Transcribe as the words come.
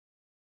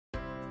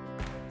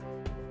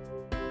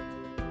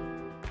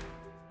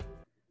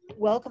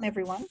welcome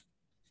everyone.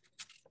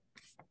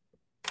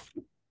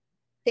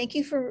 Thank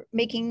you for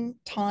making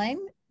time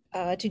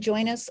to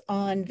join us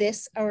on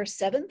this, our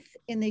 7th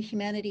in the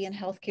Humanity and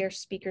Healthcare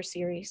Speaker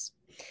Series.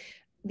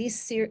 The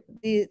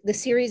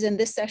series and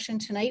this session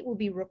tonight will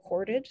be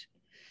recorded.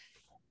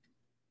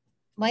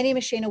 My name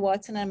is Shana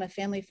Watson. I'm a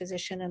family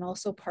physician and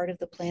also part of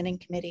the planning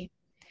committee.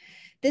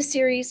 This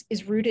series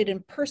is rooted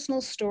in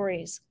personal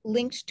stories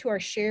linked to our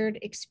shared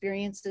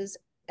experiences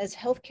as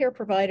healthcare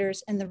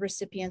providers and the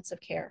recipients of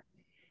care.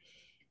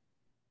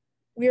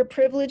 We are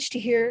privileged to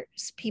hear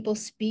people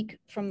speak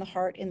from the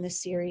heart in this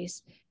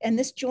series, and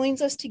this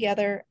joins us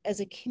together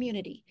as a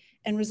community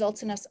and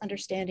results in us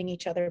understanding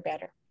each other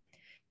better.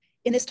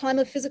 In this time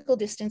of physical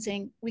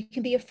distancing, we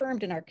can be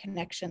affirmed in our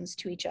connections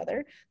to each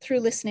other through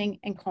listening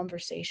and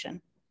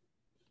conversation.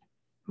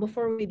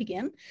 Before we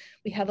begin,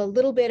 we have a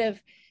little bit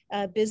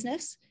of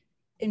business.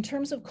 In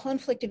terms of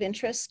conflict of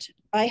interest,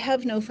 I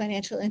have no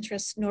financial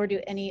interest, nor do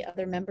any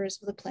other members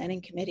of the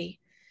planning committee.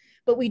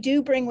 But we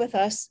do bring with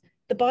us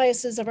the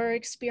biases of our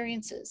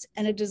experiences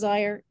and a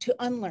desire to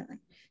unlearn,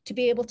 to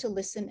be able to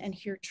listen and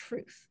hear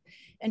truth,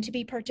 and to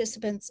be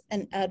participants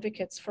and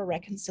advocates for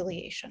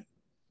reconciliation.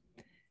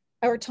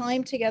 Our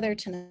time together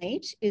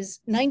tonight is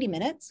 90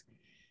 minutes.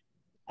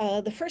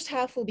 The first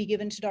half will be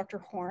given to Dr.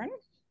 Horn,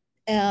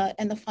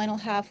 and the final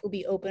half will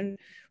be open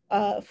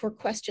for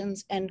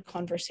questions and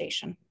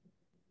conversation.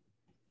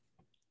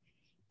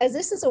 As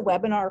this is a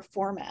webinar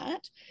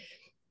format,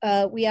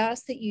 we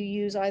ask that you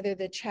use either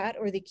the chat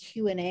or the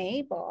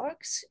Q&A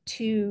box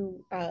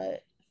to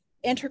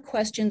enter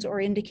questions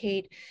or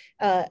indicate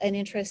an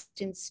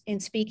interest in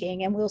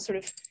speaking, and we'll sort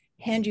of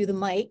hand you the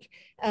mic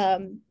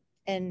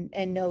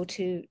and know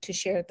to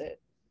share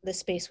the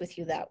space with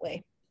you that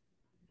way.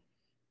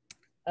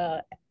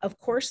 Of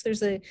course,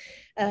 there's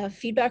a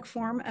feedback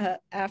form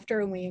after,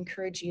 and we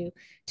encourage you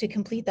to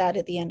complete that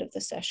at the end of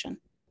the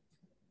session.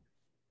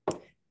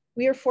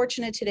 We are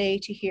fortunate today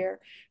to hear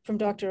from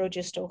Dr.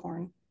 Ojistoh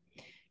Horn.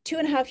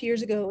 2.5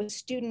 years ago, a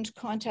student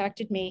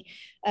contacted me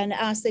and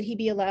asked that he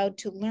be allowed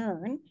to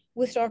learn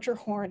with Dr.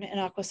 Horn in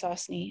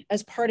Akwesasne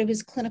as part of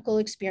his clinical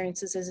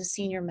experiences as a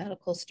senior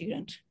medical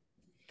student.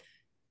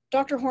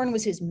 Dr. Horn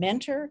was his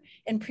mentor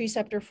and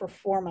preceptor for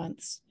 4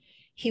 months.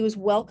 He was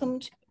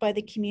welcomed by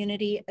the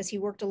community as he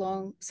worked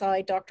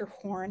alongside Dr.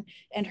 Horn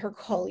and her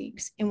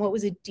colleagues in what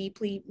was a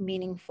deeply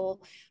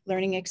meaningful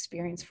learning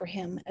experience for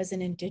him as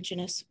an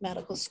Indigenous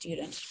medical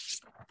student.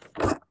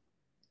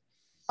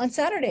 On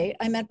Saturday,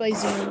 I met by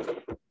Zoom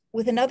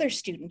with another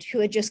student who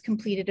had just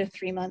completed a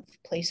 3-month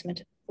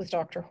placement with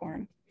Dr.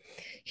 Horn.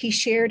 He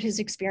shared his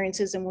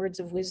experiences and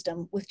words of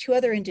wisdom with 2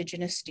 other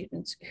Indigenous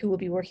students who will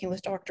be working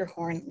with Dr.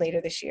 Horn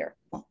later this year,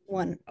 well,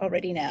 one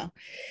already now.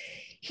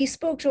 He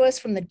spoke to us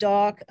from the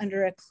dock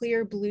under a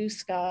clear blue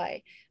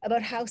sky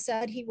about how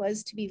sad he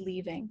was to be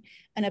leaving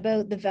and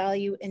about the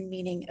value and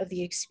meaning of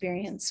the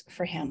experience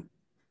for him.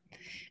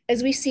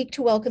 As we seek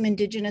to welcome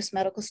Indigenous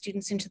medical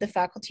students into the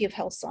Faculty of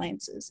Health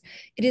Sciences,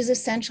 it is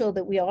essential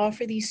that we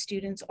offer these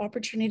students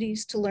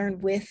opportunities to learn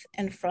with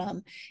and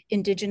from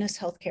Indigenous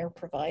healthcare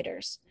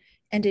providers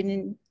and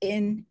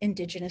in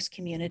Indigenous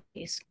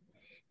communities.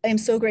 I am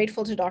so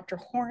grateful to Dr.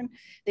 Horn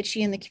that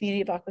she and the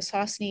community of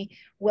Akwesasne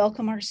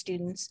welcome our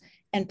students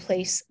and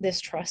place this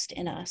trust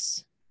in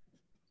us.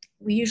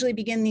 We usually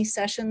begin these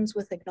sessions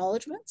with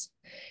acknowledgements,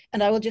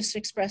 and I will just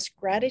express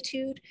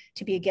gratitude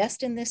to be a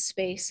guest in this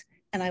space,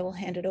 and I will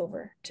hand it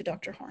over to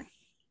Dr. Horn.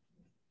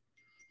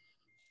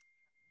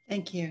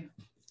 Thank you.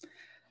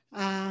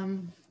 My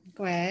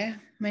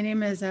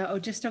name is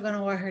Ojistoh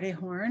Kahnawahere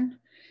Horn,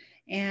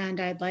 and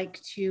I'd like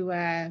to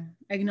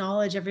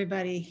acknowledge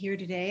everybody here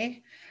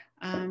today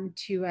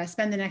to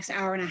spend the next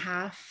hour and a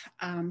half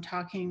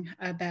talking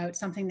about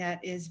something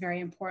that is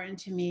very important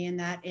to me, and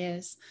that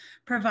is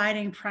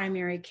providing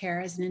primary care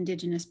as an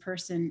Indigenous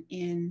person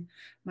in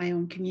my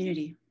own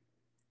community.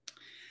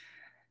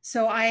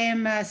 So I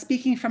am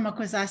speaking from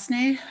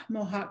Akwesasne,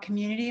 Mohawk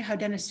community,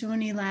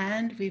 Haudenosaunee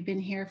land. We've been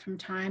here from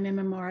time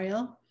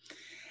immemorial.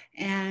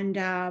 And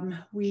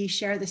we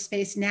share the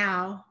space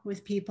now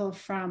with people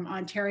from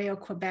Ontario,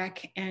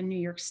 Quebec, and New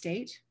York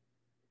State.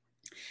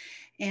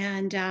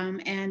 And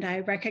I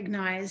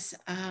recognize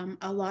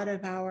a lot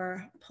of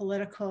our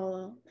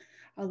political,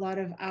 a lot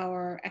of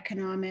our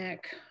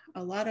economic,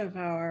 a lot of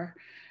our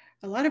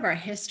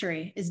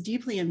history is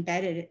deeply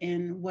embedded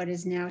in what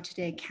is now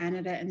today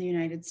Canada and the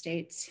United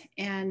States.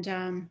 And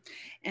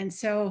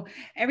so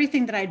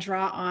everything that I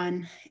draw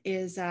on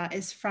is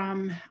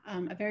from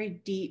a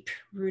very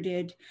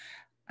deep-rooted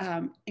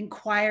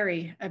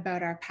inquiry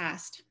about our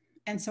past.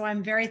 And so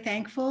I'm very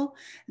thankful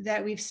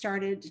that we've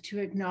started to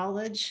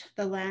acknowledge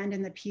the land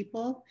and the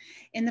people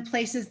in the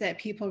places that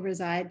people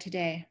reside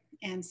today.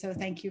 And so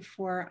thank you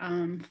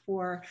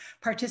for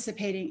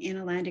participating in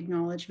a land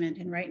acknowledgement.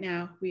 And right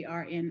now we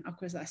are in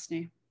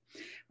Akwesasne,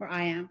 where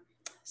I am.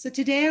 So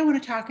today I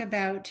want to talk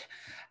about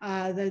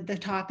the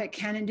topic,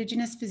 can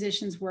Indigenous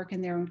physicians work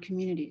in their own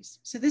communities?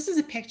 So this is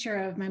a picture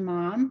of my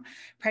mom,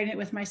 pregnant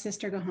with my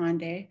sister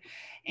Gahande.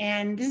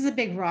 And this is a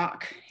big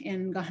rock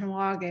in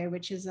Kahnawake,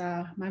 which is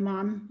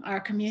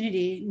our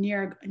community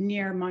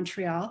near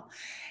Montreal.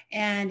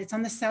 And it's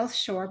on the South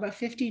Shore, about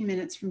 15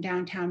 minutes from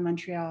downtown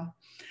Montreal.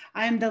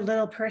 I'm the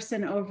little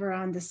person over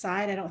on the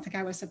side. I don't think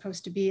I was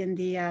supposed to be in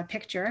the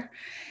picture.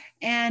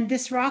 And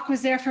this rock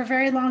was there for a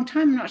very long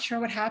time. I'm not sure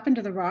what happened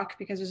to the rock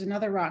because there's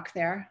another rock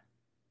there.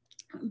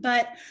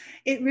 But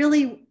it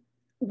really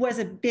was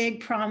a big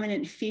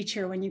prominent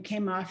feature when you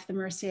came off the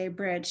Mercier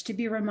Bridge, to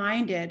be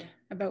reminded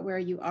about where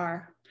you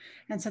are.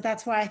 And so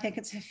that's why I think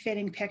it's a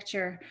fitting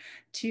picture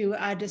to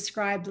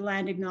describe the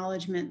land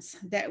acknowledgements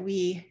that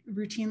we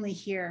routinely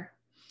hear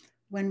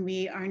when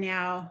we are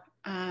now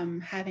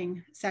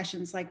having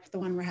sessions like the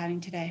one we're having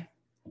today.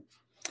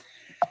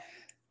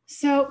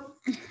 So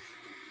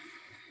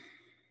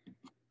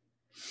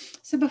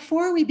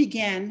before we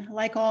begin,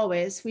 like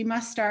always, we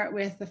must start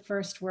with the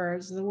first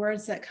words, the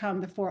words that come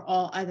before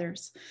all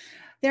others.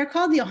 They're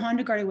called the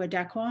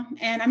Kahnawahere,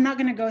 and I'm not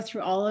going to go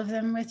through all of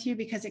them with you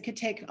because it could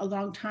take a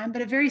long time,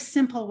 but a very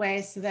simple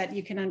way so that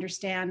you can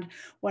understand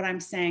what I'm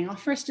saying. I'll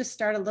first just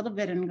start a little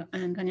bit in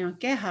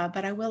Kahnawake,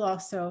 but I will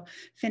also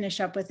finish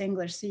up with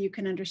English so you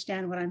can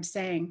understand what I'm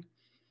saying.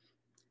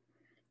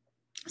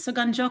 So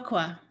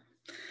Ganjokwa.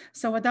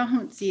 So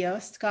wadahun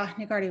zios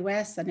Kahnawahere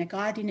west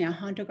negadi ne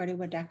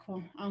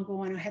Kahnawahere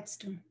ango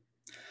hetstum.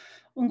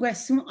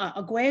 Ungwesum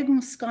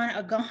agwegum skan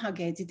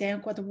agahage di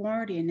den kwa the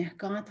wardi ne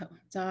ganta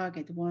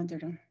zage the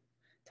wanderer.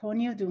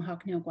 Tonio do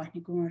hakne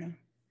gwatni gura.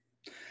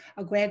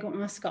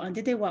 Agwego aska and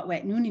did what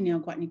wet nuni ne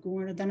gwatni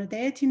gura dan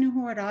de tinu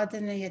hu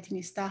rada ne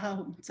yetini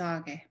staha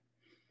zage.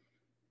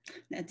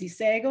 Na di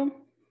sego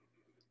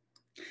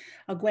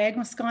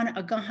agwegum skan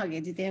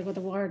agahage di den kwa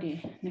the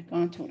wardi ne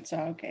ganta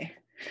zage.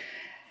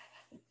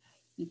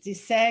 Di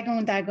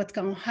segon da got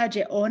kan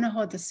haje ona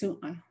ho the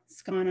su'a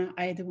skana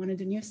I the one of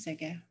the new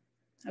sege.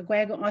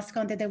 Agwego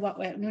askan de what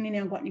we nuni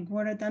ne gwatni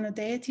gura dan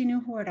de tinu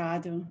hu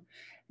rada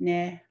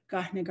ne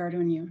gahne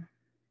gardunyu.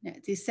 Ne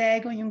di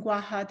segon yung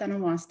gwaha dan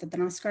wasta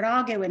dan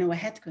skarage when we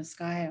het ko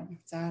skayo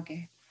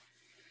zage.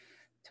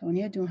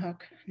 Tonia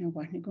dunhak ne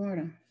gwatni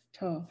gura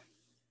to.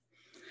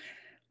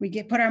 We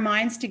put our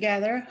minds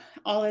together,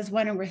 all as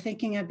one, and we're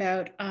thinking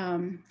about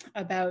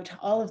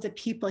all of the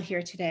people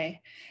here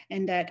today,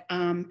 and that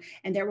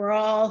we're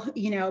all,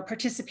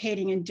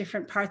 participating in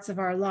different parts of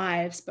our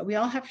lives, but we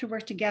all have to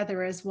work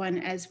together as one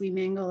as we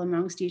mingle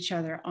amongst each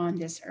other on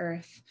this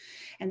earth,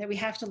 and that we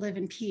have to live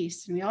in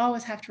peace, and we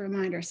always have to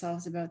remind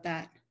ourselves about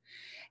that.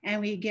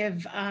 And we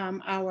give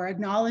our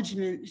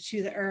acknowledgement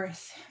to the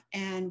earth,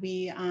 and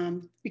we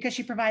because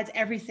she provides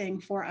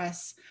everything for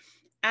us.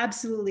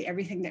 Absolutely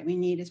everything that we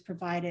need is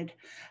provided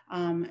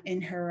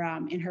in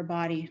her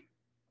body,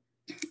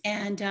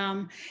 and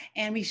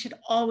we should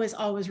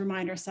always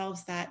remind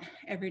ourselves that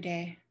every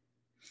day.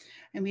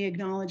 And we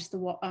acknowledge the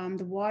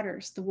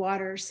waters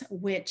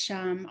which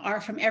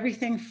are from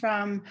everything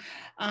from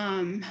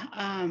the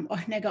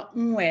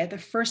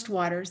first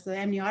waters, the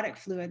amniotic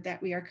fluid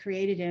that we are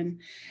created in,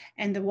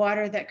 and the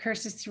water that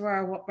courses through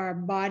our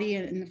body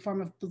in the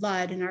form of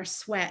blood and our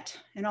sweat,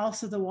 and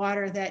also the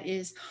water that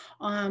is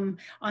on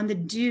the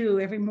dew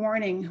every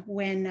morning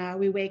when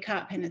we wake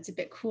up and it's a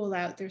bit cool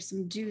out. There's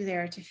some dew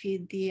there to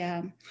feed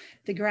the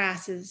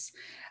grasses.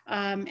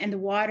 And the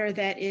water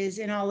that is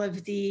in all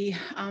of the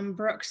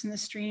brooks and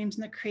the streams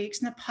and the creeks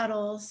and the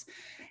puddles,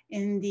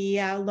 in the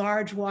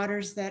large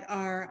waters that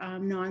are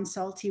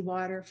non-salty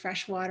water,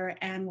 fresh water,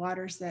 and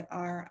waters that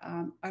are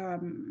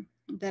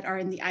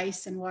in the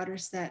ice, and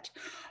waters that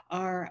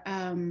are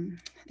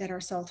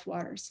salt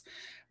waters.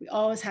 We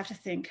always have to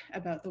think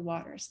about the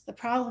waters. The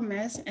problem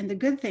is, and the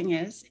good thing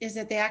is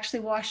that they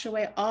actually wash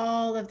away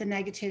all of the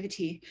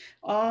negativity.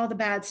 All the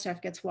bad stuff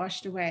gets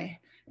washed away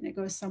and it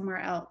goes somewhere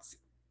else.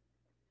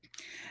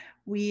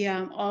 We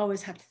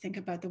always have to think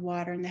about the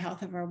water and the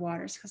health of our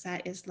waters, because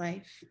that is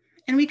life.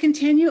 And we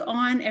continue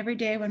on every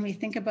day when we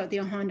think about the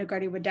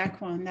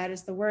Kahnawahere, and that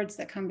is the words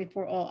that come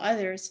before all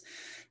others,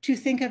 to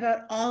think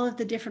about all of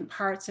the different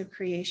parts of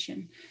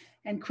creation.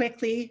 And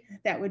quickly,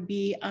 that would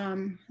be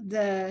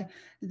the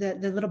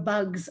little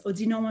bugs,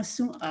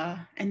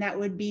 Haudenosaunee, and that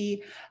would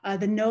be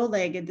the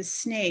no-legged, the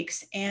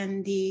snakes,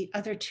 and the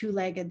other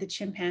two-legged, the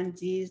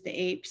chimpanzees, the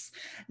apes,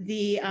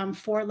 the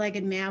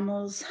four-legged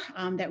mammals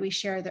that we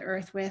share the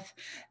earth with.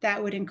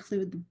 That would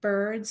include the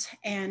birds,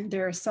 and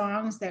there are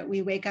songs that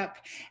we wake up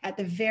at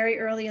the very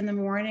early in the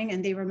morning,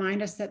 and they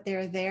remind us that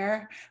they're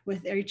there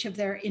with each of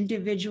their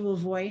individual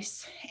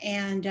voice,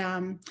 and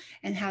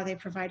how they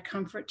provide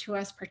comfort to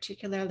us,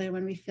 particularly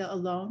when we feel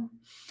alone.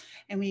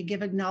 And we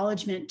give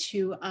acknowledgement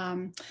to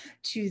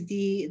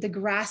the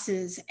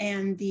grasses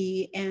and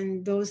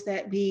those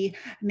that we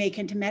make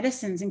into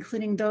medicines,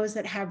 including those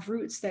that have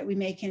roots that we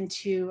make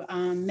into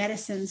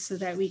medicines, so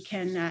that we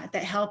can that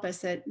help us,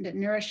 that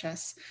nourish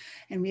us.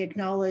 And we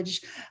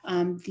acknowledge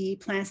the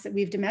plants that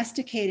we've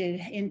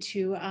domesticated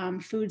into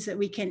foods that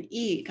we can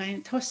eat,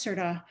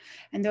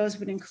 and those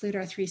would include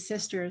our three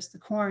sisters, the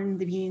corn,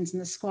 the beans,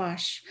 and the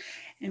squash.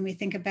 And we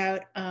think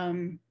about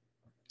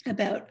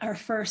about our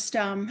first,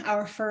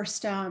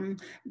 the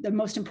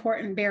most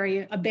important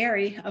berry, a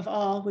berry of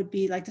all would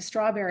be like the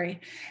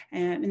strawberry,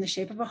 in the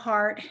shape of a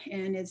heart,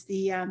 and it's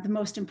the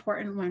most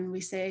important one.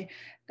 We say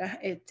that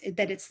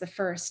it's the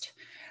first.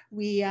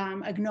 We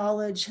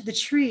acknowledge the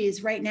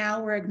trees. Right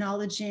now we're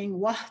acknowledging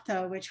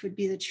wahta, which would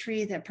be the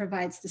tree that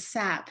provides the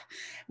sap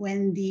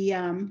when the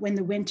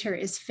winter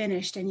is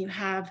finished and you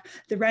have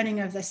the running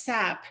of the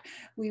sap.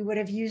 We would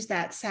have used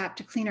that sap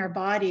to clean our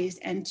bodies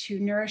and to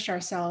nourish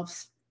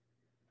ourselves.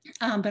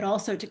 But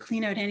also to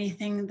clean out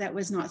anything that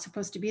was not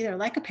supposed to be there,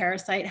 like a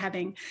parasite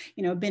having,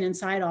 been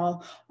inside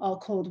all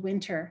cold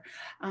winter.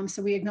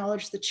 So we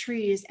acknowledge the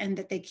trees and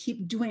that they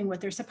keep doing what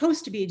they're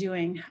supposed to be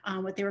doing,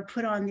 what they were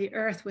put on the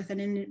earth with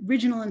an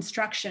original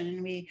instruction,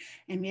 and we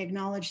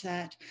acknowledge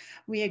that.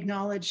 We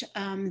acknowledge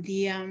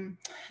the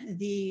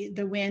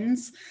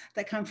winds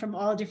that come from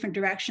all different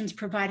directions,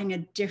 providing a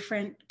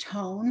different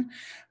tone.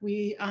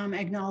 We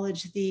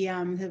acknowledge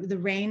the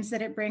rains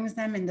that it brings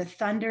them, and the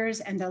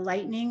thunders and the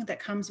lightning that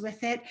comes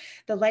with it.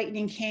 The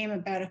lightning came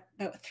about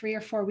 3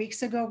 or 4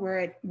 weeks ago, where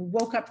it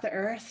woke up the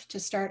earth to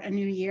start a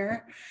new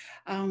year.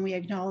 We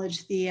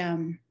acknowledge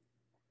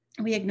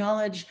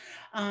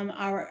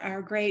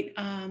our great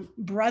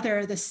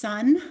brother, the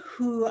sun,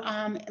 who,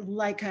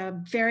 like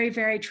a very,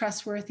 very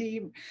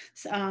trustworthy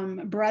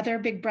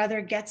big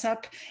brother, gets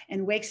up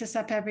and wakes us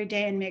up every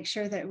day and makes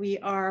sure that we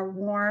are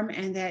warm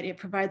and that it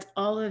provides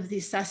all of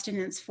the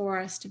sustenance for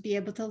us to be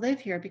able to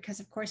live here. Because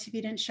of course, if he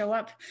didn't show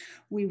up,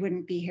 we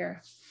wouldn't be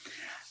here.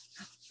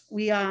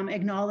 We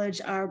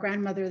acknowledge our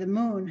grandmother, the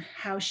moon,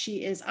 how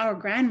she is our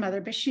grandmother,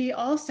 but she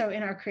also,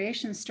 in our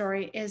creation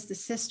story, is the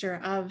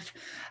sister of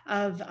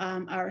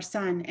our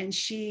sun, and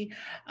she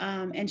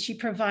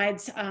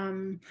provides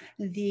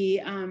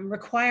the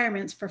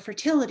requirements for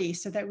fertility,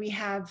 so that we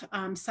have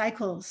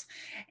cycles.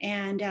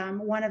 And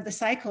one of the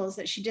cycles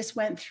that she just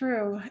went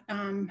through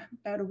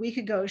about a week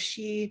ago,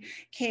 she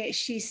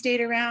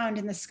stayed around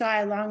in the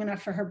sky long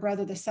enough for her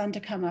brother, the sun, to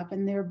come up,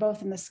 and they were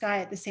both in the sky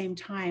at the same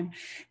time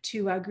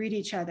to greet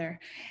each other.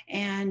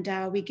 And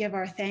we give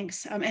our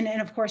thanks.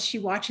 And of course, she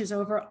watches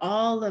over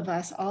all of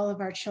us, all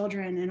of our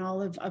children, and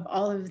all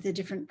of the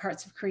different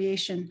parts of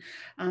creation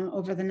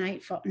over the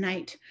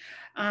night.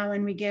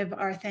 And we give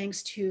our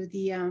thanks to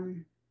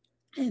the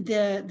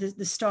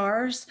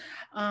stars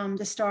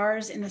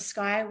in the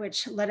sky,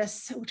 which led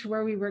us to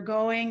where we were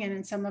going,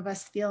 and some of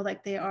us feel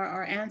like they are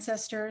our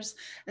ancestors,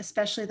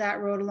 especially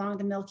that road along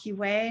the Milky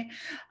Way.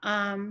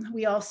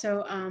 We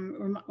also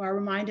are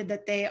reminded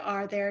that they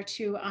are there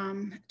to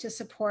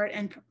support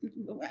and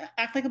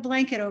act like a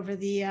blanket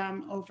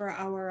over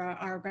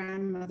our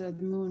grandmother,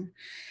 the moon.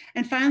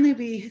 And finally,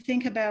 we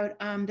think about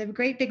the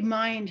great big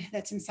mind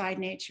that's inside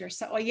nature.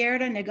 So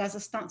Oyerda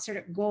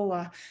Negazastansert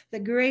Goa, the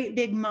great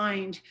big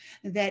mind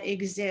that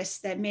exists,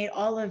 that made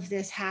all of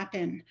this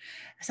happen,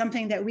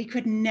 something that we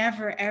could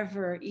never,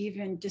 ever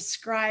even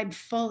describe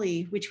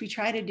fully, which we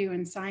try to do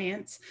in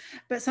science,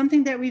 but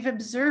something that we've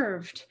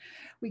observed.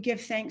 We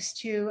give thanks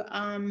to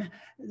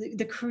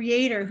the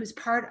creator, who's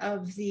part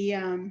of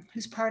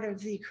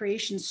the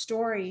creation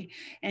story,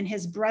 and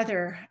his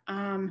brother,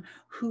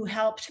 who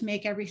helped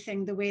make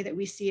everything the way that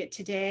we see it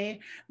today.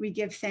 We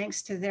give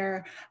thanks to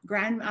their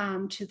sky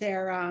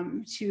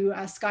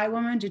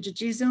woman,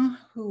 Jijizu,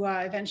 who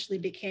eventually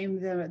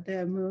became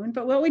the moon.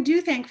 But what we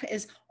do thank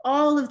is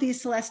all of these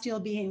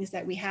celestial beings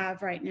that we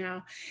have right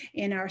now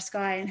in our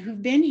sky, and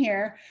who've been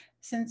here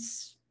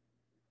since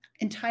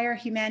entire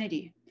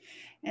humanity.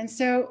 And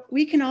so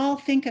we can all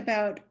think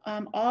about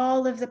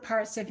all of the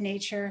parts of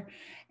nature.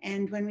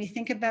 And when we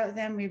think about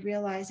them, we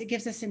realize it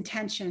gives us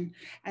intention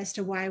as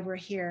to why we're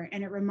here.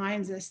 And it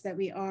reminds us that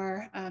we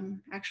are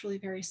actually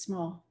very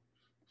small.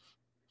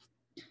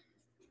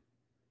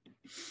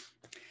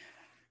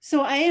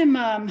 So I'm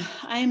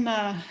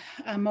a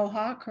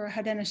Mohawk, or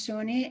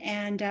Haudenosaunee,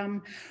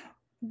 and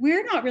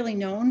we're not really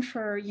known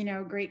for,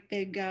 great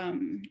big,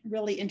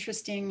 really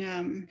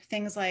interesting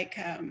things like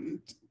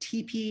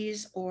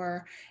teepees,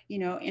 or,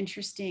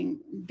 interesting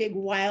big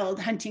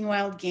hunting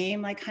wild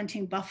game, like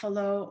hunting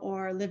buffalo,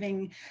 or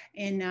living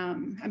in,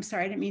 I'm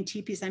sorry, I didn't mean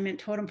teepees, I meant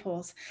totem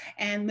poles,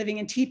 and living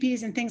in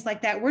teepees and things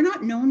like that. We're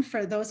not known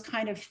for those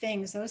kind of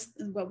things.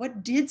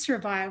 What did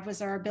survive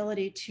was our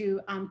ability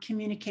to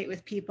communicate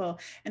with people,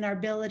 and our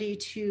ability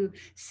to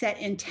set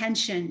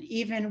intention,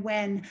 even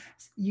when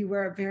you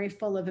were very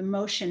full of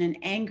emotion and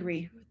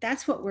angry.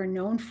 That's what we're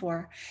known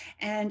for.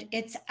 And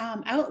it's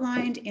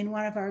outlined in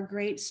one of our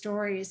great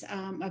stories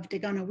of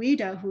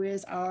Deganawida, who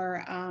is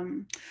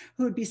who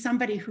would be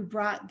somebody who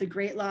brought the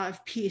great law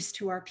of peace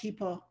to our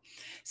people.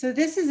 So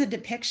this is a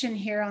depiction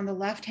here on the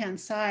left-hand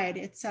side.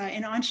 It's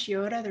in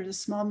Onchiota. There's a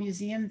small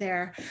museum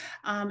there.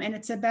 And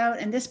it's about,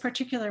 and this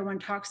particular one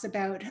talks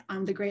about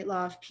the great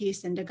law of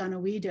peace in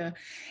Deganawida.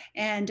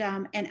 And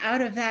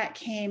out of that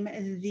came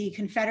the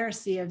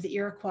Confederacy of the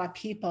Iroquois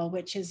people,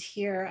 which is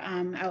here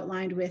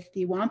outlined with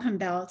the wampum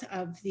belt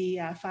of the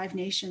Five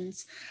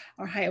Nations,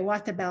 or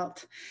Hiawatha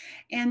belt.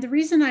 And the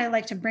reason I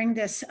like to bring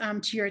this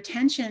to your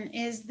attention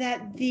is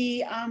that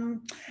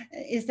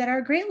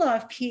our great law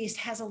of peace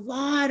has a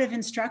lot lot of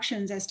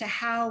instructions as to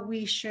how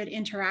we should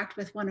interact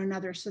with one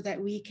another so that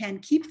we can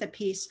keep the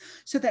peace,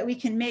 so that we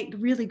can make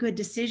really good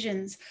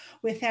decisions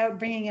without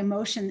bringing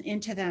emotion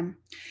into them.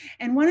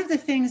 And one of the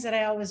things that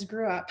I always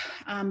grew up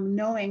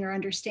knowing or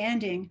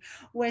understanding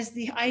was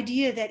the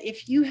idea that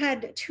if you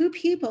had two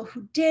people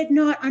who did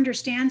not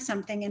understand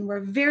something and were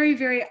very,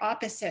 very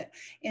opposite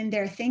in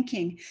their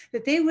thinking,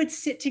 that they would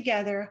sit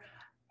together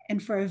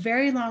and for a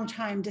very long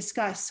time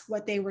discuss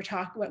what they were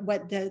talking,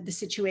 what the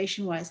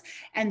situation was.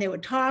 And they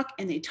would talk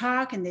and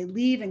they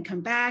leave and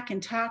come back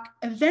and talk,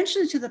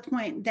 eventually to the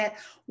point that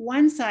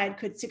one side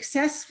could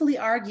successfully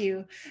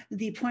argue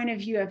the point of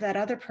view of that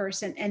other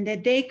person, and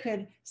that they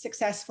could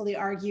successfully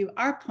argue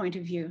our point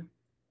of view.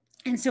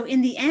 And so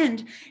in the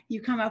end,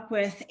 you come up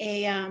with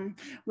an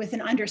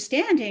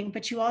understanding,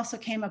 but you also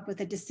came up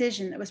with a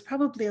decision that was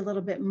probably a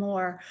little bit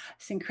more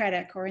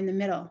syncretic or in the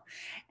middle.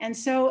 And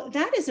so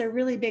that is a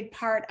really big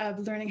part of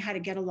learning how to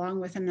get along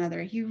with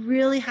another. You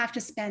really have to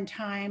spend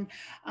time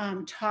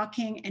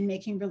talking and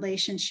making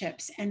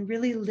relationships and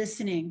really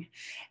listening.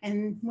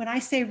 And when I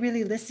say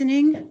really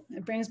listening,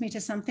 it brings me to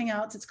something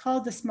else. It's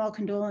called the small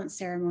condolence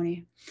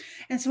ceremony.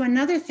 And so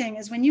another thing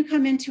is when you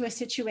come into a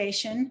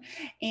situation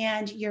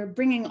and you're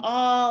bringing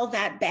all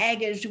that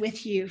baggage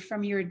with you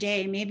from your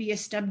day, maybe you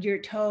stubbed your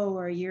toe,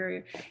 or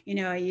you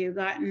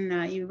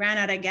ran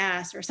out of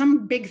gas, or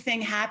some big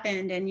thing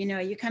happened, and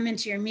you come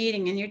into your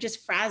meeting and you're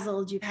just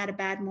frazzled, you've had a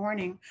bad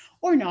morning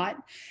or not,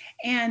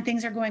 and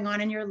things are going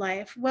on in your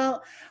life.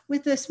 Well,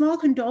 with the small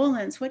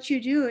condolence, what you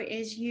do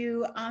is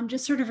you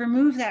just sort of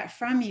remove that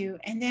from you,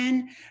 and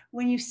then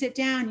when you sit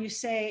down, you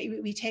say,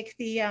 we take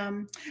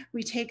the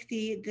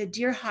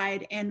deer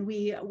hide and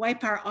we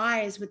wipe our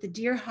eyes with the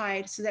deer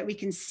hide so that we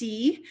can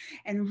see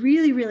and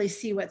really, really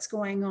see what's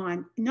going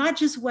on. Not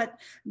just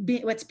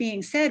what's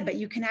being said, but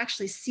you can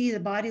actually see the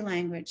body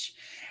language.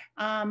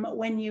 And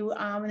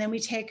then we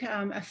take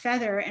a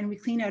feather and we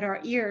clean out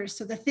our ears.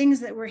 So the things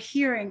that we're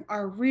hearing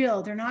are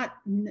real. They're not,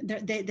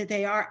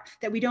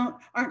 that we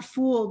aren't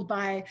fooled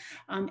by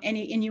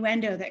any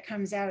innuendo that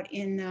comes out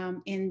in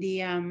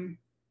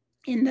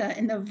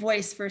the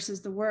voice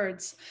versus the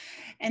words.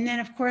 And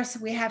then of course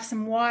we have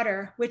some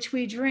water, which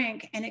we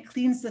drink, and it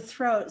cleans the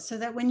throat so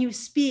that when you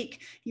speak,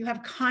 you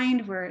have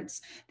kind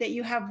words, that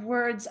you have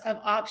words of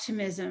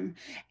optimism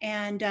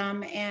and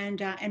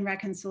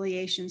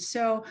reconciliation.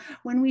 So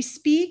when we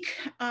speak,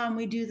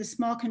 we do the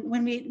small,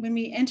 when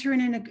we enter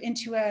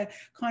into a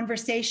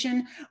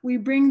conversation, we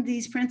bring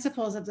these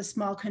principles of the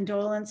small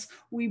condolence.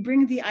 We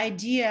bring the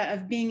idea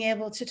of being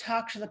able to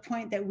talk to the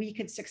point that we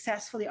could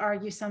successfully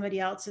argue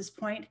somebody else's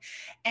point.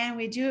 And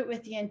we do it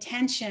with the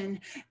intention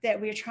that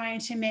we're trying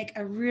to make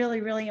a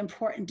really, really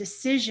important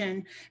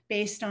decision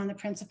based on the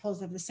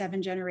principles of the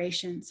 7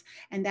 generations.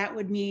 And that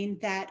would mean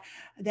that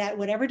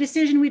whatever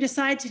decision we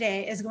decide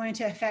today is going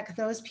to affect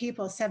those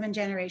people 7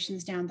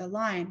 generations down the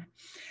line.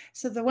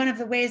 So one of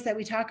the ways that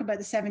we talk about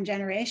the 7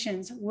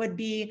 generations would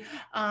be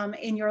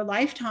in your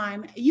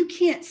lifetime, you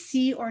can't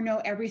see or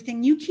know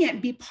everything. You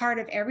can't be part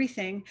of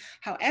everything.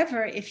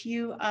 However, if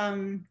you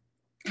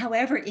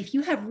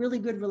have really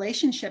good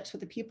relationships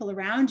with the people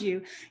around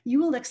you, you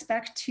will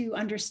expect to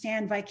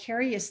understand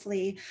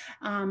vicariously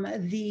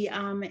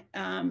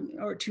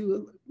or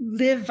to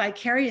live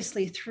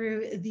vicariously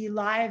through the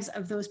lives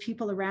of those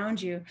people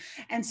around you.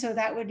 And so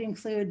that would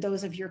include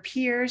those of your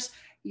peers,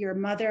 your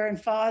mother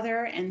and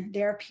father and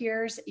their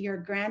peers, your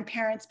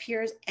grandparents'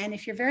 peers. And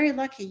if you're very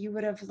lucky, you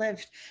would have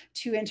lived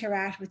to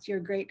interact with your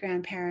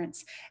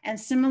great-grandparents. And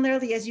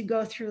similarly, as you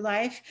go through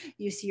life,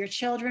 you see your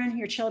children,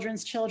 your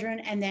children's children,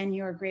 and then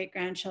your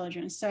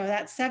great-grandchildren. So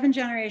that's 7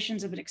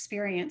 generations of an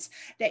experience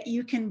that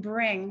you can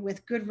bring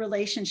with good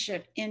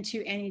relationship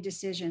into any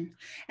decision.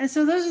 And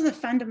so those are the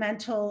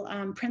fundamental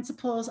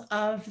principles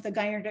of the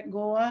Gaynardek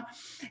Goa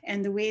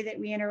and the way that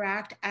we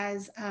interact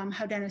as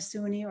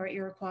Haudenosaunee or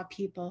Iroquois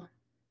people.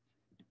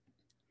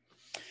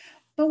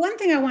 But one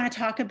thing I want to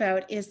talk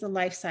about is the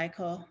life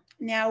cycle.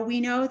 Now, we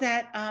know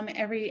that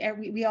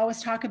we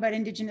always talk about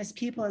Indigenous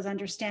people as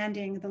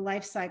understanding the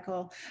life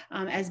cycle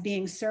as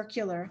being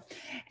circular.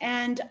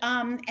 And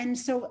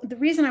so the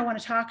reason I want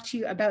to talk to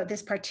you about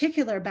this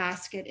particular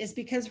basket is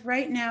because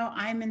right now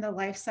I'm in the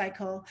life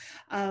cycle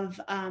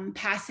of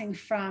passing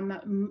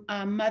from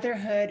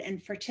motherhood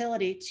and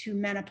fertility to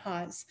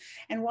menopause.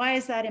 And why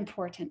is that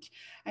important?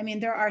 I mean,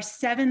 there are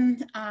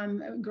 7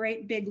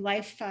 great big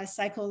life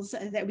cycles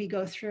that we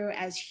go through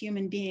as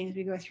human beings.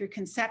 We go through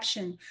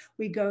conception,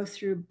 we go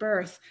through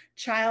birth,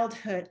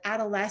 childhood,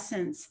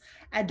 adolescence,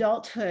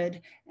 adulthood,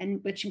 and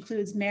which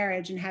includes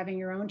marriage and having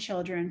your own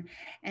children.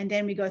 And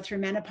then we go through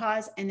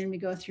menopause, and then we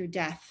go through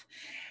death.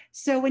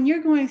 So when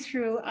you're going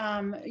through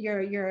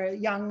your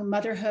young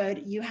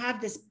motherhood, you have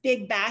this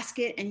big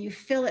basket and you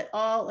fill it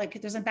all, like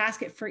there's a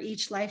basket for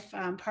each life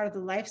part of the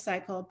life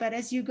cycle. But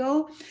as you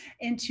go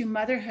into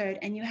motherhood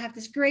and you have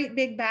this great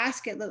big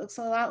basket that looks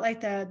a lot like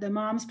the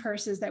mom's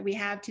purses that we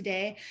have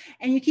today,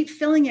 and you keep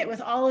filling it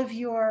with all of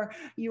your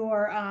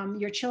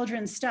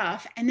children's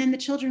stuff, and then the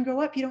children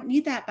grow up, you don't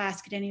need that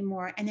basket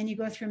anymore. And then you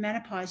go through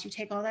menopause, you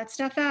take all that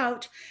stuff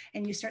out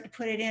and you start to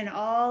put it in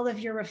all of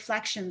your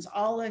reflections,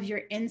 all of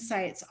your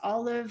insights,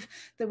 all of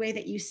the way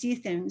that you see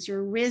things,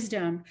 your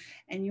wisdom.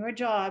 And your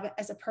job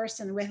as a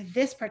person with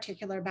this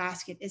particular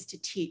basket is to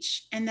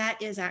teach. And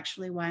that is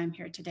actually why I'm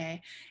here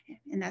today.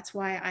 And that's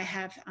why I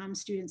have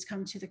students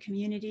come to the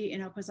community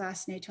in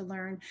Akwesasne to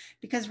learn,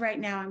 because right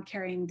now I'm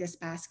carrying this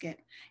basket.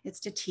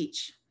 It's to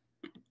teach.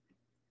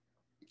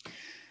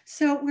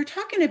 So we're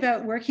talking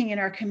about working in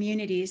our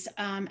communities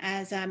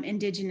as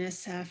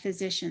Indigenous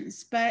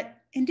physicians, but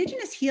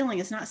Indigenous healing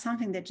is not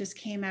something that just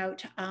came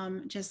out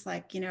just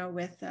like,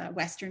 with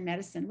Western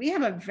medicine. We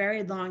have a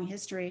very long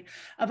history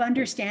of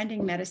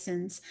understanding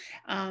medicines,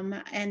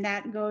 and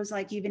that goes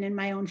like even in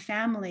my own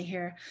family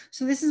here.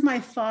 So this is my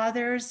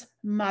father's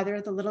mother,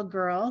 the little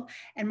girl,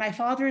 and my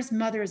father's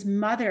mother's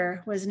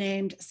mother was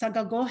named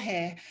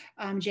Sagagohe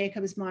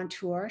Jacobs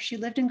Montour. She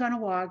lived in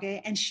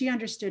Kahnawake and she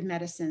understood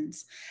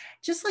medicines.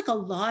 Just like a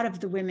lot of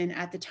the women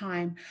at the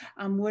time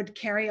would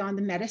carry on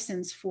the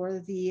medicines for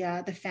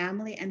the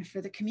family and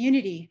for the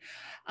community.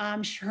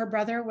 Her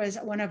brother was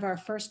one of our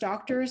first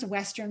doctors,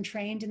 Western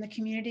trained in the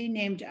community,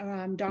 named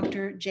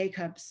Dr.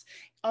 Jacobs,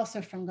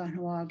 also from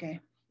Kahnawake.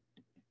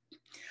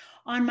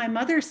 On my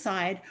mother's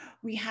side,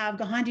 we have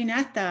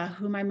Gahandinetta,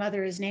 who my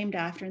mother is named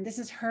after, and this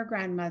is her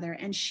grandmother,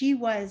 and she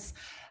was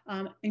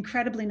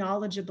incredibly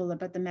knowledgeable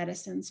about the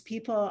medicines.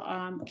 People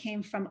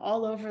came from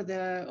all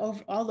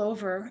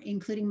over,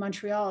 including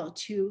Montreal,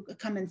 to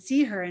come and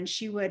see her, and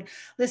she would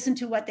listen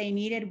to what they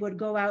needed, would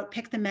go out,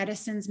 pick the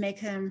medicines, make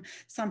them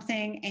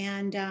something,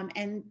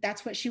 and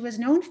that's what she was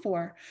known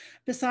for.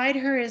 Beside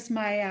her is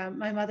my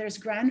mother's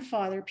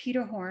grandfather,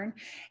 Peter Horn,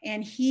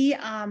 and he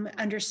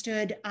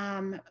understood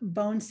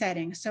bone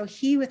setting. So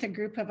he, with a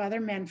group of other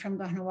men from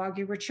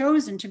Kahnawake, were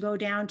chosen to go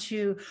down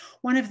to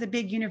one of the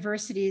big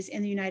universities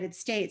in the United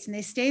States. And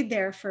they stayed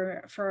there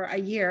for a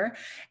year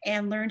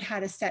and learned how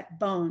to set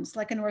bones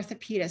like an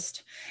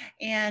orthopedist.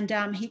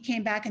 And he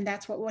came back and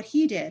that's what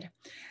he did.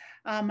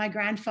 My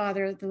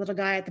grandfather, the little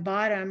guy at the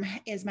bottom,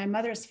 is my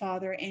mother's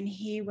father, and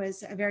he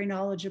was very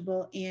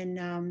knowledgeable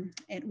in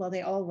well,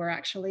 they all were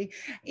actually,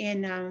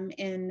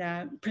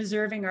 in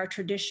preserving our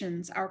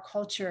traditions, our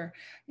culture.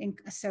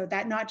 So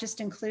that not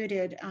just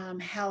included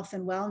health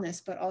and wellness,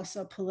 but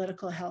also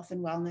political health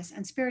and wellness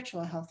and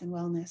spiritual health and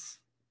wellness.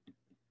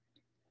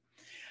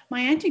 My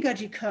auntie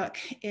Gudgie Cook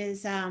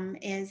is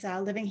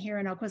living here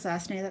in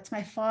Akwesasne. That's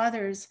my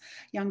father's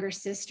younger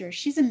sister.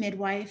 She's a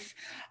midwife.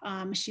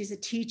 She's a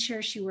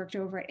teacher. She worked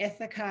over at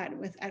Ithaca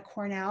at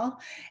Cornell.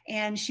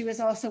 And she was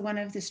also one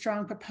of the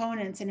strong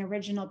proponents and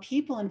original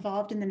people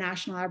involved in the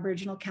National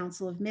Aboriginal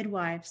Council of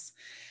Midwives.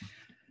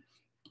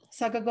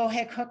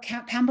 Sagagohe Cook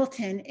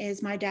Pembleton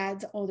is my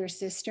dad's older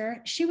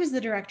sister. She was the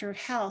director of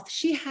health.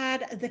 She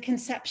had the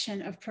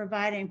conception of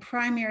providing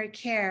primary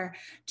care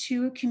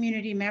to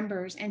community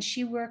members, and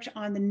she worked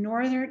on the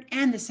northern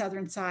and the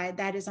southern side,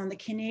 that is on the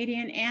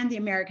Canadian and the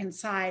American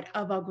side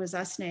of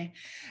Akwesasne.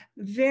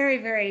 Very,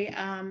 very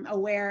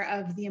aware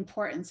of the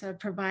importance of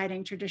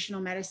providing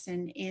traditional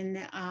medicine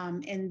in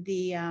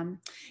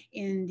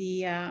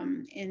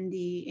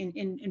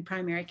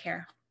primary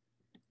care.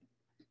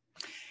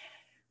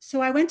 So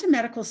I went to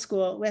medical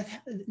school with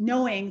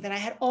knowing that I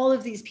had all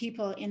of these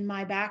people in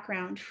my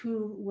background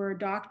who were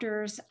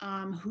doctors,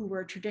 who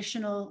were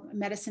traditional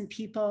medicine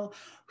people,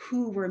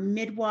 who were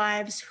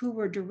midwives, who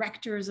were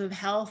directors of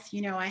health.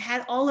 I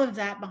had all of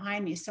that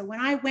behind me. So when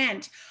I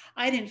went,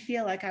 I didn't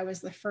feel like I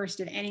was the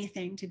first of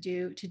anything to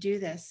do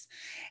this.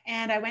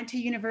 And I went to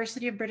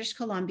University of British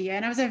Columbia,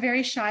 and I was a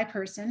very shy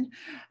person.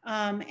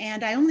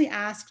 And I only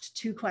asked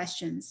 2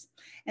 questions,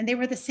 and they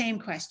were the same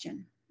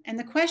question. And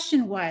the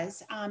question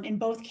was, in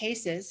both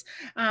cases,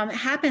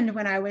 happened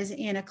when I was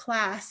in a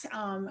class.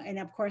 And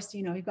of course,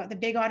 you've got the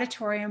big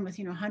auditorium with,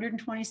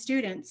 120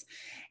 students.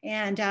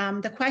 And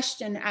the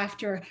question,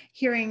 after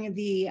hearing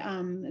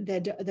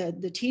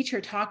the teacher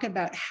talk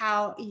about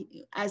how,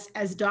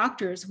 as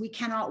doctors, we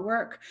cannot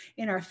work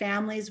in our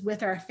families,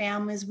 with our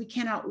families, we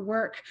cannot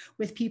work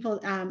with people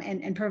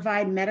and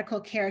provide medical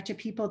care to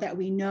people that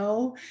we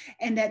know,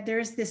 and that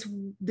there's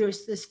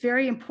this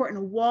very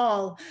important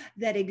wall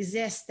that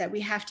exists that we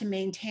have to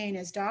maintain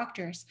as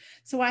doctors.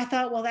 So I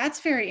thought, well,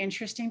 that's very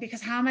interesting,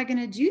 because how am I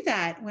going to do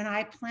that when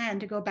I plan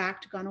to go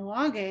back to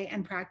Kahnawake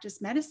and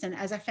practice medicine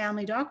as a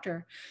family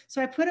doctor? So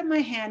I put up my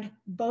hand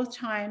both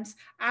times,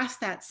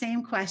 asked that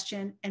same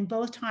question, and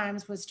both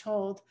times was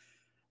told,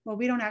 well,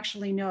 we don't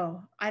actually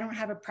know. I don't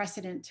have a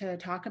precedent to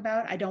talk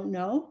about. I don't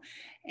know.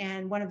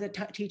 And one of the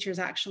teachers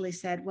actually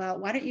said, well,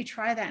 why don't you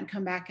try that and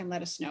come back and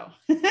let us know?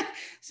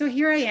 So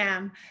here I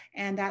am.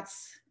 And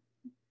that's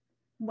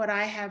what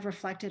I have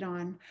reflected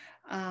on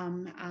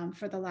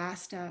for the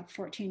last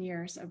 14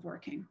 years of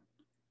working.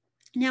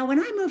 Now, when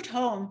I moved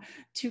home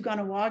to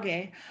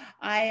Kahnawake,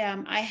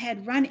 I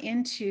had run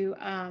into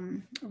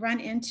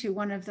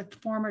one of the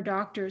former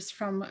doctors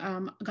from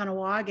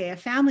Kahnawake, a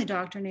family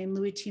doctor named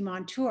Louis T.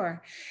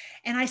 Montour,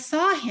 and I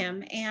saw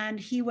him, and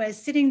he was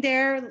sitting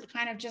there,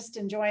 kind of just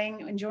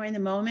enjoying the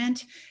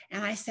moment.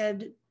 And I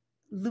said,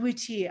 Louis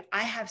T.,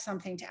 I have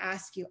something to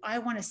ask you. I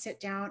want to sit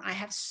down. I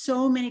have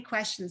so many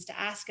questions to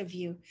ask of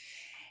you.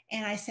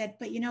 And I said,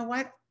 but you know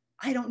what?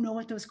 I don't know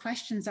what those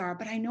questions are,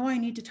 but I know I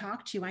need to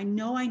talk to you. I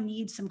know I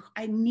need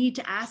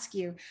to ask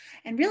you.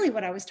 And really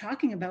what I was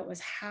talking about was,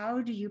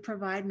 how do you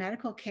provide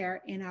medical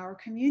care in our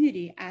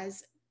community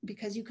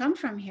because you come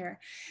from here?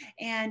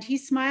 And he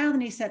smiled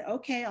and he said,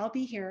 okay, I'll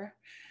be here.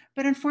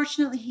 But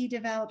unfortunately, he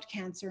developed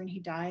cancer and he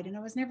died. And I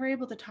was never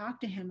able to talk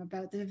to him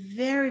about the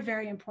very,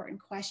 very important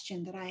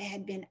question that I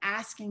had been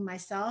asking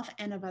myself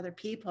and of other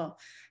people.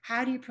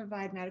 How do you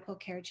provide medical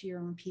care to your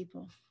own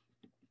people?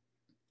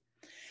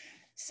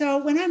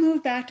 So when I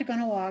moved back to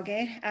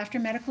Kahnawake after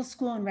medical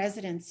school and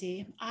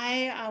residency,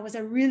 I was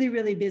a really,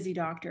 really busy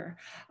doctor.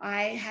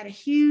 I had a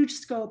huge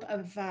scope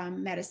of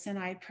medicine.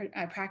 I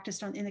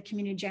practiced in the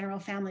community general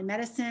family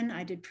medicine.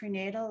 I did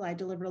prenatal. I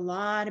delivered a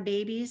lot of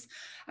babies.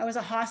 I was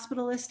a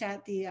hospitalist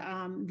at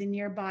the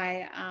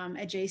nearby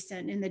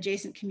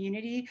adjacent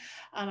community.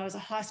 I was a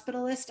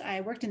hospitalist.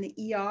 I worked in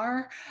the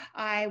ER.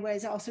 I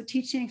was also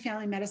teaching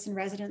family medicine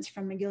residents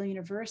from McGill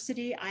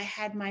University. I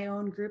had my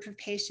own group of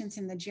patients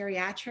in the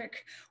geriatric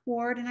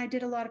ward, and I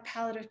did a lot of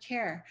palliative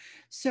care.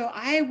 So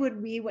I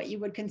would be what you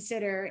would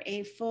consider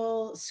a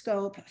full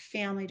scope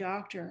family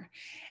doctor.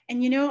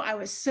 And I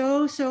was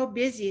so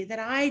busy that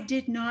I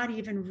did not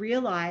even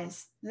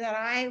realize that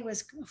I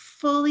was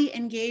fully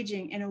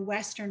engaging in a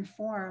Western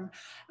form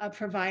of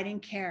providing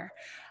care.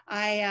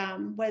 I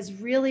was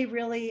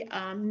really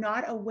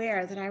not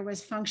aware that I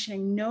was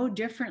functioning no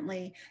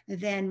differently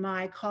than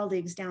my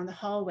colleagues down the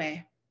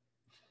hallway.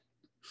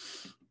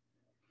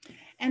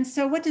 And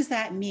so what does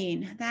that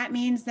mean? That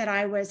means that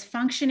I was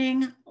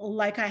functioning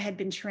like I had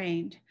been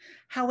trained.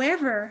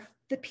 However,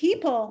 the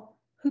people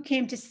who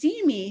came to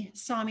see me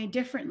saw me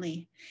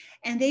differently,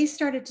 and they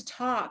started to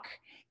talk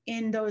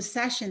in those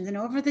sessions. And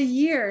over the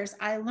years,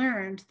 I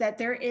learned that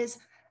there is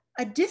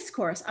a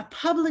discourse, a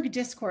public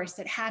discourse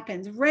that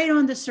happens right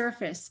on the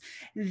surface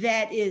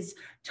that is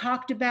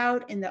talked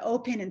about in the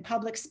open and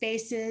public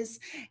spaces.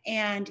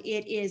 And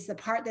it is the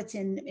part that's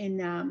in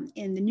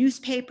the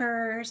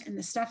newspapers and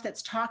the stuff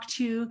that's talked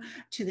to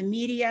the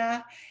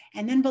media.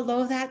 And then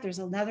below that, there's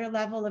another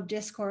level of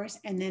discourse.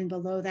 And then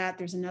below that,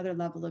 there's another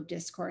level of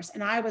discourse.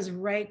 And I was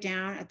right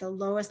down at the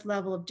lowest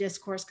level of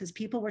discourse because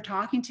people were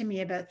talking to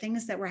me about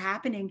things that were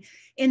happening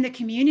in the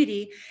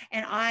community.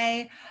 And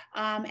I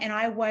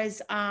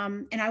was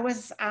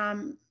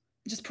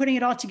just putting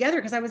it all together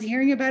because I was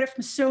hearing about it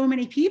from so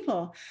many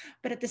people.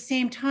 But at the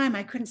same time,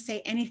 I couldn't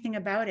say anything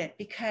about it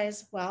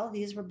because, well,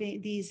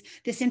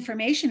 this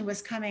information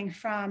was coming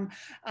from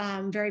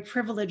very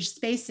privileged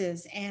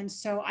spaces. And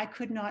so I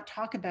could not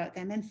talk about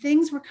them, and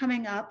things were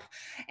coming up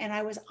and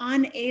I was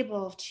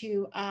unable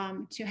to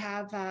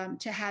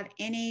have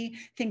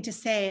anything to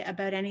say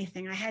about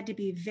anything. I had to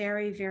be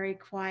very, very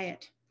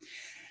quiet.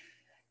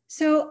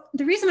 So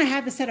the reason I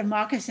have the set of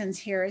moccasins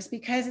here is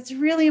because it's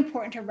really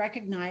important to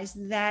recognize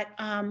that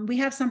we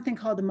have something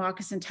called the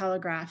moccasin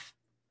telegraph,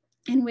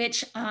 in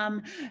which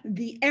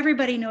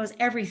everybody knows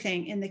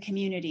everything in the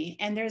community,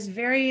 and there's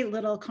very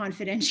little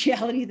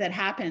confidentiality that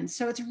happens.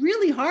 So it's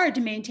really hard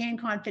to maintain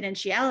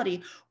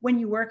confidentiality when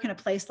you work in a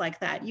place like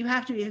that. You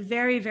have to be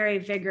very, very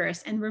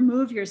vigorous and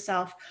remove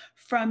yourself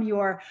from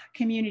your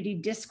community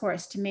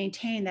discourse to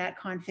maintain that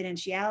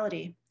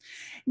confidentiality.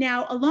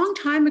 Now, a long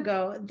time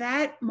ago,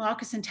 that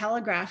moccasin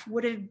telegraph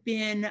would have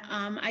been,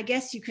 I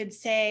guess you could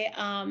say,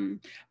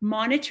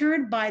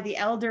 monitored by the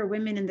elder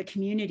women in the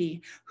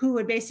community who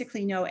would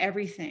basically know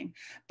everything.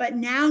 But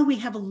now we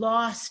have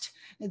lost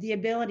the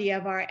ability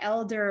of our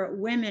elder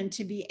women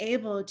to be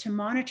able to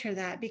monitor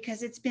that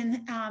because it's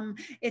been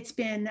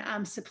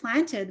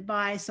supplanted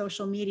by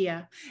social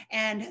media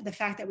and the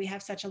fact that we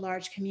have such a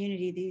large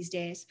community these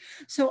days.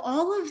 So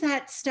all of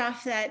that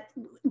stuff that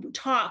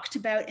talked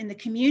about in the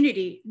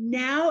community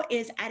now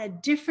is at a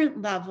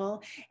different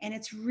level, and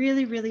it's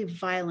really, really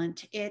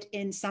violent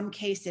in some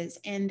cases,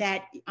 and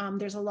that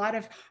there's a lot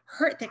of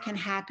hurt that can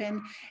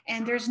happen,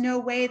 and there's no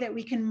way that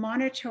we can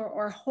monitor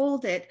or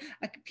hold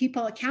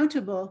people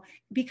accountable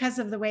because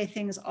of the way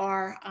things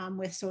are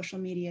with social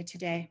media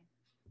today.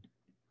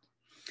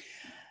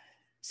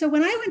 So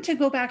when I went to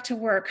go back to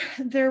work,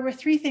 there were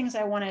three things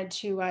I wanted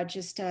to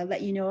just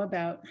let you know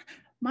about.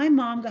 My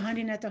mom,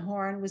 Haudenosaunee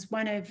Horn, was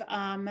one of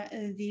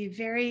the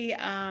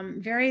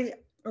very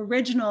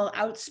original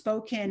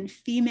outspoken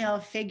female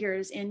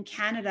figures in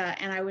Canada,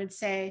 and I would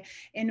say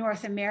in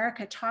North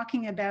America,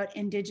 talking about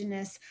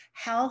Indigenous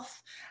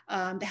health,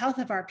 the health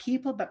of our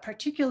people, but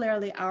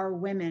particularly our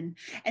women.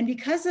 And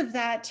because of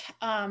that,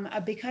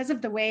 because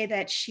of the way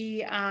that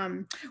she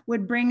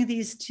would bring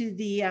these to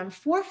the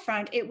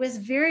forefront, it was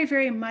very,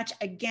 very much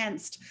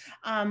against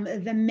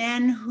the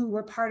men who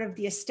were part of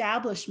the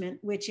establishment,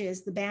 which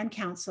is the Band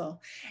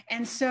Council.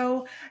 And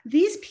so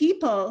these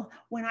people,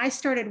 when I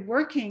started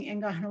working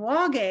in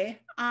Kahnawake,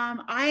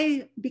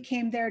 I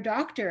became their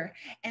doctor,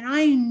 and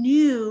I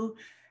knew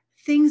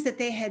things that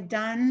they had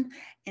done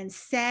and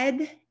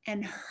said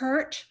and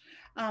hurt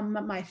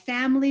my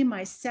family,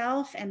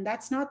 myself, and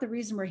that's not the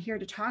reason we're here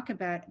to talk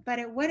about.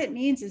 But what it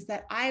means is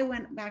that I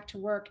went back to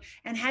work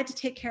and had to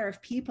take care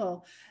of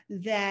people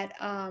that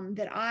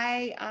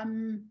I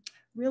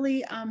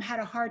really had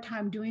a hard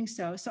time doing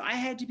so. So I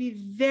had to be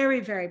very,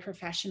 very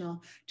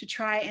professional to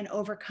try and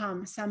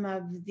overcome some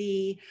of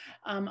the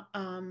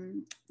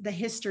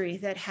history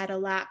that had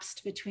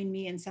elapsed between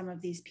me and some of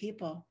these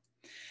people.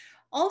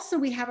 Also,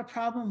 we have a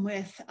problem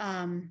with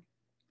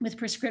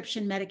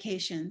prescription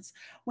medications.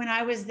 When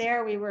I was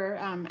there, we were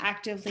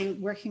actively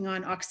working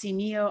on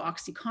Oxyneo,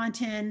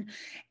 OxyContin,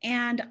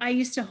 and I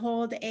used to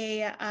hold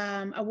a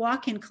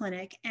walk-in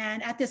clinic.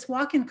 And at this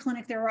walk-in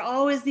clinic, there were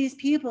always these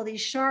people,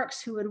 these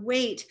sharks who would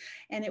wait,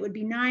 and it would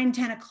be 9,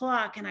 10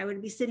 o'clock, and I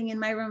would be sitting in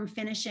my room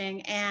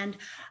finishing, and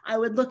I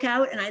would look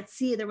out and I'd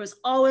see there was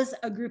always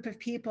a group of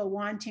people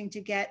wanting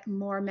to get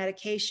more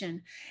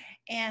medication.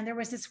 And there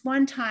was this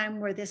one time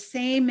where this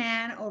same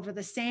man over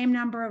the same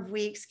number of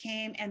weeks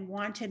came and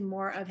wanted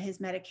more of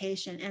his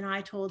medication. And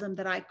I told him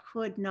that I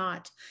could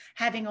not,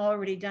 having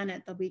already done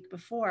it the week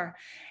before.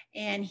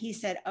 And he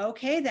said,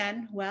 okay,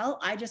 then, well,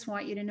 I just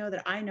want you to know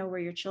that I know where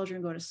your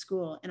children go to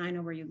school and I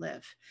know where you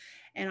live.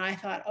 And I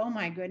thought, oh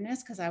my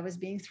goodness, because I was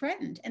being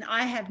threatened. And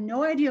I have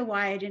no idea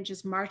why I didn't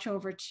just march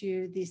over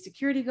to the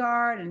security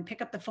guard and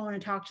pick up the phone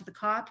and talk to the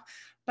cop.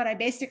 But I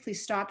basically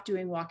stopped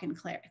doing walk-in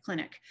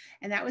clinic.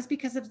 And that was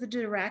because of the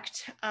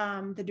direct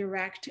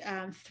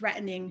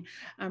threatening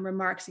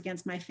remarks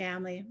against my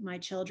family, my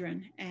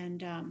children.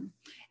 And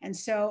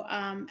so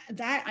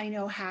that I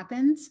know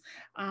happens.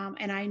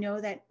 And I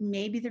know that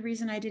maybe the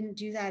reason I didn't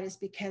do that is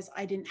because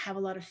I didn't have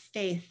a lot of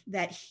faith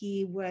that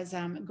he was,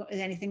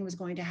 anything was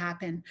going to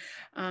happen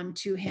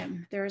to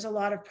him. There's a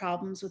lot of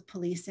problems with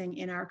policing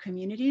in our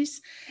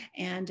communities.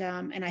 And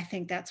I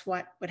think that's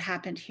what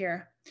happened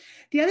here.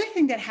 The other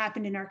thing that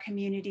happened in our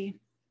community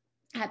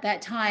at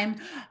that time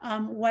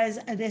was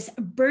this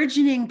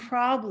burgeoning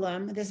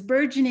problem, this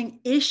burgeoning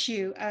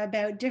issue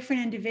about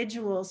different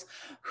individuals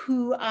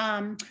who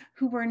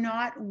were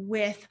not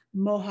with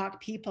Mohawk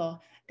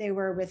people. They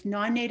were with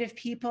non-Native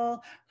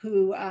people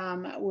who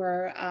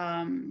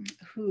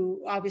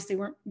obviously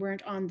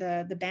weren't on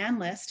the ban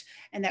list,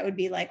 and that would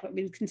be like what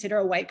we would consider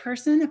a white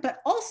person,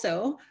 but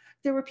also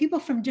there were people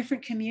from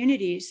different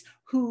communities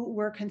who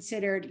were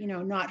considered,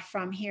 not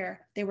from here.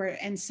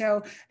 And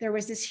so there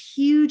was this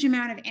huge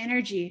amount of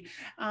energy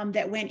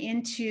that went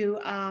into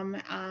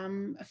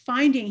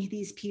finding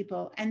these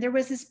people. And there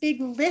was this big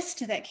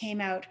list that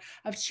came out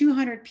of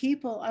 200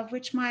 people, of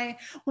which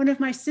one of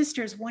my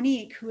sisters,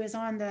 Monique, who is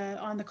on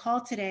the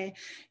call today,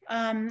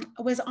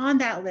 was on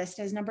that list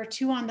as number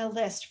 2 on the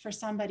list for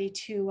somebody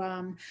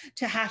to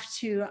have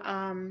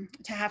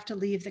to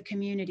leave the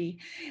community.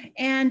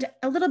 And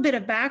a little bit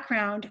of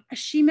background: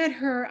 she met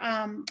her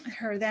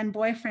then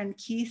boyfriend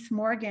Keith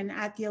Morgan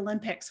at the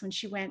Olympics when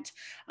she went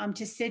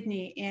to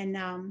Sydney in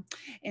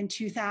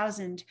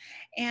 2000,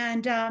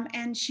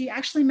 and she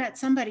actually met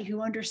somebody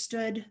who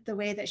understood the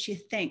way that she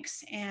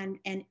thinks and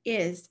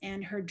is,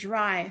 and her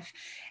drive,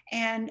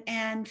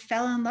 and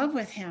fell in love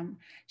with him.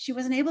 She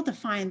wasn't able to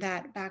find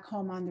that back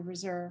home on the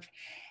reserve.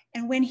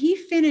 And when he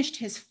finished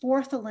his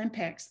 4th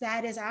Olympics,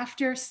 that is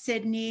after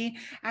Sydney,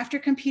 after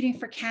competing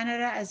for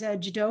Canada as a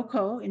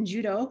judoka in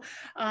judo,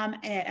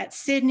 at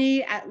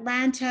Sydney,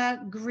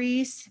 Atlanta,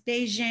 Greece,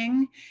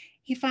 Beijing,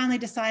 he finally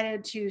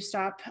decided to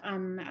stop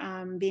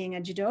being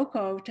a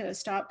judoka, to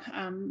stop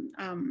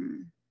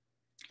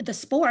the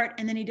sport,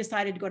 and then he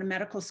decided to go to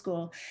medical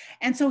school.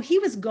 And so he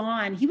was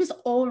gone. He was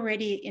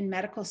already in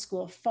medical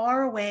school,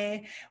 far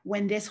away,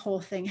 when this whole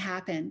thing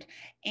happened.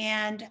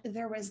 And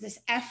there was this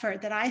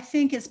effort that I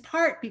think is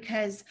part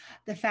because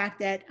the fact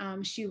that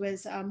she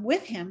was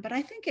with him, but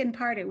I think in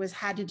part it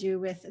had to do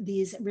with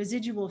these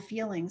residual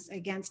feelings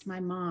against my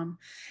mom.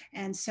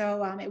 And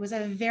so it was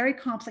a very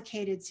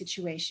complicated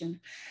situation.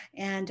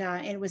 And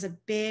it was a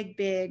big,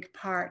 big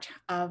part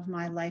of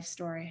my life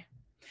story.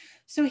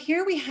 So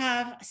here we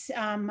have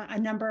a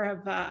number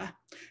of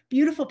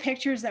beautiful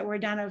pictures that were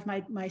done of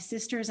my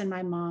sisters and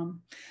my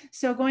mom.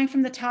 So going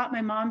from the top,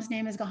 my mom's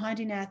name is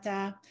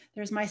Gahandineta.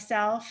 There's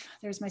myself,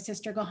 there's my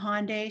sister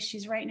Gahande.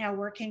 She's right now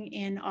working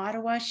in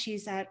Ottawa.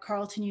 She's at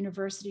Carleton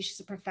University.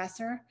 She's a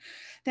professor.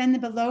 Then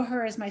below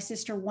her is my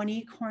sister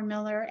Monique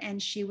Hornmiller,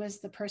 and she was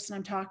the person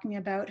I'm talking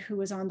about who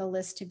was on the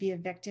list to be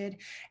evicted.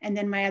 And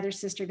then my other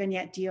sister,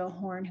 Vignette Dio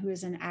Horn, who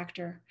is an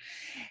actor.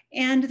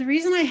 And the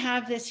reason I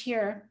have this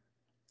here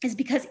is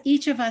because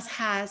each of us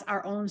has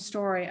our own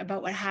story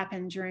about what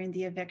happened during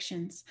the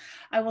evictions.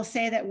 I will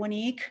say that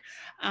Wanique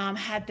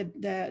had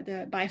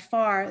the by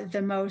far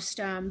the most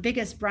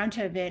biggest brunt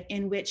of it,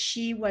 in which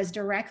she was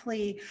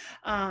directly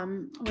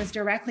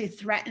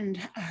threatened,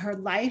 her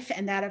life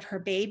and that of her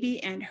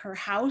baby and her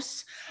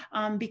house,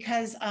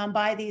 because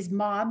by these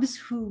mobs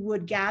who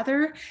would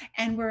gather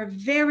and were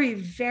very,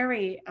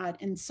 very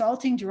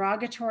insulting,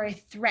 derogatory,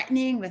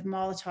 threatening with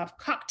Molotov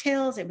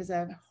cocktails. It was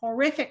a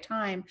horrific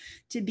time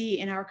to be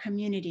in our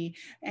community,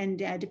 and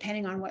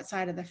depending on what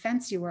side of the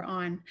fence you were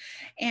on.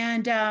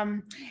 And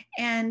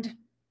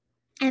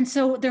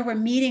so there were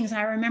meetings.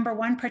 I remember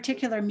one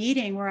particular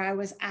meeting where I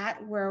was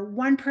at, where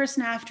one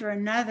person after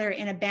another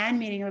in a band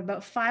meeting of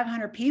about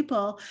 500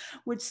 people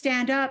would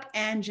stand up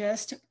and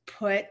just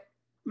put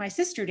my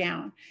sister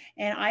down.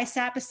 And I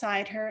sat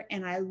beside her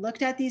and I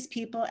looked at these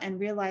people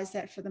and realized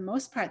that for the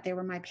most part, they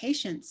were my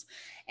patients.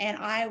 And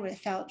I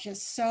felt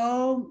just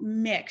so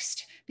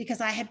mixed,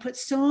 because I had put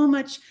so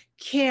much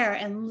care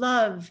and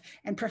love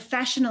and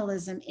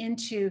professionalism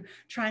into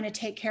trying to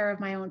take care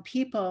of my own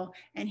people.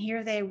 And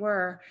here they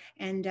were,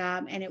 and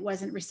it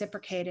wasn't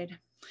reciprocated.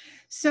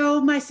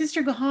 So my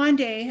sister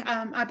Gahande,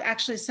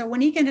 so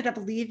Wanique ended up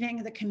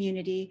leaving the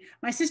community.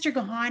 My sister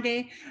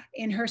Gahande,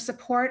 in her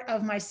support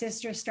of my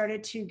sister,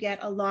 started to get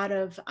a lot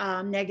of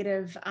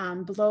negative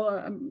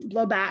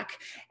blowback.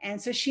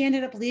 And so she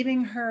ended up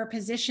leaving her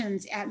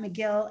positions at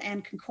McGill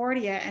and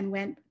Concordia and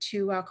went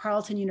to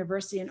Carleton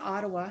University in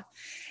Ottawa.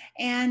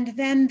 And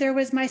then there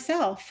was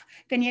myself.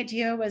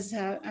 Gagnetia was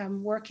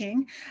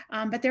working,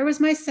 but there was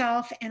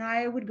myself, and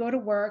I would go to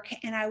work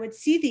and I would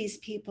see these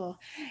people.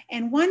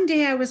 And one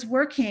day I was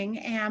working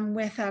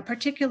with a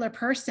particular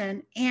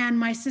person, and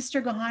my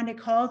sister Gahande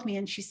called me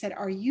and she said,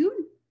 Are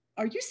you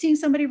seeing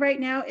somebody right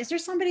now? Is there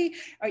somebody,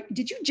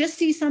 did you just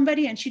see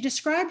somebody? And she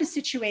described a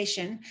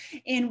situation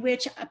in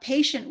which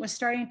patients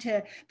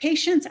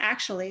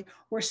actually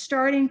were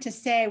starting to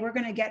say, we're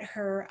going to get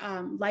her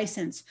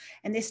license.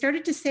 And they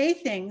started to say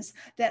things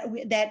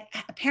that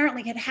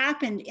apparently had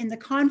happened in the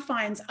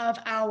confines of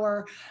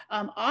our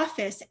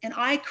office. And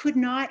I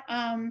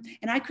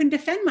couldn't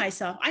defend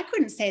myself. I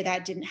couldn't say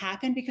that didn't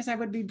happen, because I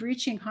would be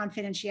breaching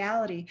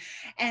confidentiality.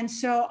 And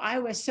so I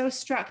was so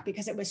struck,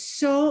 because it was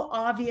so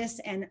obvious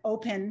and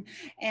open.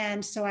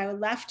 And so I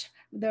left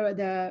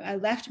I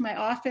left my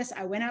office.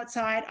 I went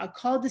outside. I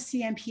called the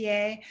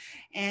CMPA,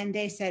 and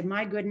they said,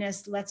 my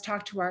goodness, let's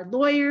talk to our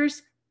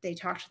lawyers. They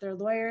talked to their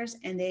lawyers,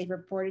 and they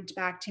reported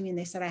back to me, and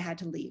they said I had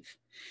to leave.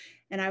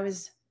 And I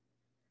was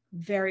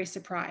very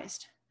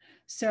surprised.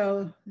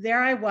 So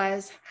there I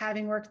was,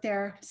 having worked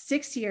there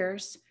 6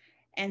 years,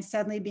 and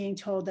suddenly being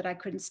told that I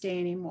couldn't stay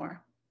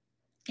anymore.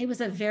 It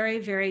was a very,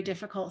 very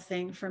difficult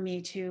thing for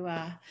me to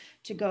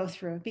go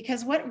through,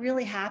 because what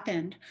really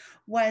happened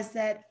was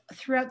that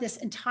throughout this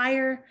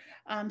entire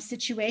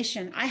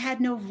situation, I had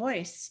no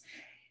voice.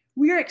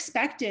 We are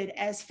expected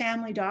as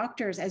family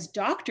doctors, as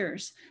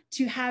doctors,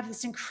 to have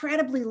this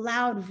incredibly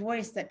loud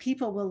voice that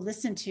people will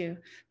listen to.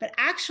 But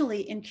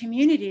actually, in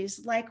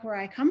communities like where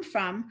I come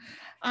from,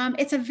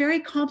 it's a very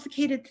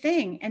complicated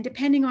thing. And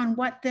depending on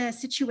what the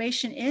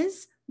situation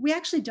is, we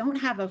actually don't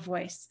have a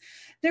voice.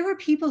 There were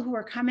people who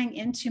were coming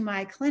into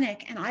my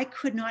clinic, and I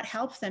could not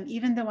help them,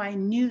 even though I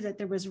knew that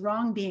there was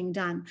wrong being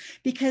done,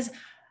 because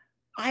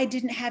I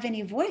didn't have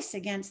any voice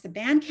against the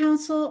band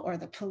council or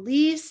the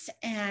police.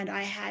 And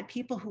I had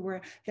people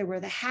there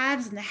were the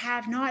haves and the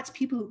have-nots,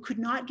 people who could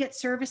not get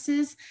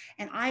services,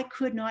 and I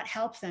could not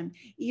help them,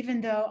 even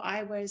though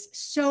I was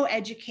so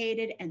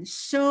educated and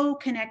so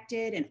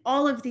connected and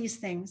all of these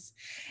things.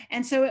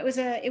 And so it was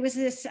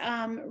this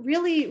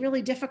really,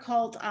 really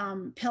difficult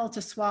pill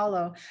to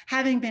swallow,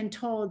 having been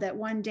told that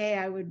one day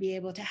I would be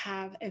able to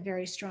have a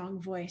very strong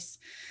voice.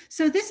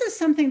 So this is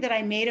something that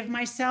I made of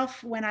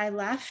myself when I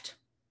left.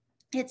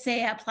 It's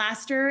a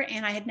plaster,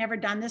 and I had never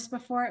done this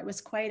before. It was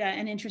quite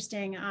an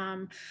interesting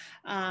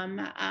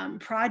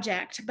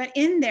project. But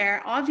in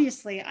there,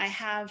 obviously, I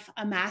have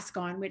a mask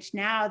on, which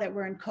now that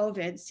we're in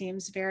COVID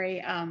seems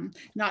very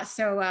not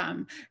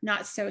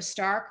so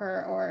stark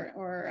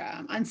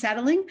or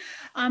unsettling.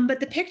 But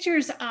the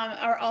pictures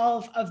are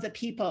all of the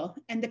people,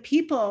 and the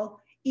people.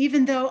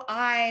 Even though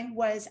I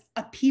was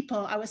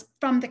I was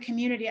from the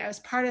community, I was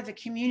part of the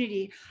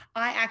community,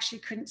 I actually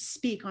couldn't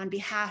speak on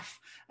behalf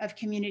of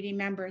community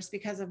members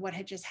because of what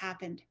had just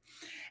happened.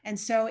 And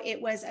so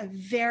it was a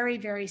very,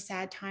 very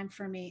sad time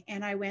for me.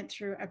 And I went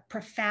through a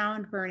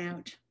profound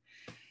burnout.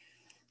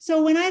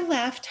 So when I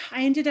left,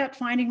 I ended up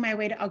finding my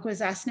way to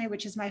Akwesasne,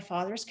 which is my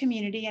father's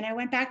community, and I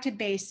went back to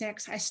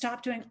basics. I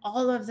stopped doing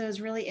all of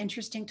those really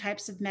interesting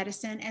types of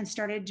medicine and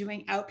started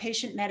doing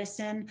outpatient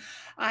medicine.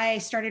 I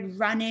started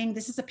running.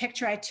 This is a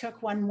picture I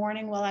took one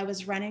morning while I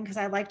was running, because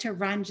I like to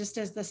run just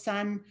as the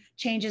sun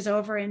changes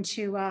over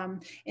into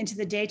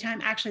the daytime.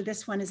 Actually,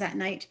 this one is at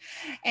night.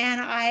 And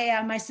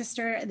my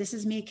sister, this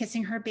is me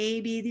kissing her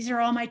baby. These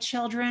are all my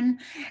children.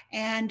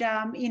 And,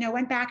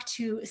 went back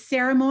to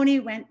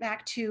ceremony, went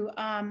back to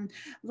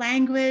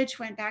language,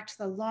 went back to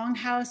the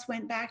longhouse,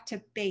 went back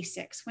to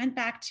basics, went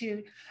back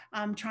to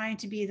trying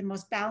to be the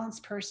most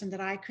balanced person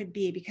that I could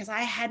be, because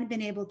I hadn't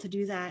been able to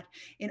do that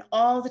in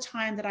all the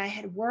time that I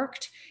had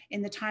worked,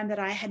 in the time that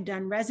I had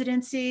done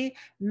residency,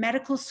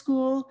 medical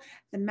school,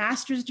 the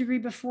master's degree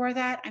before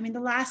that. I mean, the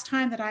last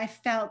time that I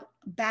felt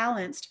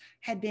balanced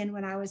had been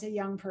when I was a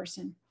young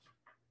person.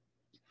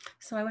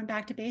 So I went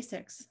back to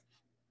basics.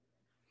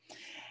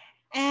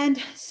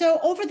 And so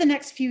over the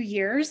next few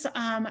years,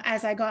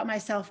 as I got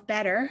myself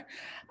better,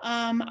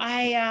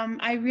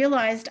 I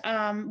realized,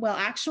 well,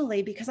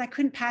 actually, because I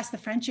couldn't pass the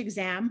French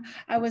exam,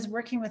 I was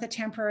working with a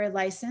temporary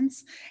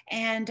license.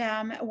 And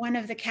one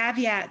of the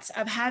caveats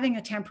of having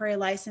a temporary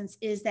license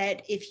is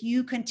that if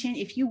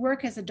you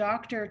work as a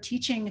doctor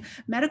teaching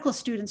medical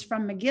students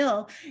from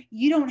McGill,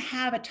 you don't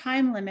have a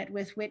time limit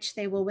with which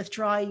they will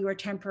withdraw your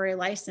temporary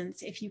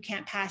license if you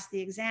can't pass the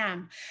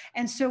exam.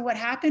 And so what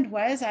happened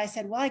was I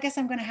said, well, I guess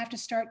I'm going to have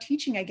to start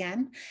teaching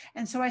again.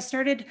 And so I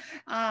started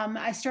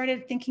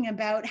thinking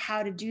about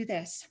how to do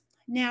this.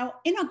 Now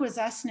in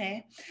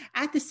Akwesasne,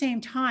 at the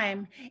same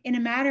time, in a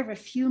matter of a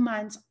few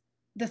months,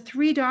 the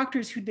 3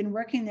 doctors who'd been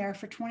working there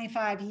for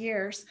 25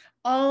 years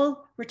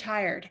all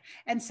retired.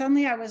 And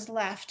suddenly I was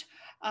left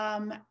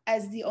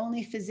as the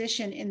only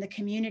physician in the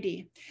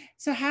community.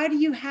 So how do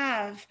you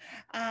have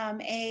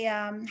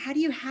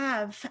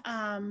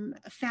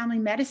family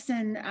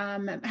medicine?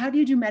 How do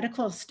you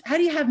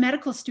have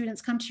medical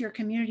students come to your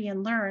community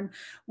and learn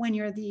when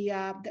you're the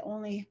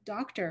only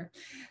doctor?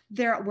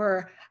 There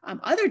were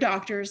other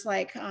doctors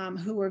like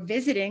who were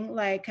visiting,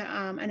 like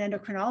an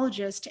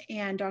endocrinologist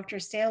and Dr.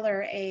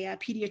 Saylor, a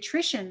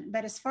pediatrician.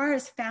 But as far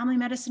as family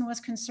medicine was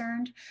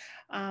concerned,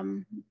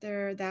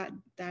 that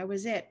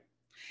was it.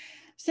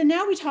 So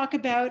now we talk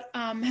about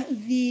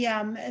the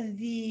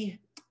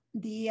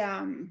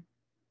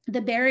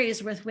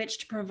barriers with which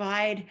to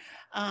provide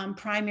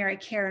primary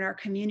care in our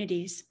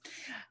communities.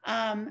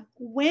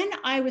 When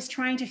I was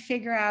trying to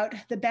figure out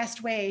the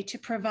best way to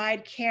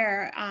provide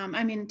care,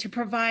 to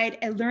provide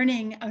a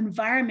learning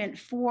environment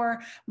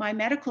for my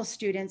medical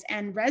students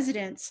and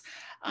residents,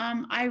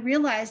 I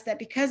realized that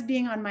because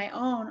being on my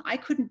own, I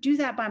couldn't do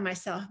that by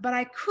myself, but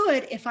I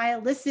could if I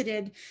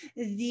elicited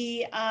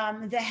the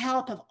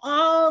help of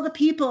all the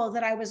people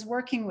that I was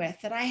working with,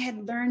 that I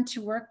had learned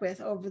to work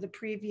with over the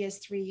previous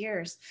 3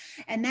 years.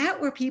 And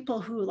that were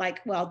people who, like,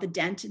 well, the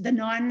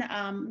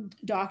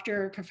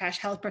non-doctor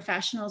health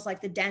professionals,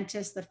 like the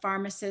dentist, the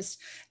pharmacist,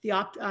 the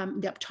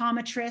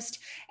optometrist,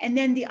 and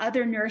then the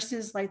other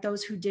nurses, like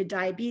those who did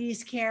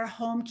diabetes care,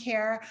 home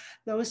care,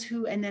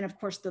 and then of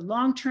course the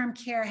long-term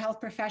care health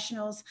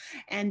professionals,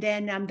 and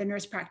then the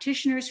nurse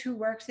practitioners who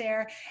worked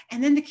there,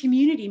 and then the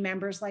community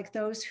members, like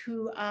those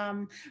who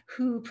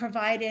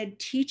provided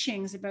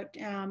teachings about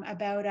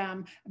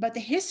the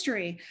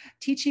history,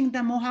 teaching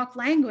the Mohawk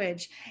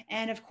language,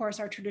 and of course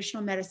our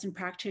traditional medicine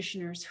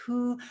practitioners,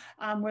 who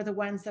were the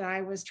ones that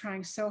I was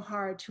trying so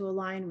hard to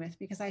align with,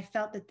 because I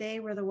felt that they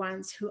were the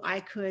ones who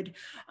I could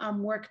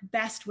work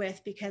best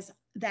with, because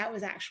that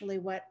was actually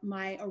what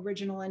my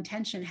original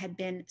intention had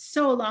been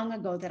so long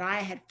ago that I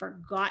had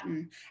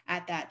forgotten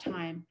at that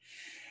time.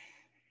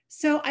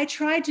 So I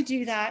tried to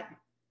do that.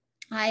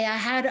 I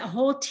had a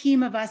whole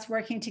team of us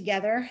working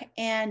together,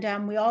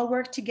 and we all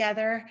worked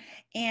together,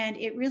 and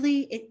it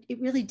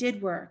really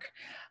did work.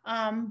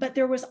 But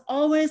there was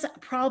always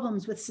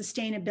problems with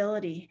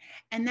sustainability.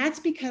 And that's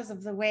because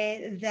of the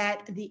way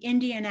that the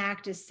Indian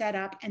Act is set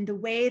up and the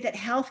way that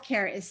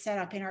healthcare is set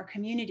up in our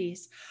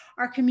communities.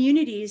 Our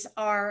communities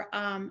are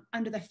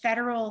under the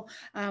federal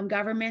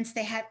governments.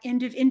 They have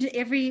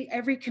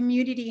every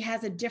community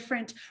has a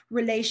different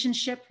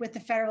relationship with the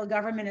federal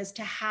government as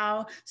to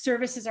how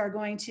services are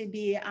going to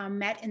be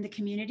met in the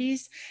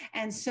communities.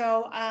 And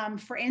so,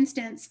 for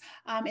instance,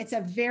 it's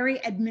a very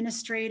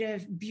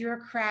administrative,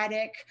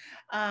 bureaucratic,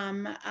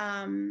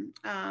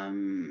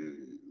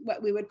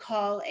 what we would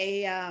call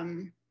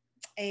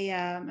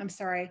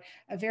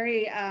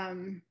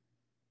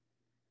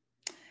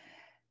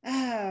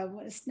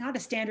it's not a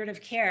standard of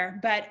care,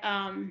 but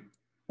a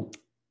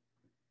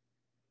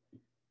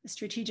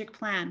strategic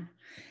plan.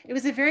 It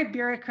was a very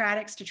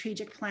bureaucratic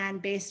strategic plan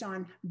based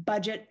on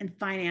budget and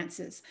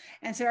finances.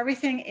 And so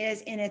everything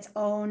is in its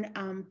own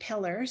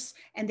pillars,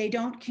 and they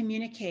don't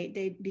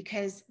communicate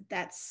because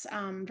that's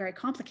very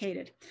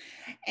complicated.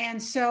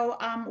 And so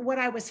what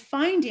I was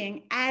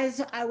finding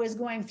as I was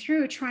going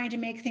through trying to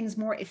make things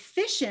more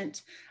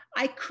efficient,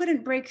 I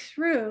couldn't break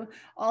through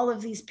all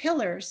of these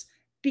pillars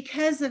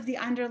because of the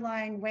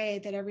underlying way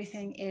that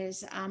everything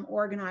is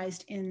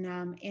organized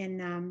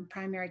in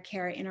primary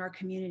care in our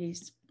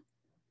communities.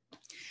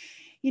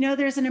 You know,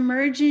 there's an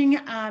emerging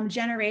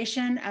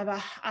generation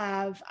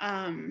of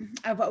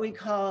what we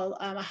call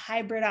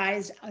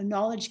hybridized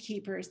knowledge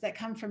keepers that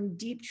come from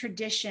deep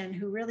tradition,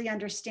 who really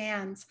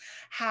understands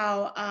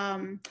how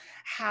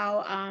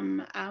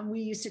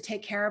we used to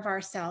take care of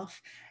ourselves.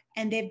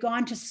 and they've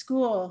gone to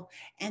school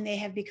and they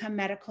have become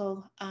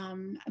medical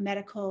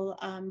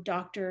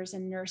doctors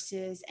and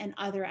nurses and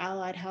other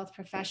allied health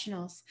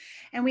professionals.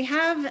 And we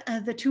have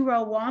the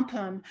Turo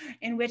Wampum,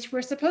 in which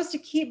we're supposed to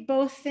keep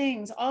both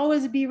things,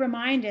 always be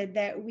reminded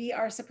that we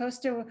are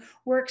supposed to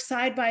work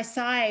side by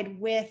side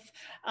with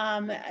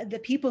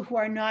the people who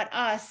are not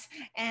us,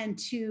 and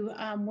to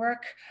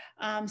work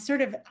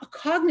sort of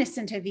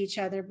cognizant of each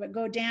other, but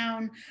go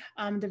down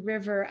the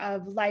river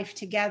of life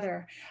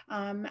together,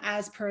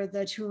 as per the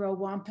Turo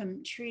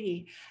Wampum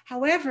Treaty.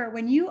 However,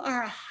 when you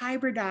are a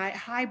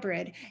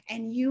hybrid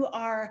and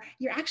you're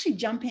actually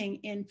jumping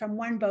in from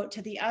one boat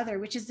to the other,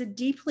 which is a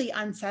deeply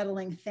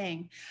unsettling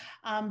thing.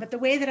 But the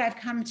way that I've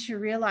come to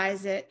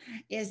realize it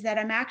is that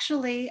I'm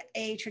actually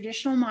a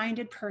traditional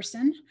minded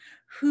person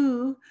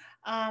who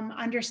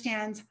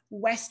understands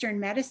Western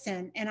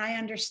medicine, and I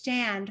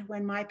understand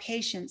when my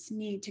patients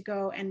need to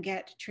go and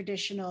get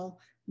traditional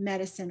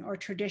medicine or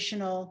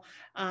traditional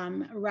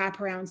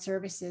wraparound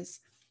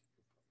services.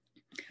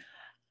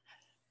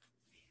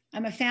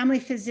 I'm a family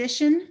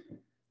physician,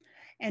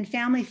 and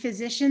family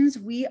physicians,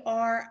 we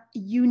are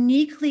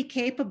uniquely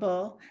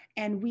capable,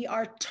 and we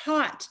are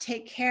taught to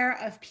take care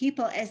of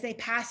people as they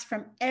pass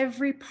from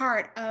every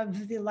part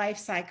of the life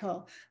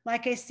cycle.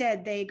 Like I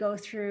said, they go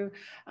through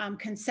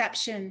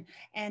conception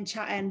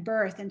and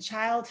birth and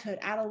childhood,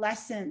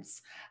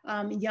 adolescence,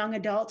 young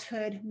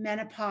adulthood,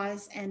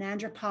 menopause and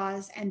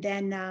andropause,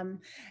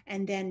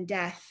 and then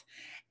death.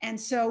 And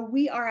so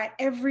we are at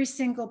every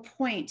single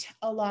point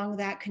along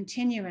that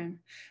continuum.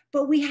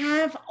 But we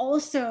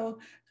also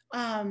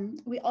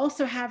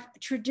have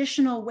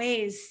traditional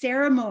ways,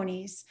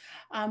 ceremonies,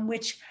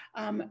 which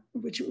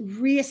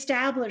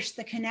reestablish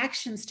the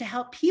connections to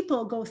help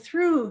people go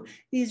through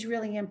these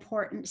really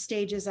important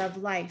stages of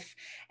life.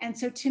 And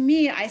so to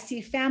me, I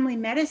see family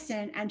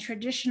medicine and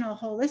traditional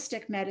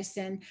holistic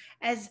medicine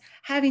as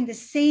having the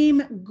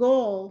same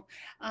goal,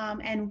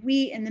 and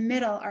we in the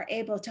middle are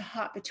able to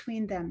hop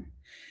between them.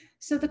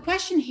 So the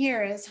question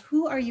here is,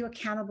 who are you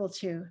accountable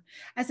to?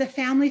 As a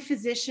family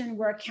physician,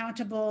 we're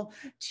accountable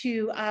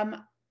to,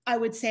 I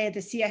would say,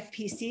 the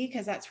CFPC,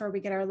 because that's where we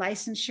get our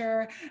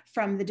licensure,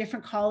 from the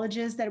different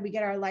colleges that we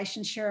get our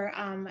licensure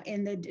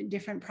in the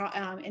different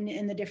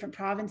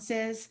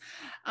provinces.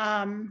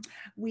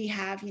 We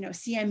have,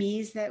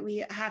 CMEs that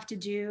we have to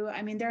do.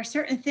 I mean, there are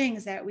certain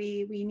things that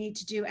we need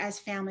to do as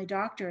family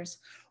doctors.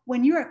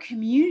 When you're a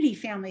community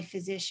family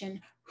physician,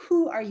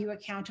 who are you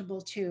accountable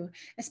to,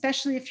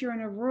 especially if you're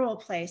in a rural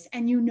place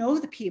and you know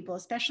the people,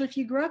 especially if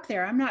you grew up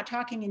there? I'm not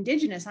talking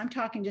Indigenous, I'm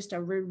talking just a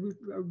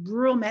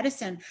rural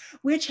medicine,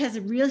 which has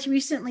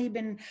recently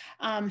been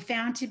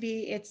found to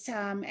be,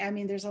 I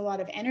mean, there's a lot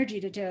of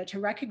energy to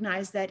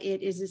recognize that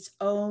it is its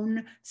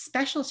own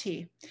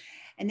specialty.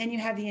 And then you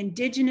have the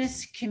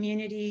Indigenous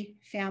community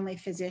family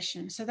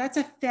physician. So that's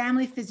a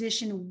family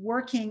physician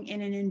working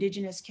in an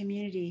Indigenous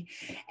community.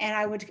 And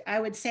I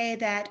would say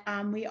that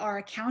we are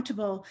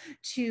accountable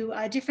to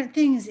different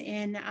things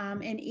in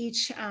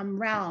each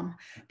realm.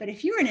 But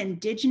if you're an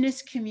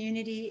Indigenous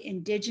community,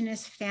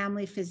 Indigenous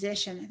family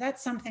physician,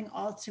 that's something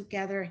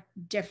altogether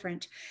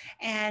different.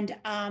 And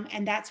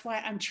that's why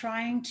I'm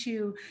trying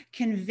to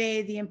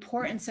convey the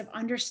importance of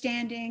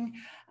understanding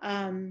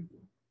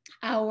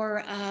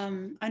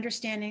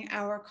understanding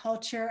our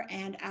culture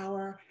and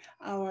our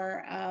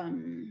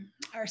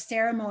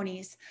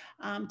ceremonies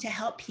to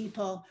help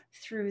people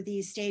through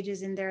these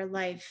stages in their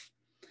life.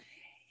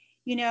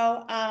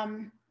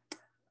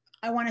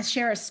 I want to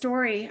share a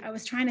story. I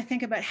was trying to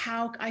think about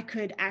how I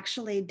could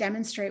actually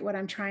demonstrate what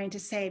I'm trying to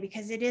say,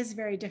 because it is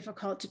very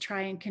difficult to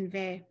try and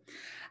convey.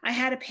 I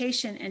had a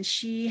patient, and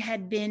she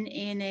had been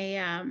in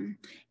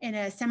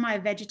a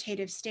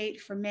semi-vegetative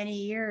state for many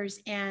years,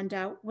 and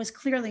was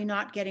clearly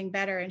not getting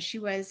better. And she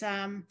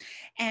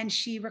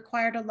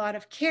required a lot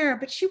of care,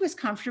 but she was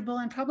comfortable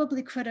and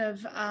probably could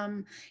have,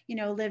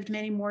 lived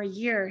many more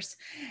years.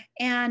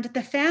 And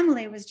the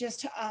family was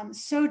just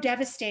so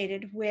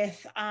devastated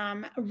with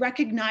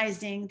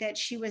recognizing that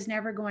she was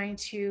never going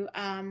to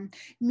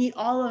meet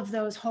all of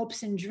those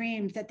hopes and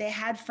dreams that they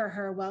had for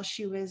her while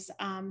she was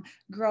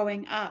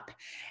growing up.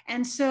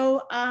 And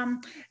so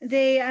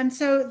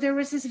there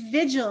was this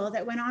vigil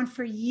that went on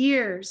for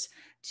years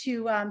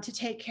to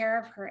take care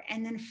of her.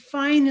 And then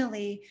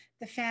finally,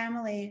 the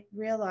family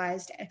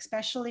realized,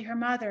 especially her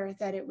mother,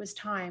 that it was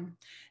time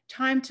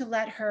to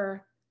let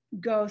her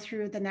go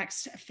through the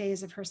next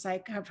phase of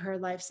her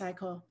life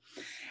cycle.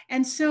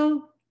 And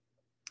so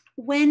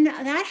when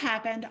that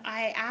happened,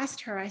 I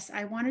asked her,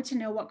 I wanted to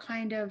know what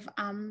kind of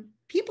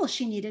people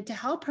she needed to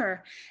help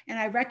her. And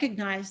I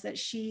recognized that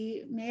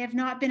she may have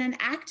not been an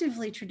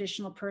actively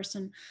traditional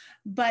person,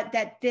 but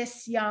that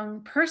this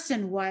young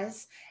person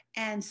was.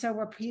 And so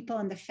were people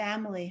in the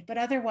family, but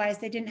otherwise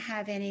they didn't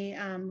have any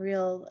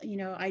real,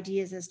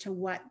 ideas as to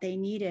what they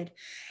needed.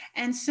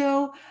 And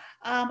so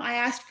I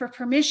asked for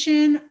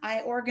permission.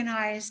 I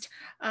organized.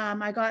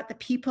 I got the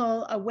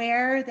people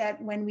aware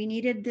that when we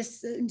needed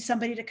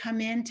somebody to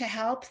come in to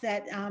help,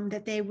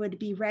 that they would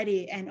be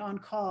ready and on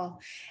call.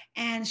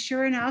 And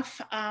sure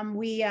enough,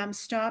 we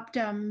stopped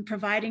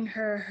providing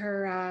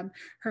her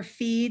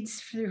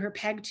feeds through her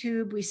peg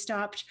tube. We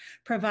stopped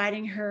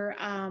providing her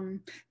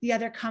the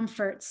other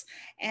comforts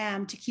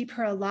to keep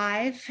her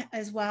alive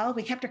as well.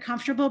 We kept her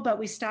comfortable, but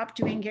we stopped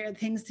doing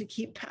things to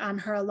keep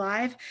her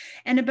alive.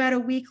 And about a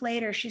week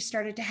later, she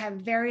started to have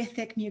very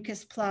thick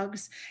mucus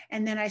plugs.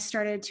 And then I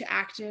started to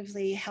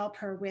actively help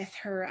her with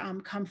her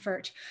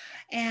comfort,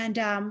 and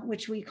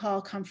which we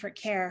call comfort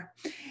care.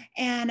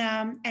 And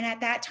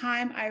at that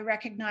time, I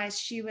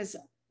recognized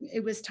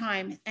it was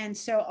time. And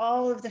so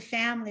all of the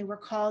family were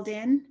called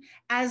in,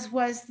 as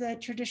was the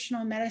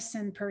traditional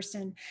medicine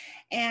person.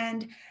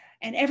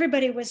 And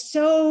everybody was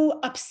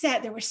so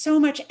upset. There was so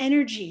much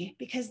energy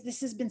because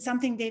this has been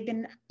something they've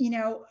been,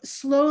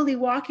 slowly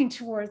walking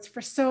towards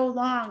for so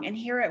long. And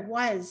here it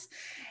was.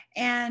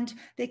 And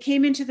they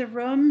came into the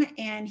room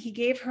and he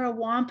gave her a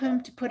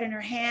wampum to put in her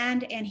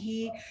hand, and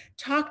he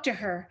talked to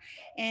her.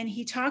 And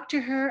he talked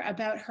to her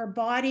about her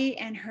body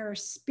and her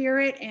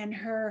spirit and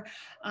her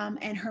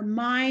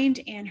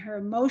mind and her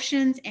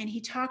emotions. And he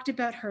talked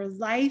about her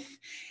life.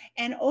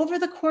 And over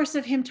the course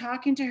of him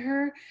talking to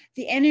her,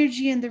 the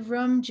energy in the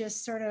room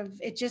just sort of,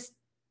 it just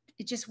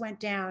went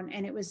down,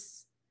 and it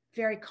was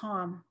very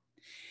calm.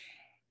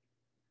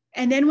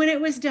 And then when it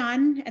was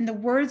done and the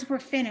words were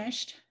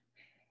finished,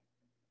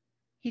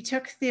 he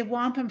took the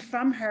wampum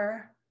from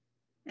her,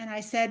 and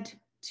I said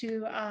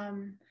to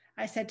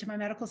my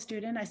medical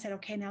student, I said,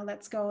 okay, now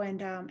let's go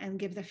and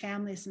give the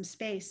family some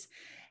space.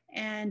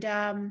 And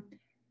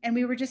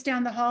we were just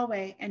down the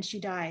hallway, and she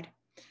died.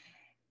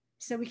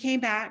 So we came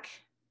back,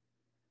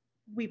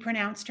 we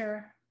pronounced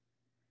her,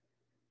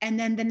 and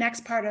then the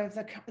next part of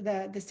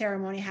the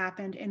ceremony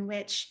happened, in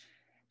which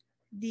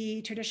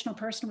the traditional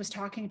person was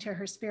talking to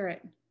her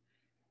spirit.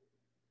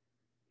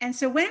 And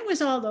so when it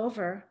was all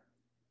over,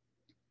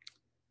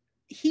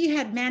 he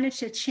had managed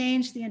to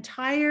change the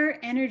entire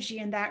energy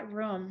in that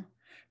room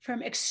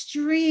from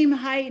extreme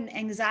heightened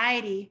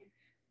anxiety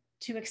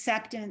to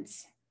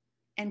acceptance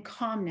and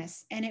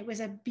calmness. And it was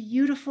a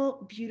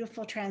beautiful,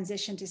 beautiful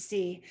transition to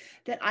see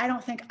that I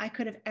don't think I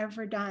could have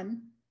ever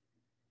done,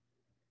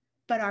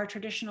 but our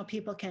traditional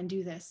people can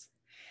do this.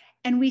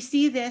 And we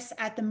see this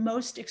at the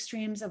most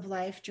extremes of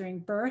life during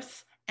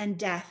birth and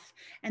death.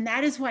 And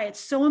that is why it's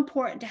so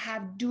important to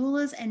have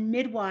doulas and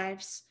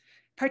midwives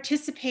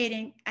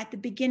participating at the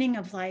beginning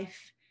of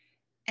life,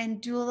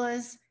 and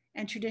doulas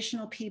and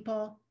traditional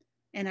people,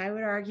 and I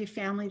would argue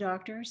family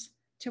doctors,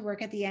 to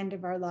work at the end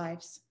of our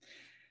lives.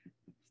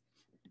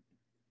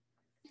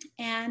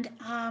 And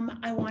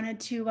I wanted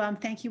to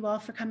thank you all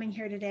for coming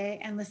here today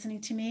and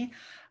listening to me.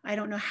 I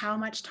don't know how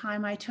much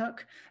time I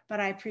took, but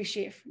I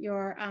appreciate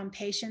your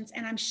patience.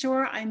 And I'm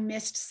sure I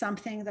missed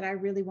something that I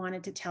really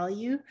wanted to tell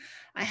you.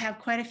 I have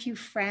quite a few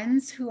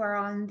friends who are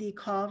on the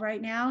call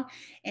right now.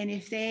 And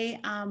if they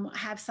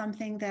have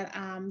something that,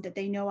 that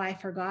they know I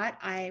forgot,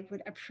 I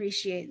would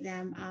appreciate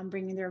them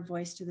bringing their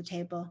voice to the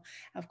table.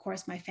 Of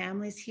course, my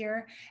family's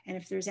here. And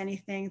if there's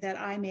anything that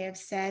I may have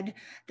said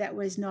that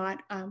was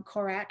not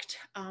correct,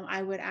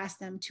 I would ask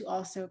them to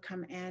also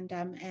come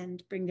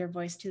and bring their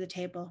voice to the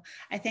table.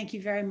 I thank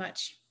you very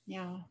much.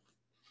 Yeah.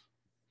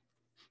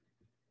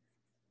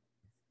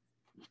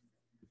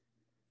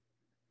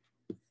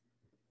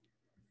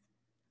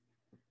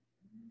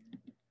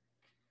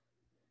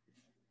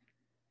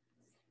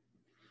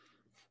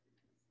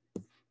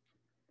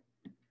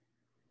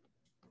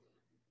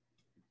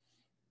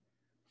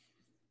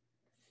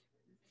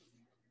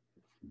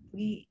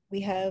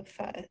 We have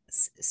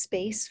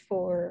space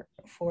for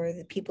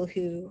the people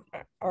who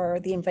are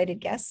the invited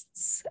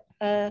guests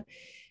and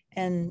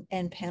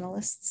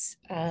panelists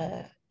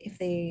if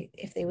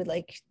they would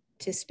like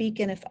to speak,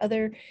 and if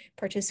other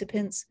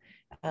participants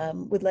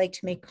would like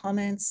to make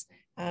comments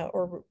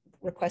or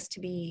request to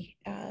be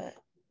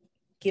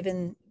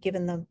given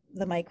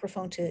the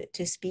microphone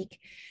to speak.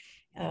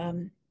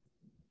 Now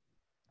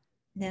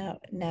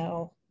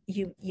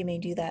you may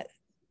do that.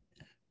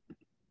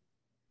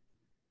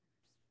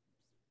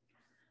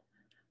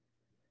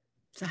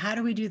 So how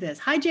do we do this?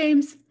 Hi,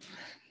 James.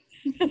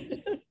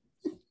 Can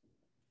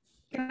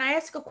I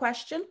ask a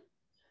question?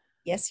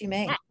 Yes, you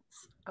may.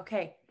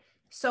 Okay,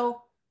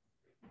 so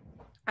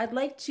I'd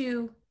like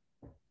to,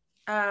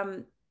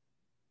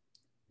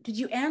 did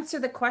you answer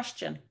the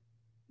question?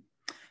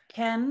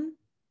 Can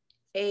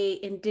a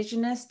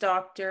Indigenous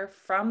doctor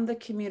from the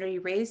community,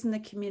 raised in the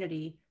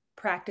community,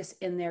 practice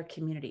in their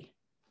community?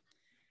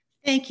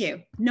 Thank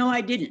you. No, I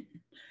didn't.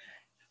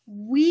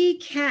 We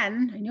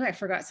can, I knew I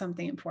forgot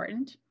something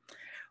important.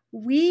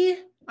 We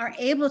are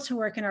able to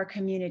work in our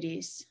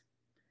communities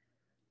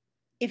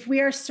if we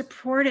are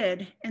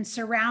supported and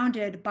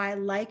surrounded by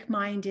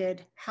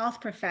like-minded health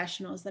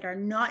professionals that are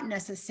not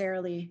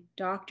necessarily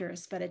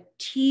doctors, but a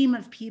team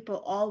of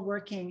people all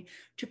working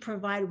to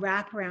provide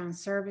wraparound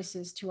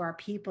services to our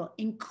people,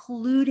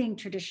 including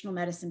traditional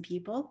medicine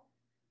people.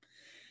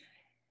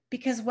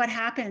 Because what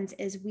happens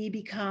is we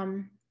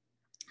become,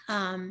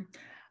 we're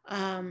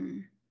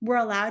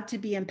allowed to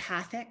be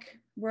empathic,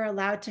 we're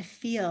allowed to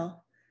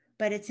feel,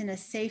 but it's in a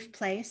safe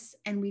place,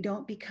 and we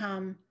don't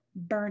become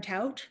burnt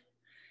out,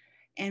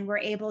 and we're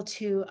able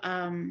to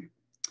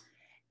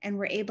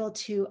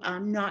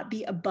not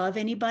be above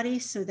anybody,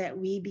 so that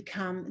we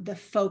become the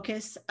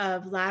focus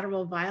of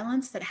lateral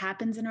violence that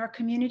happens in our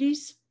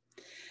communities.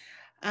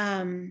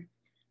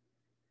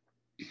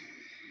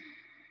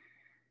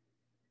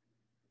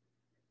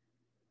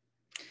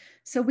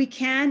 So we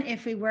can,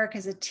 if we work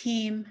as a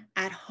team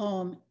at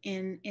home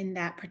in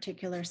that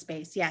particular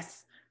space,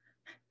 yes.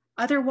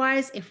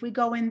 Otherwise, if we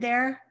go in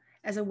there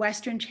as a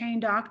Western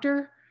trained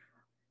doctor,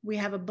 we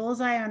have a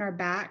bullseye on our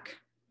back.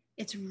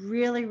 It's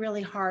really,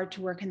 really hard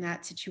to work in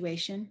that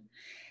situation.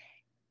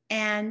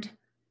 And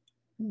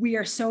we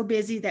are so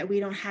busy that we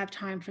don't have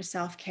time for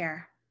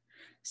self-care.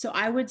 So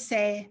I would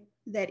say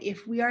that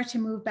if we are to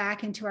move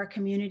back into our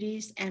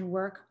communities and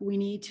work, we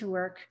need to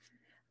work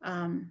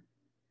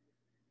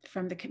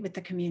with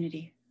the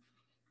community,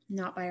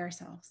 not by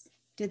ourselves.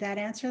 Did that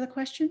answer the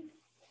question?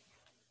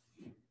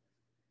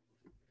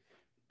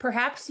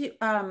 Perhaps you,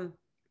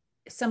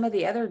 some of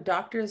the other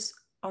doctors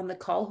on the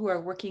call who are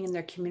working in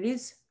their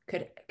communities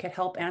could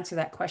help answer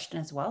that question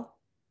as well.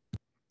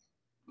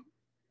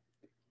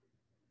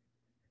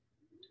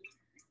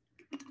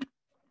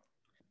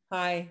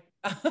 Hi.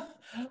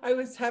 I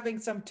was having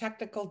some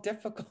technical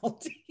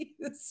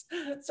difficulties.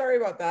 Sorry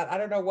about that. I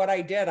don't know what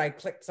I did. I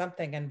clicked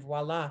something and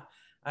voila,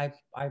 I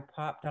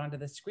popped onto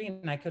the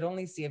screen. I could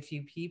only see a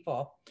few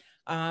people.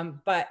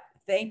 But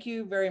thank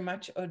you very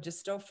much,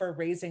 Ojistoh, for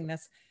raising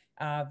this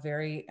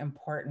very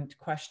important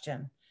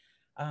question.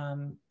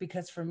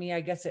 Because for me,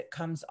 I guess it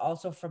comes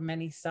also from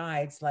many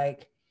sides,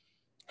 like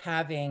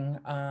having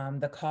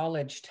the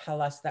college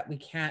tell us that we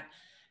can't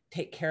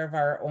take care of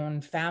our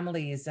own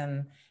families,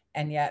 and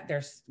yet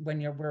there's,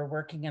 when we're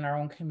working in our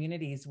own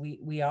communities,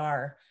 we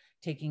are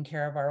taking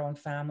care of our own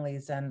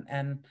families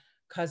and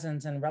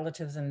cousins and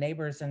relatives and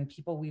neighbors and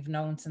people we've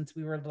known since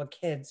we were little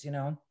kids, you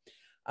know.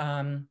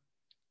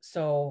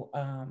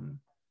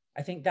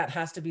 I think that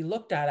has to be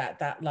looked at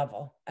that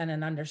level, and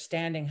an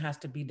understanding has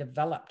to be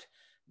developed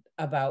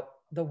about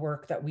the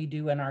work that we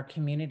do in our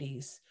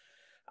communities.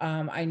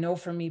 I know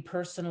for me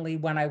personally,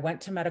 when I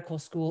went to medical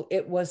school,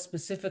 it was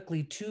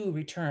specifically to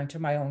return to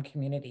my own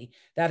community.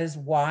 That is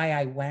why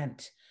I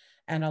went.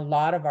 And a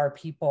lot of our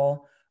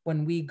people,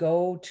 when we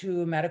go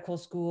to medical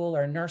school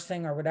or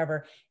nursing or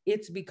whatever,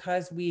 it's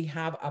because we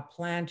have a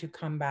plan to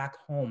come back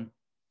home.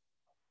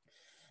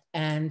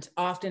 And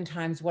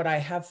oftentimes what I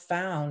have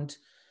found,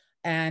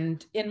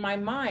 and in my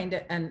mind,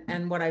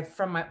 and what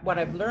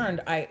I've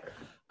learned,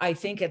 I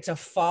think it's a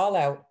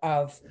fallout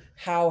of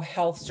how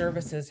health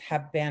services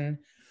have been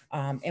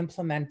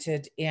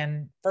implemented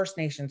in First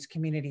Nations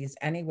communities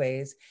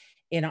anyways.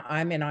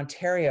 I'm in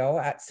Ontario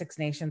at Six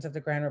Nations of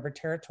the Grand River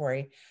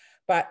Territory,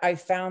 but I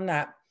found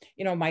that,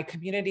 you know, my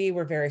community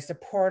were very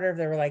supportive.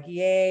 They were like,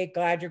 yay,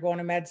 glad you're going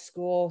to med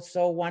school,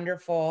 so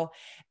wonderful.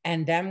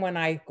 And then when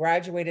I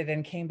graduated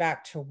and came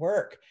back to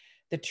work,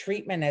 the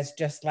treatment is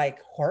just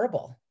like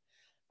horrible.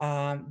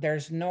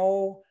 There's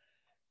no,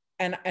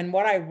 and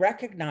what I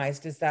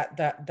recognized is that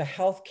the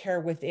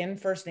healthcare within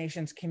First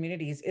Nations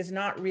communities is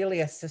not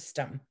really a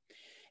system.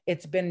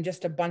 It's been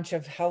just a bunch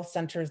of health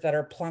centers that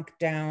are plunked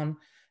down.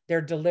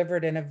 They're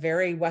delivered in a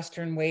very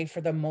Western way for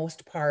the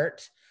most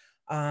part.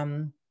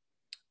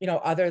 You know,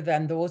 other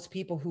than those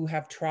people who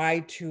have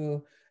tried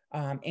to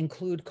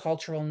include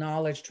cultural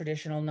knowledge,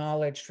 traditional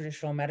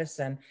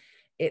medicine,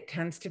 it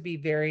tends to be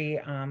very,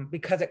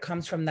 because it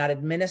comes from that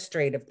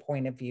administrative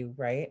point of view,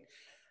 right?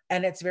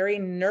 And it's very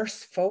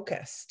nurse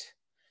focused.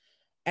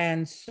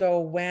 And so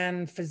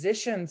when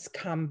physicians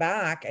come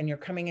back and you're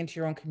coming into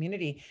your own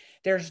community,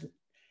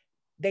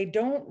 they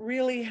don't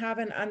really have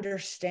an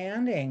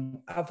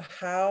understanding of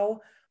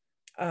how,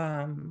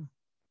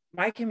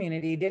 my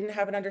community didn't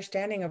have an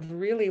understanding of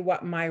really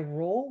what my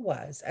role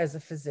was as a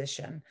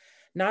physician.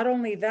 Not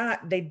only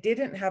that, they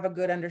didn't have a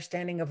good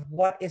understanding of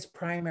what is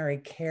primary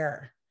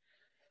care.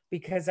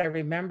 Because I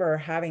remember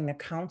having the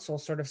council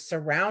sort of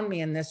surround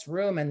me in this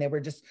room, and they were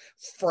just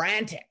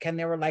frantic, and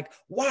they were like,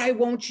 why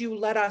won't you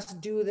let us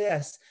do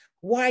this?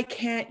 Why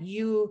can't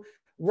you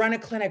run a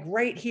clinic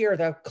right here?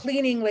 The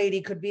cleaning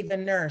lady could be the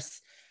nurse.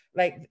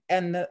 Like,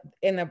 and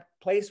in the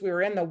place we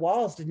were in, the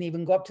walls didn't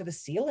even go up to the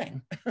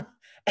ceiling.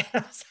 And I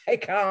was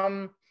like,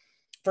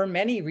 for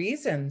many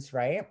reasons,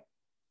 right?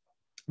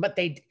 But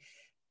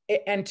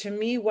and to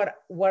me,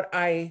 what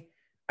I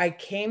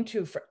came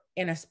to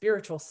in a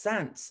spiritual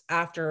sense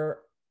after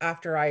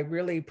I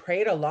really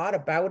prayed a lot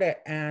about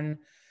it and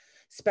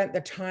spent the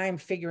time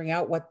figuring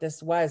out what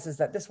this was, is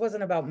that this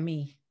wasn't about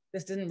me.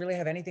 This didn't really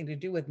have anything to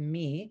do with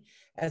me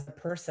as a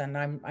person.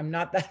 I'm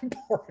not that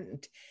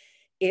important.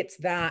 It's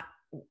that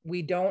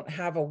we don't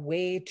have a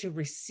way to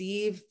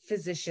receive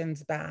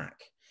physicians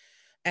back.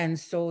 And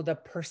so the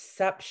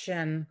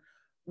perception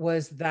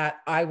was that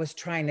I was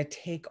trying to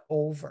take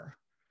over.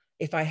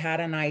 If I had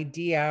an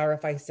idea, or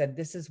if I said,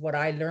 this is what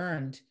I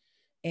learned,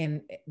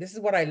 And this is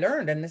what I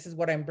learned, and this is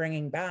what I'm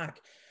bringing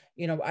back.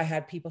 You know, I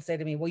had people say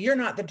to me, well, you're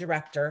not the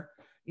director.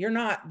 You're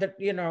not the,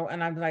 you know,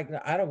 and I'm like,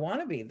 I don't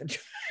want to be the,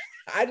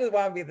 I just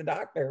want to be the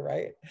doctor.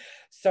 Right.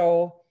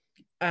 So,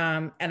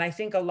 and I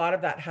think a lot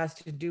of that has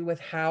to do with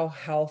how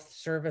health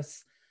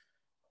service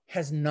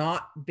has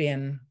not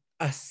been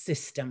a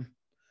system,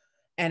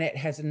 and it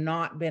has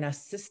not been a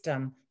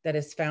system that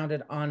is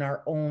founded on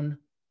our own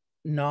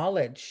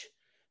knowledge.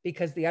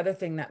 Because the other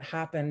thing that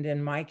happened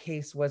in my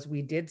case was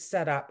we did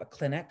set up a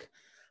clinic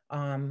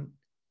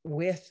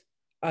with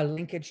a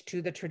linkage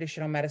to the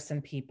traditional medicine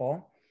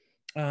people.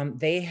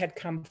 They had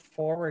come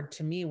forward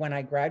to me when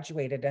I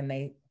graduated, and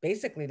they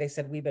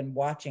said, we've been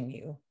watching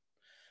you,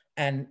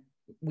 and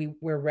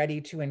we're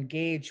ready to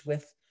engage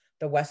with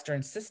the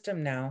Western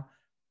system now,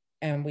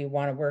 and we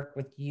want to work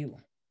with you.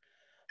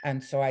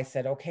 And so I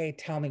said, okay,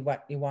 tell me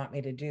what you want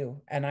me to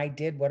do. And I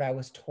did what I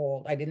was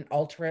told. I didn't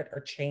alter it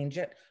or change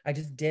it. I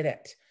just did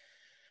it.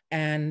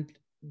 And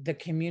the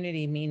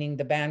community, meaning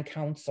the band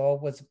council,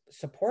 was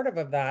supportive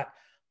of that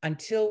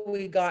until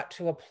we got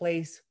to a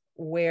place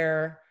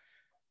where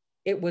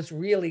it was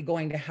really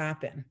going to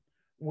happen,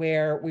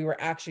 where we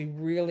were actually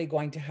really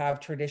going to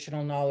have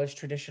traditional knowledge,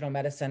 traditional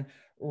medicine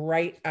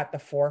right at the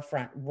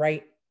forefront,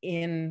 right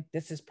in,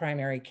 this is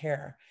primary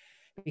care.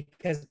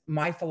 Because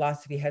my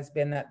philosophy has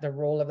been that the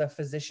role of the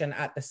physician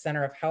at the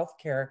center of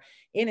healthcare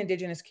in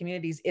Indigenous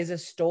communities is a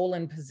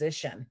stolen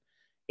position.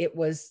 It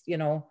was, you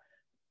know,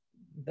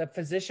 the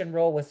physician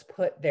role was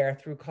put there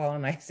through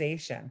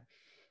colonization.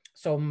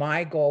 So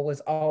my goal was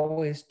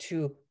always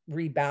to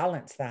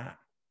rebalance that.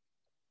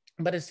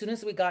 But as soon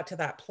as we got to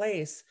that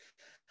place,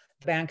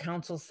 the band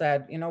council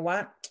said, you know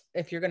what,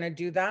 if you're going to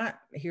do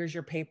that, here's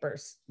your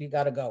papers, you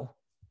got to go.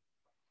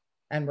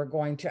 And we're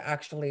going to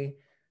actually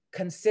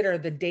consider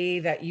the day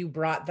that you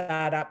brought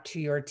that up to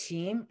your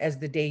team as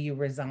the day you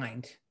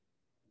resigned.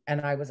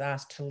 And I was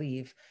asked to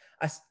leave.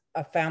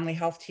 A family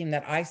health team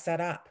that I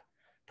set up,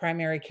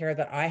 primary care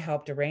that I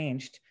helped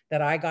arranged,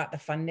 that I got the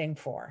funding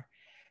for.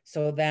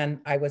 So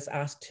then I was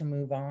asked to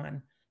move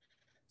on.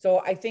 So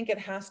I think it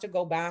has to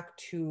go back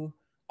to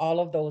all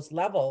of those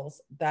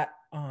levels that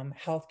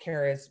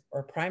healthcare is,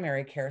 or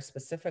primary care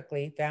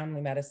specifically,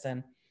 family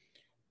medicine.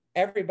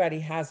 Everybody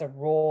has a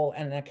role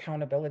and an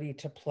accountability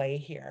to play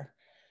here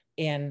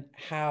in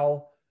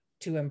how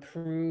to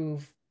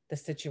improve the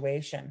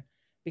situation.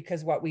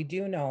 Because what we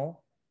do know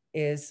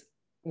is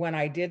when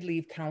I did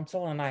leave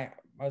council, and I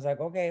was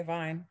like, okay,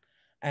 fine.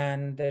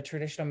 And the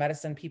traditional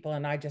medicine people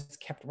and I just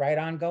kept right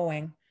on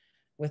going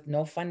with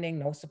no funding,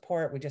 no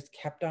support. We just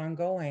kept on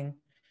going.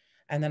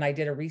 And then I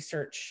did a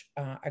research,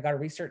 I got a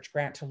research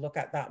grant to look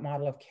at that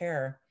model of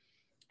care.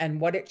 And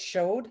what it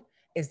showed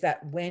is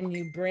that when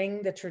you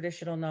bring the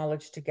traditional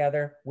knowledge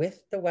together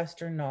with the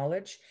Western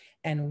knowledge,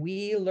 and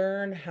we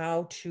learn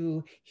how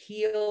to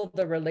heal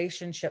the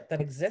relationship that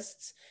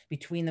exists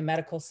between the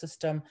medical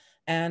system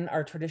and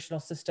our traditional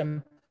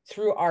system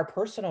through our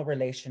personal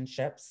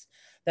relationships,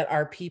 that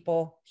our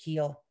people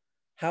heal.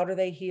 How do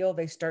they heal?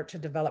 They start to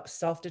develop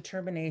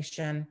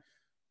self-determination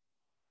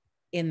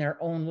in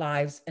their own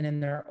lives and in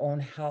their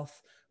own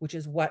health, which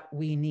is what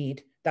we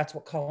need. That's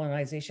what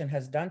colonization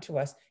has done to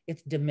us.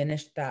 It's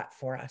diminished that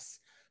for us.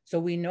 So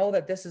we know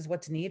that this is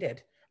what's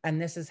needed.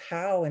 And this is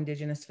how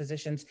Indigenous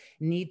physicians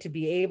need to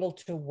be able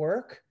to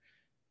work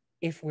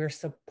if we're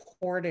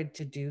supported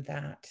to do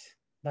that,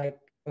 like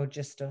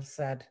Ojistoh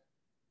said.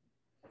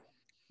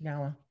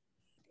 Nala.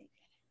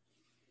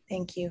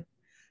 Thank you.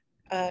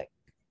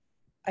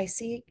 I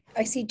see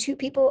two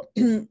people,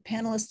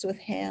 panelists with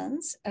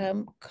hands.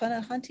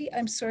 Kahnawake,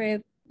 I'm sorry,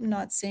 I'm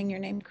not saying your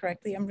name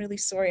correctly. I'm really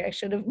sorry. I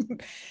should have.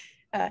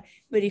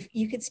 But if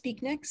you could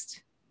speak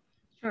next.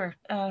 Sure.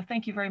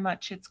 Thank you very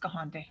much. It's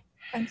Kahnawake.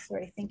 I'm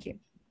sorry. Thank you.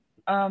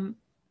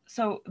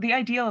 So the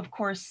ideal, of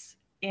course,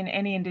 in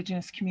any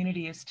Indigenous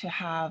community is to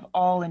have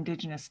all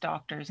Indigenous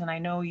doctors. And I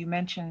know you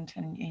mentioned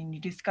and you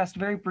discussed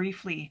very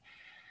briefly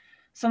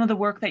some of the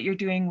work that you're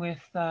doing with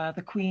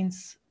the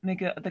Queen's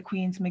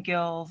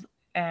McGill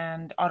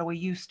and Ottawa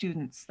U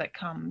students that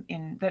come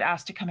in, that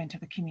ask to come into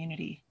the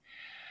community.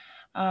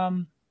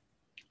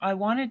 I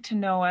wanted to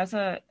know, as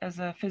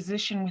a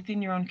physician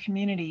within your own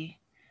community,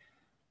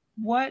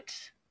 what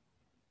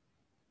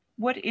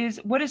is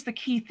the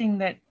key thing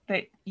that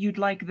you'd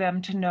like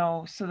them to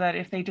know, so that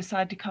if they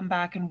decide to come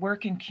back and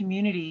work in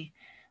community,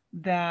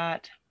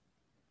 that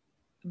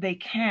they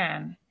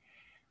can,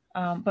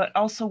 but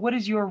also what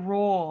is your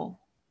role?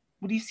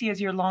 What do you see as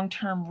your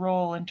long-term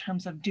role in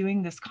terms of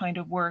doing this kind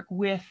of work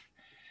with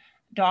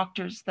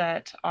doctors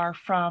that are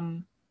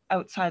from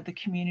outside the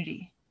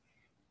community?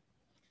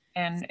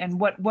 And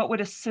what would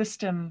a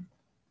system,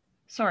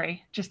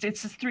 sorry, just,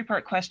 it's a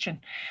three-part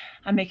question.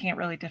 I'm making it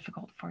really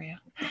difficult for you.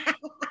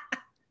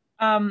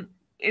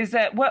 Is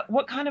that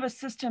what kind of a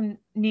system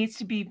needs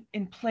to be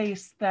in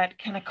place that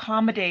can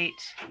accommodate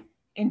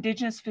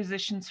Indigenous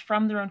physicians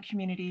from their own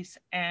communities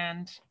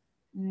and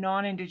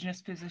non-Indigenous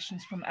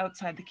physicians from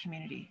outside the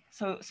community?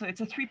 So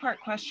it's a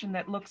three-part question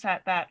that looks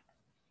at that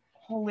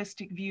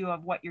holistic view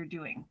of what you're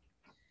doing.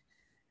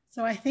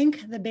 So I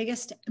think the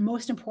biggest,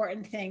 most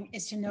important thing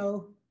is to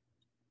know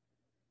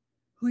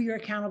who you're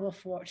accountable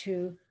for,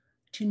 to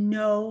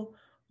know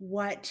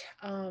what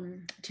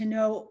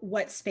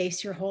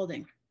space you're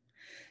holding.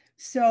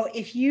 So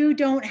if you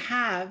don't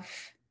have,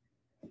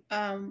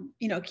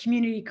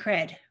 community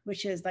cred,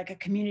 which is like a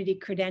community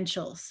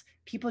credentials,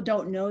 people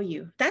don't know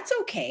you. That's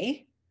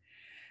okay.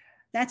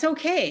 That's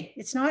okay.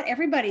 It's not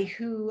everybody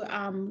who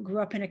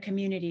grew up in a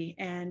community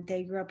and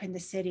they grew up in the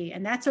city,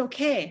 and that's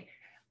okay.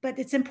 But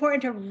it's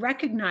important to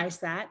recognize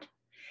that.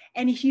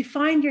 And if you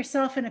find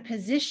yourself in a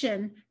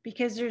position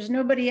because there's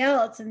nobody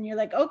else and you're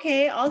like,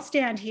 okay, I'll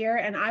stand here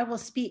and I will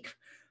speak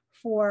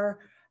for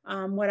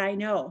what I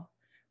know.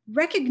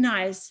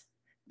 Recognize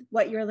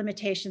what your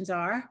limitations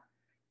are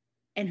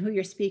and who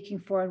you're speaking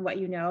for and what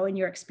you know and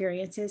your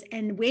experiences,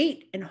 and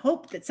wait and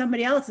hope that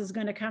somebody else is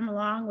going to come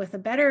along with a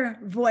better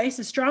voice,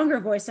 a stronger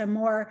voice, a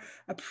more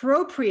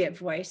appropriate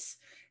voice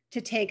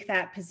to take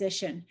that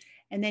position.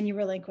 And then you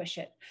relinquish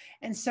it.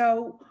 And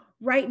so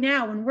right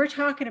now, when we're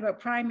talking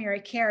about primary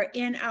care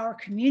in our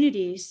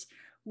communities,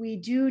 we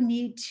do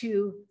need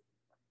to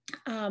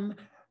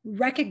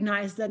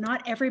recognize that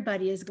not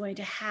everybody is going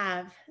to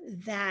have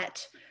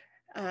that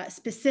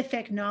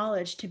specific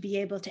knowledge to be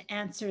able to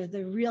answer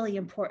the really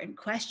important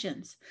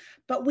questions.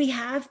 But we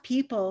have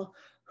people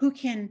who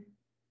can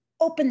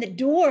open the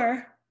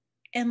door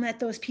and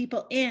let those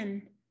people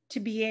in to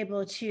be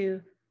able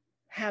to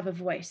have a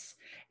voice.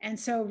 And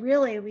so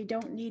really, we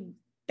don't need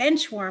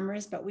bench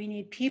warmers, but we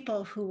need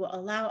people who will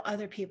allow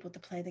other people to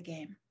play the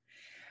game.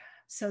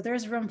 So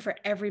there's room for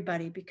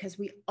everybody, because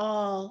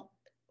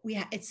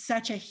it's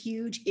such a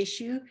huge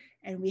issue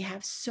and we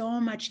have so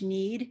much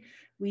need.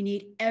 We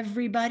need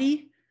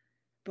everybody,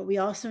 but we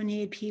also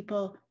need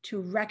people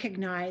to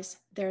recognize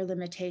their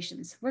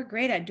limitations. We're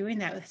great at doing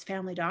that with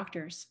family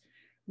doctors.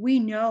 We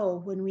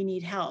know when we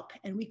need help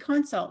and we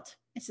consult.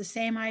 It's the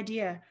same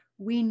idea.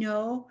 We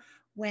know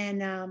what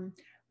I'm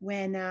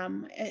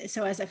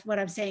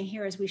saying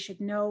here is we should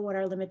know what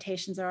our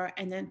limitations are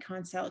and then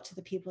consult to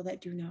the people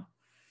that do know.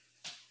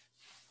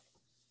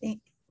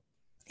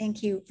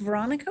 Thank you.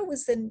 Veronica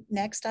was the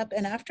next up,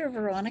 and after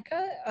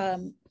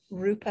Veronica,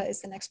 Rupa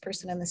is the next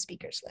person on the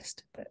speakers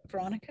list. But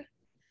Veronica.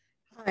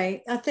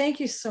 Hi, thank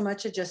you so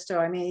much, Ojistoh.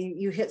 I mean,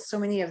 you hit so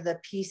many of the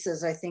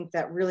pieces, I think,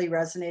 that really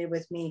resonated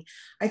with me.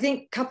 I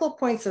think a couple of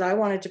points that I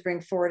wanted to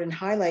bring forward and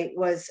highlight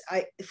was,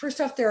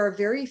 first off, there are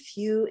very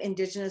few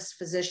Indigenous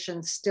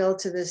physicians still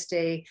to this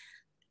day,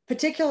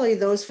 particularly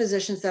those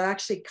physicians that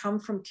actually come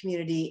from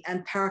community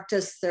and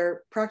practice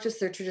their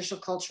traditional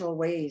cultural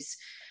ways.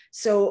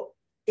 So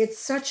it's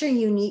such a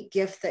unique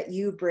gift that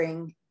you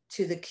bring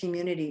to the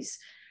communities.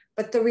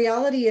 But the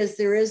reality is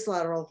there is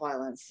lateral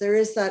violence. There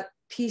is that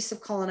piece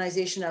of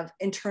colonization of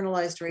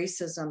internalized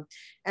racism.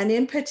 And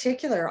in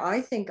particular,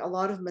 I think a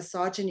lot of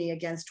misogyny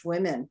against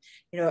women.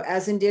 You know,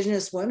 as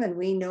Indigenous women,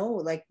 we know,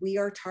 like, we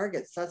are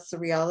targets. That's the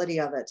reality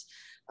of it.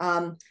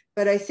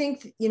 But I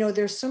think, you know,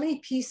 there's so many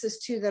pieces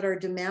too that are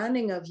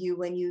demanding of you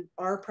when you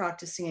are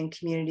practicing in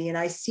community. And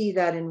I see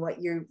that in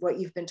what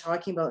you've been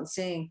talking about and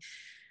saying.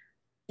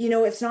 You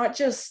know, it's not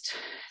just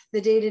the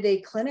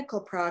day-to-day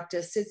clinical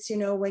practice. It's, you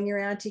know, when your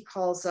auntie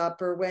calls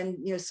up or when,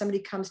 you know, somebody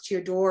comes to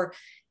your door,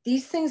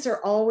 these things are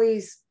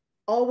always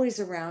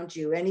around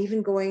you. And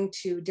even going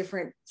to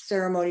different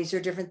ceremonies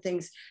or different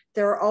things,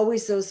 there are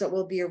always those that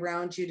will be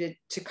around you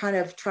to kind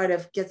of try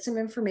to get some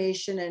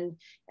information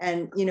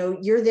and, you know,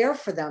 you're there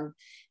for them.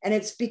 And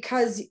it's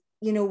because,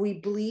 you know, we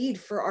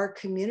bleed for our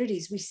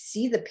communities. We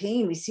see the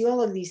pain, we see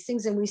all of these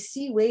things, and we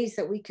see ways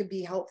that we could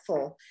be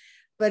helpful.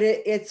 But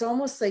it's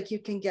almost like you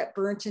can get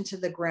burnt into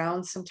the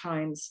ground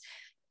sometimes,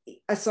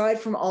 aside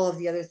from all of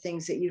the other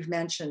things that you've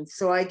mentioned.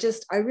 So I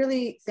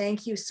really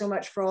thank you so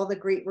much for all the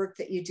great work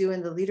that you do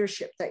and the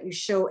leadership that you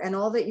show and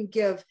all that you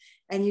give.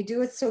 And you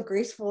do it so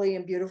gracefully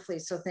and beautifully.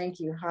 So thank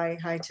you.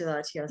 Hi to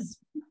that. Yes.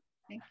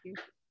 Thank you.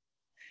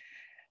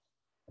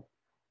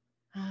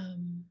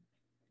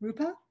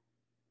 Rupa?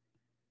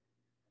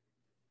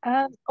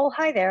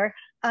 Hi there.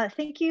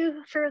 Thank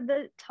you for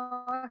the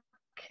talk.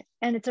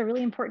 And it's a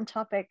really important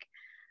topic.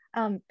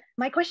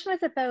 My question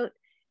was about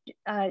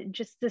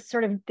just this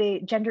sort of the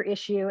gender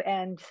issue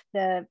and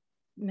the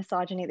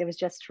misogyny that was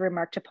just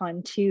remarked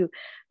upon too,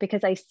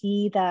 because I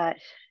see that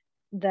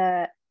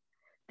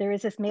there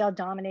is this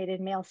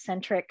male-dominated,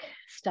 male-centric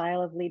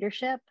style of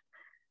leadership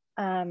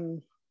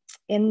in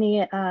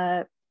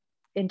the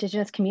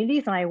Indigenous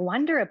communities, and I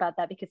wonder about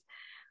that because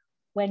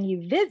when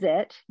you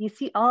visit, you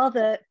see all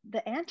the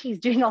aunties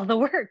doing all the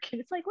work,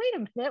 and it's like, wait a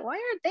minute, why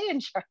aren't they in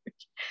charge?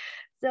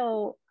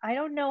 So I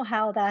don't know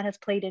how that has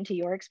played into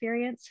your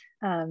experience,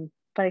 but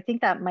I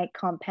think that might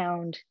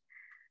compound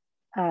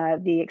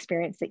the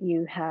experience that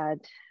you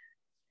had.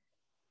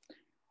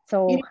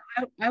 So you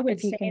know, I would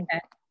say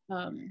that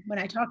when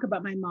I talk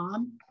about my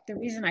mom, the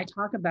reason I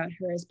talk about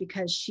her is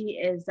because she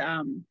is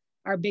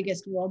our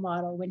biggest role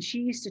model. When she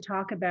used to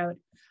talk about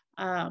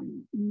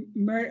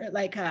murder,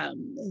 like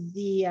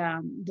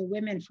the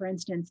women, for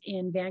instance,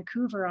 in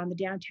Vancouver on the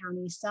downtown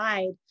east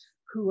side,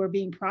 who were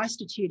being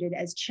prostituted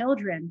as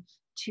children,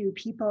 to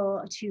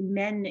people, to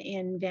men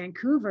in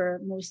Vancouver,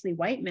 mostly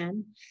white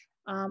men.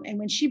 And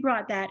when she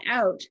brought that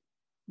out,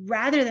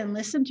 rather than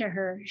listen to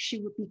her,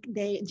 she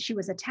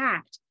was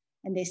attacked,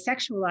 and they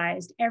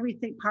sexualized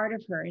everything part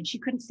of her, and she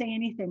couldn't say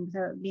anything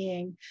without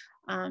being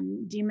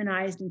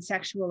demonized and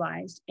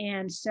sexualized.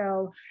 And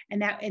so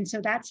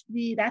that's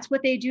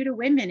what they do to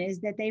women, is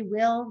that they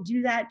will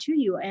do that to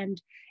you,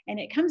 and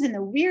it comes in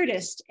the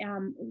weirdest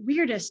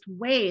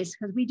ways,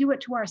 because we do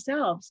it to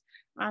ourselves.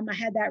 I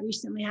had that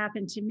recently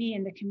happen to me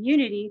in the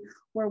community,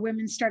 where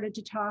women started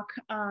to talk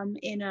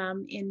in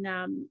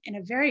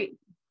a very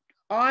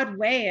odd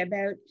way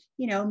about,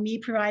 me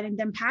providing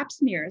them pap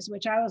smears,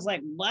 which I was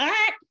like,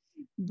 what?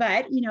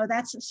 But,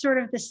 that's sort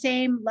of the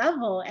same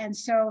level. And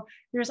so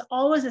there's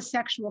always a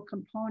sexual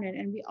component,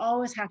 and we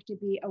always have to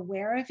be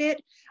aware of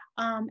it.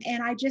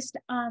 And I just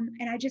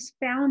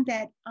found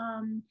that,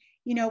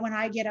 when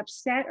I get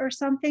upset or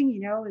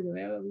something,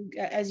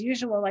 as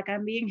usual, like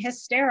I'm being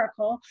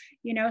hysterical,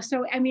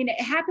 so, I mean,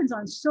 it happens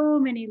on so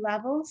many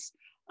levels.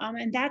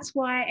 And that's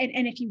why,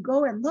 and if you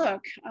go and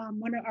look,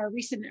 one of our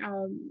recent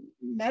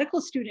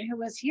medical student who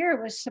was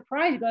here was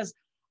surprised. He goes,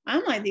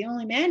 I'm like the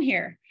only man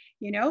here,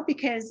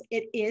 because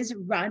it is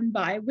run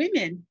by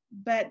women.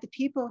 But the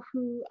people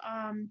who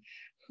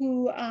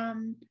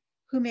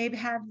maybe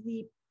have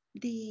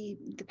the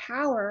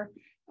power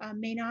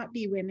may not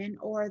be women,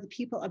 or the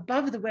people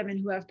above the women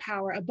who have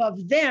power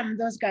above them,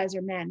 those guys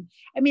are men.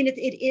 I mean, it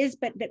is,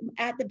 but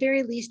at the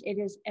very least, it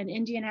is an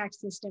Indian Act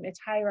system. It's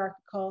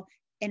hierarchical,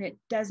 and it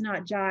does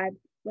not jibe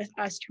with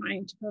us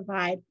trying to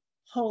provide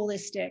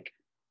holistic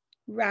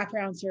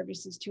wraparound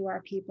services to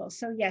our people.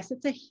 So yes,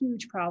 it's a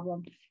huge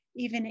problem,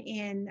 even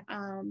in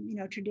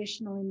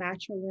traditionally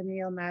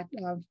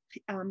matrilineal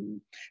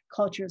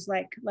cultures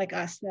like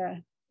us,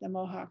 the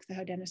Mohawks, the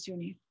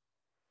Haudenosaunee.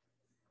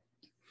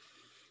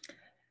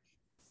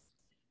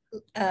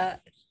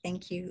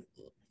 Thank you.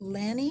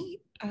 Lanny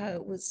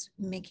was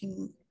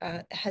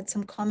had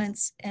some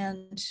comments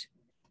and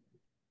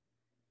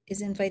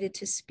is invited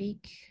to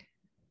speak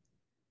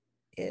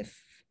if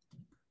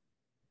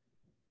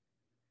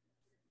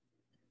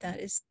that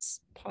is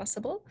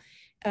possible.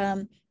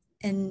 And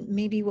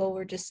maybe while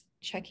we're just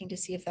checking to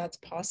see if that's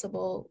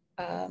possible,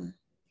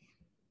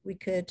 we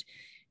could,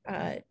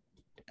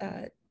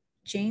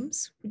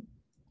 James,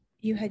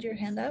 you had your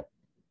hand up?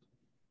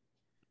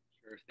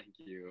 Sure, thank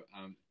you.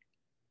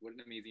 What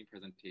an amazing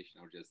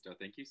presentation, Ojistoh.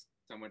 Thank you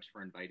so much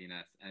for inviting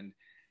us. And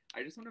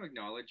I just want to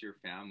acknowledge your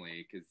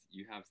family, because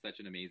you have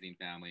such an amazing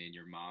family, and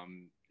your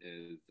mom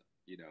is,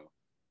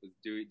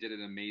 did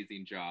an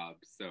amazing job.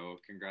 So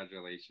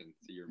congratulations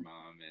to your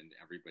mom and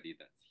everybody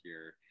that's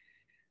here.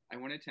 I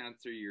wanted to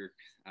answer your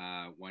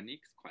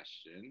Wanique's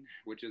question,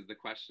 which is the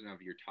question of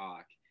your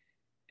talk.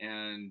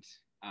 And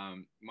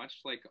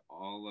much like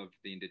all of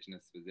the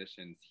Indigenous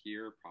physicians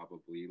here,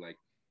 probably, like,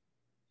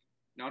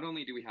 not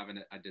only do we have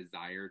a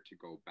desire to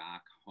go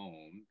back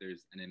home,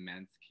 there's an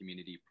immense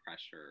community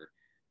pressure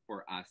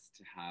for us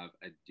to have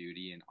a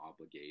duty and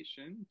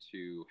obligation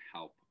to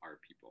help our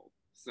people.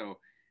 So,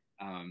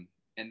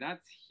 and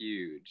that's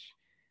huge.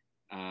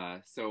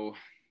 So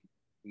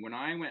when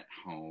I went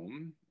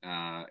home,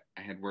 I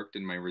had worked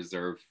in my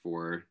reserve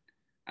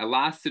I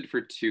lasted for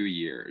 2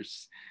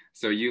 years.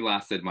 So you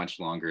lasted much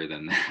longer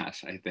than that,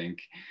 I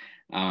think.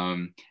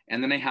 And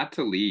then I had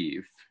to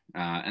leave.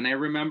 And I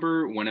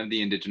remember one of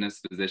the Indigenous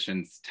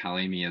physicians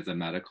telling me as a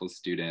medical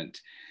student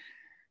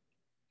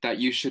that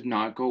you should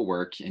not go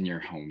work in your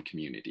home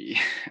community.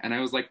 And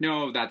I was like,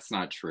 no, that's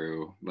not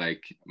true.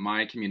 Like,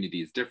 my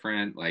community is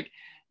different. Like,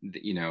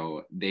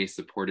 they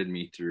supported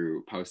me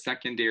through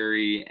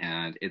post-secondary,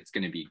 and it's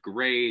going to be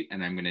great.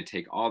 And I'm going to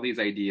take all these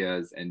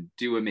ideas and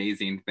do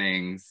amazing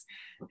things.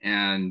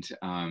 And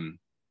I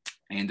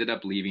ended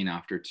up leaving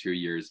after 2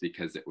 years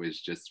because it was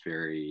just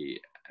very,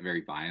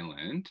 very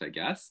violent, I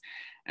guess.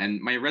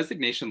 And my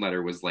resignation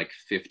letter was like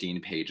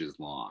 15 pages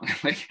long,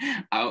 like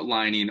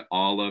outlining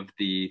all of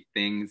the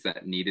things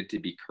that needed to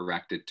be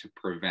corrected to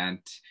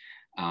prevent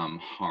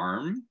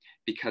harm,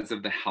 because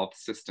of the health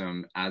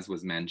system, as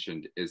was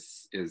mentioned,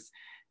 is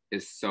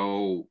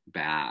so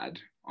bad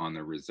on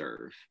the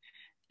reserve.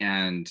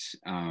 And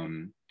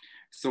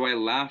so I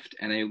left,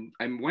 and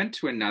I went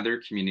to another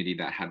community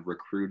that had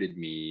recruited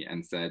me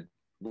and said,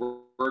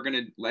 we're going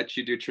to let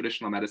you do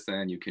traditional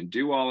medicine. You can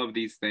do all of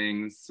these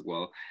things.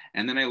 Well,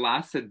 and then I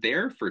lasted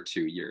there for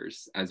 2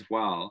 years as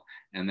well,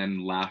 and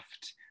then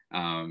left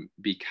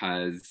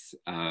because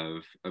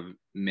of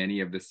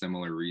many of the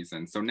similar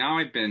reasons. So now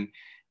I've been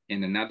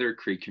in another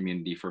Cree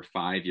community for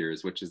 5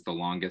 years, which is the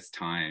longest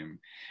time.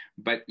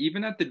 But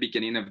even at the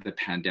beginning of the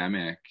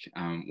pandemic,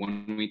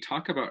 when we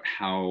talk about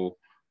how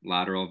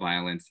lateral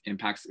violence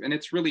impacts, and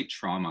it's really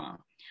trauma,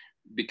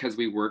 because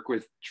we work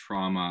with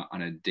trauma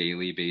on a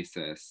daily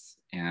basis.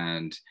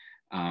 And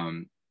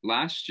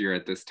last year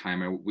at this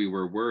time, we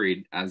were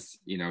worried, as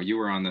you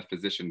were on the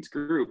physicians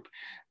group,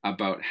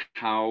 about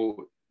how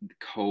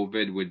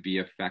COVID would be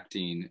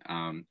affecting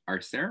our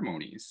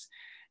ceremonies.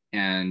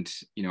 And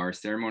our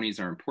ceremonies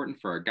are important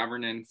for our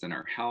governance and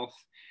our health.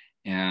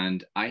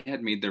 And I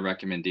had made the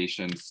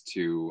recommendations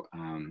to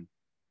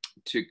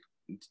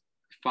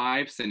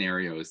 5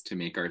 scenarios to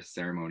make our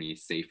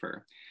ceremonies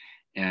safer.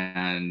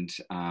 And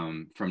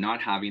from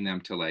not having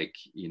them to, like,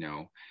 you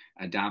know,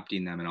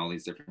 adapting them and all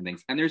these different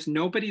things. And there's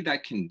nobody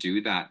that can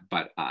do that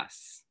but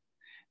us,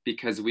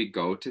 because we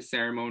go to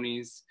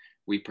ceremonies,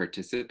 we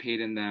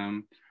participate in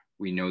them,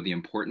 we know the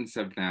importance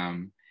of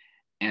them.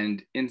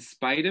 And in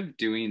spite of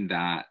doing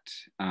that,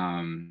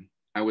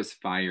 I was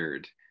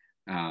fired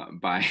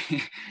by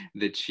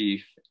the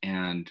chief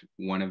and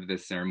one of the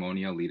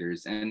ceremonial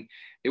leaders. And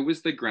it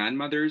was the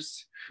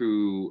grandmothers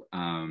who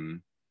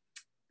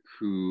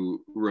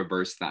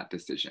reversed that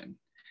decision.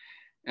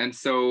 And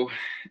so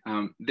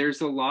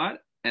there's a lot,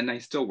 and I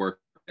still work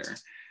there.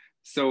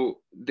 So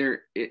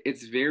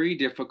it's very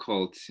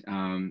difficult.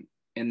 And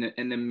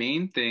the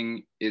main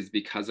thing is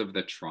because of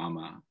the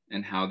trauma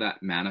and how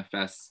that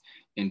manifests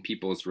in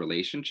people's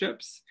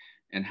relationships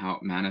and how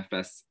it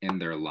manifests in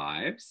their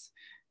lives.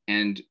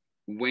 And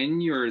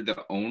when you're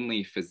the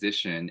only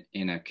physician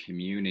in a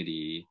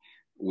community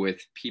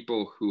with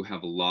people who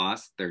have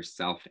lost their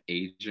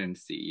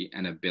self-agency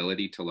and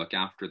ability to look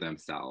after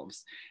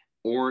themselves,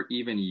 or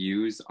even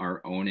use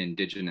our own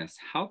Indigenous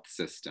health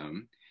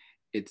system,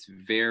 it's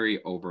very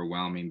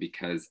overwhelming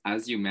because,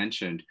 as you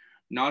mentioned,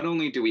 not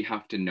only do we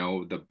have to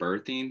know the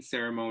birthing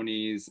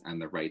ceremonies and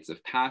the rites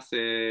of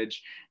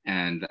passage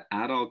and the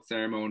adult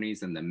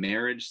ceremonies and the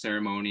marriage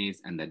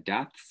ceremonies and the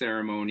death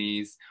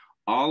ceremonies,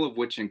 all of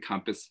which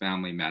encompass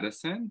family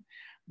medicine,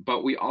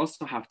 but we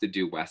also have to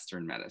do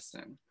Western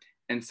medicine.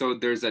 And so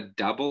there's a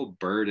double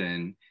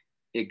burden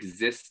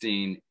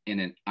existing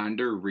in an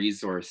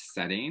under-resourced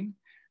setting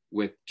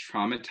with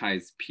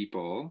traumatized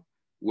people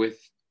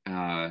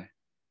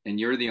and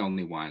you're the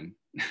only one.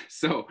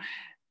 So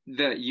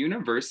the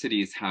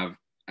universities have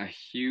a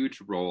huge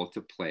role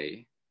to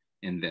play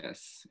in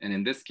this. And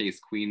in this case,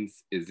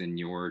 Queens is in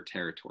your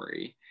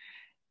territory.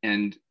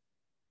 And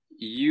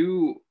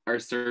you are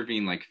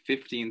serving like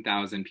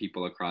 15,000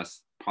 people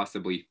across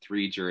possibly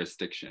 3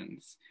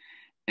 jurisdictions.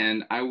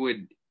 And I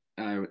would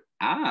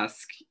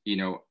ask, you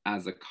know,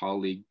 as a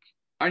colleague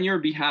on your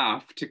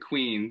behalf to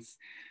Queens,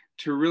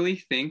 to really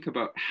think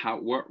about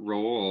what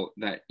role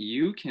that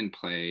you can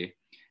play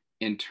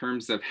in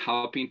terms of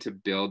helping to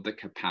build the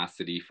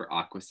capacity for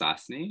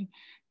Akwesasne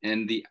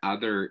and the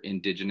other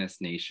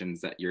Indigenous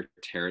nations that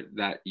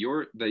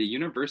the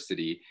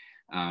university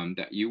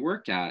that you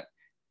work at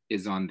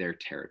is on their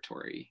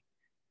territory.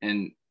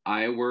 And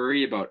I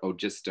worry about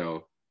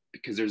Ojistoh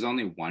because there's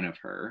only one of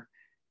her.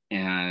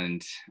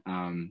 And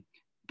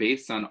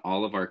based on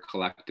all of our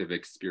collective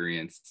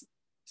experience,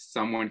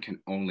 someone can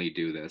only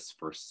do this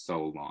for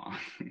so long.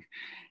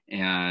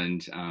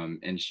 And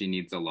she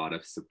needs a lot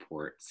of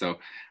support. So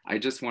I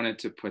just wanted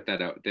to put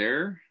that out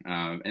there.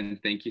 And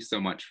thank you so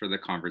much for the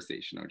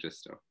conversation,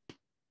 Ojistoh.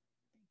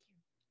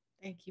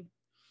 Thank you.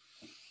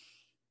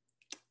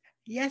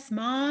 Yes,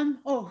 Mom.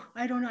 Oh,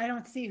 I don't know. I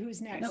don't see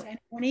who's next. No,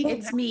 Monique?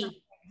 it's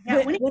me.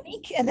 Yeah,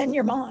 Monique, and then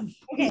your mom.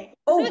 Okay.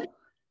 Oh,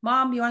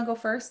 Mom, you want to go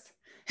first?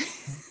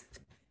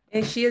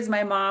 She is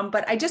my mom,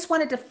 but I just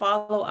wanted to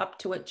follow up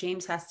to what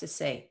James has to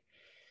say.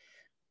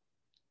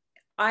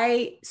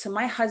 So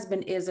my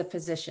husband is a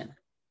physician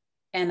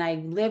and I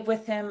live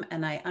with him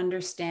and I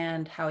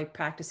understand how he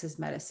practices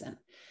medicine.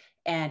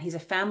 And he's a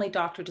family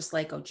doctor, just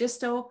like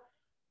Ojistoh,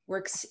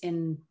 works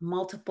in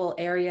multiple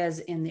areas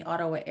in the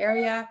Ottawa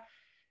area.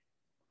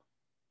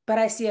 But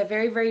I see a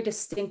very, very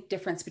distinct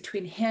difference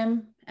between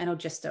him and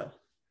Ojistoh.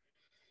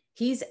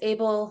 He's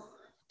able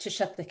to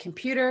shut the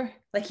computer.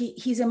 Like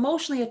he's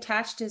emotionally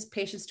attached to his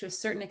patients to a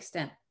certain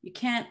extent. You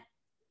can't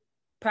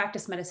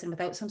practice medicine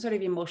without some sort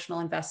of emotional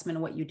investment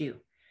in what you do.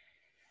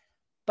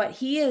 But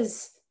he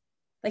is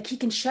like, he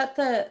can shut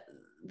the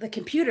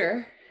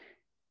computer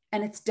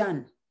and it's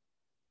done.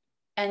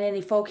 And then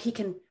he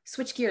can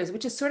switch gears,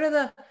 which is sort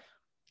of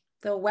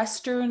the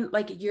Western,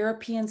 like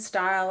European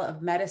style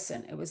of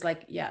medicine. It was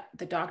like, yeah,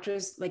 the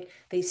doctors, like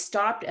they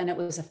stopped and it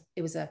was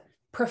a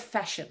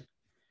profession.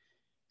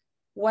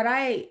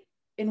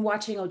 In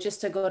watching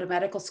Ojistoh go to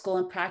medical school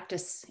and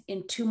practice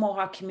in 2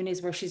 Mohawk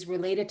communities where she's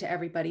related to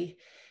everybody,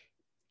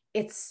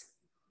 it's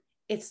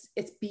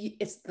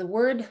the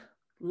word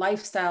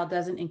lifestyle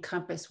doesn't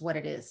encompass what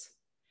it is.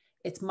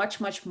 It's much,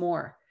 much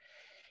more.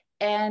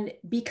 And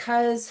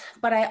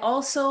but I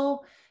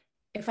also,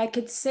 if I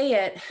could say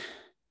it,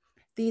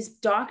 these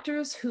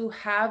doctors who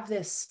have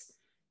this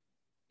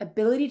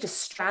ability to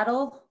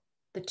straddle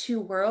the 2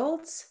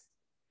 worlds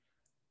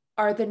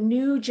are the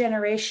new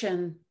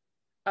generation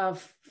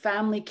of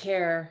family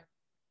care,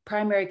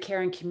 primary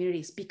care, and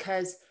communities,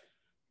 because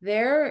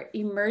they're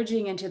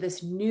emerging into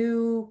this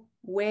new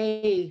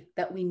way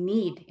that we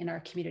need in our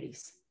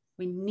communities.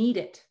 We need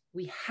it.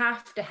 We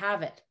have to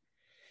have it.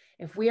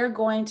 If we are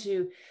going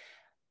to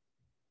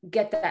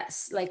get that,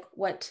 like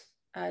what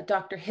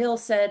Dr. Hill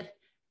said,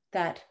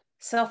 that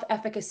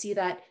self-efficacy,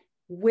 that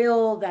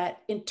will, that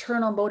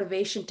internal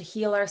motivation to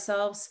heal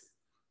ourselves,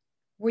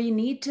 we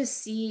need to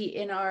see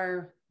in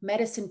our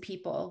medicine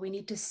people, we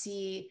need to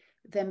see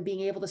them being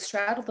able to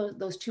straddle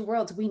those 2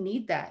 worlds. We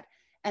need that.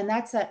 And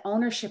that's that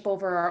ownership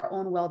over our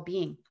own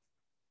well-being.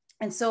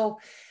 And so,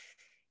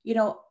 you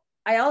know,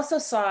 I also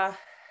saw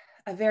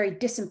a very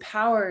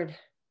disempowered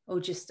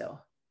Ojistoh.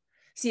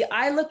 See,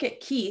 I look at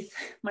Keith,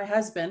 my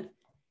husband,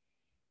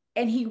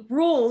 and he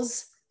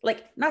rules,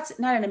 like not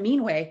in a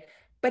mean way,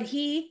 but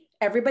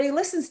everybody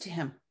listens to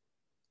him.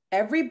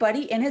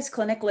 Everybody in his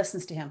clinic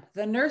listens to him.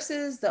 The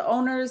nurses, the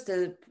owners,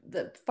 the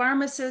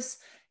pharmacists,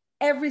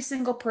 every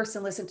single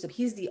person listens to him.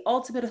 He's the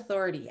ultimate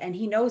authority and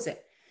he knows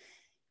it.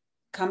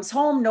 Comes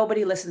home,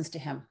 nobody listens to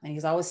him. And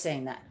he's always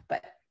saying that,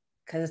 but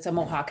because it's a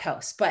Mohawk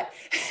house. But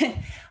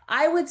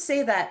I would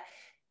say that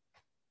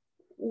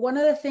one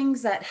of the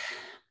things that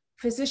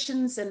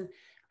physicians, and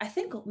I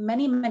think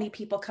many, many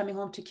people coming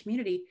home to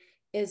community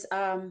is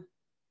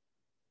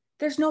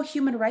there's no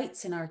human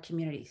rights in our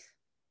communities.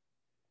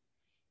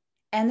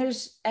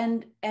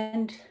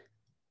 And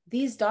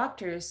these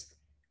doctors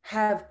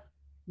have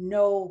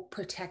no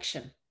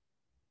protection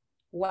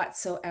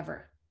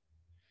whatsoever.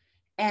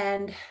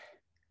 And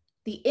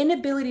the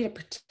inability to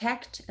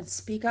protect and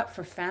speak up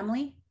for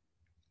family,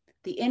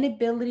 the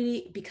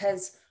inability,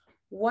 because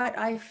what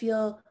I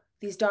feel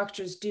these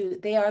doctors do,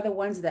 they are the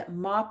ones that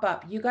mop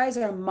up. You guys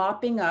are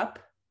mopping up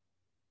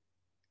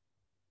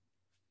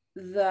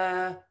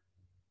the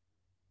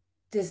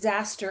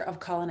disaster of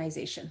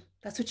colonization.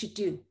 That's what you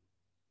do.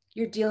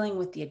 You're dealing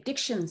with the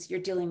addictions, you're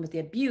dealing with the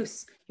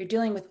abuse, you're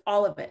dealing with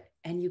all of it.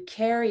 And you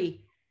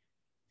carry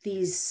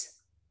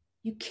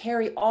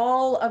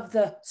all of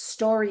the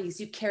stories,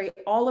 you carry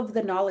all of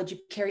the knowledge, you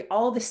carry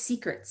all the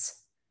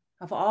secrets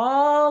of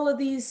all of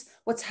these,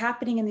 what's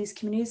happening in these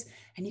communities,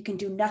 and you can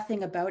do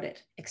nothing about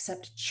it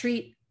except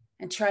treat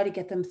and try to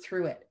get them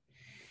through it.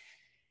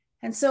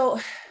 And so,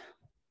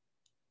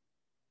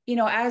 you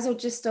know, as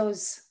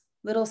Ojistoh's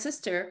little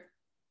sister,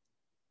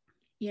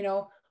 you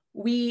know,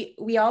 we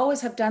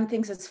always have done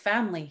things as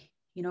family.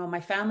 You know,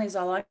 my family's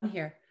all on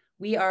here.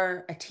 We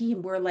are a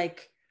team. We're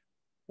like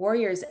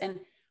warriors. And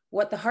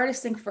what the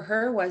hardest thing for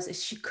her was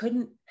is she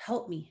couldn't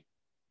help me,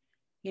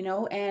 you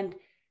know? And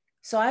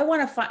so I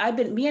want to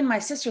find, me and my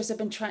sisters have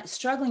been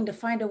struggling to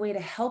find a way to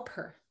help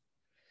her.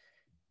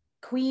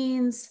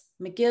 Queens,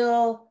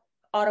 McGill,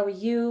 Ottawa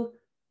U,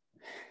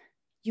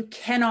 you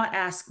cannot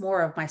ask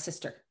more of my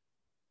sister.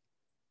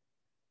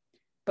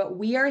 But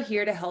we are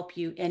here to help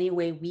you any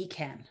way we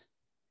can.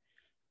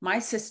 My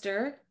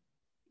sister,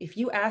 if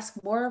you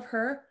ask more of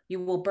her, you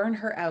will burn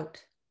her out.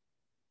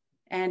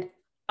 And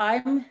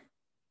I'm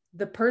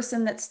the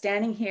person that's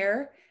standing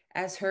here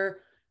as her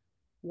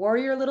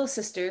warrior little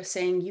sister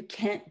saying, you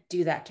can't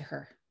do that to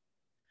her.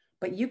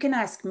 But you can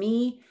ask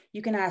me,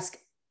 you can ask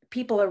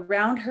people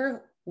around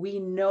her. We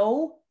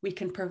know we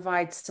can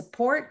provide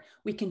support.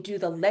 We can do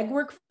the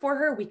legwork for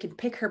her. We can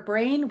pick her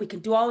brain. We can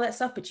do all that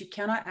stuff, but you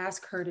cannot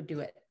ask her to do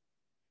it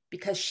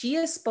because she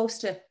is supposed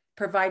to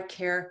provide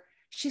care.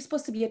 She's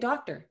supposed to be a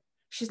doctor.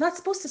 She's not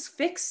supposed to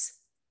fix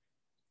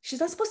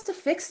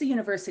the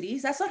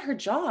universities. That's not her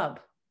job.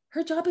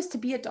 Her job is to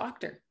be a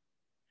doctor.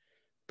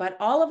 But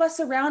all of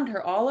us around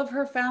her, all of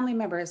her family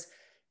members,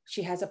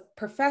 she has a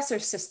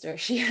professor's sister.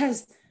 She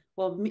has,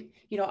 well,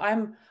 you know,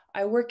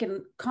 I work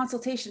in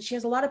consultation. She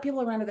has a lot of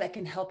people around her that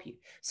can help you.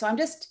 So I'm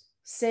just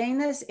saying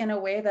this in a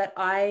way that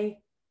I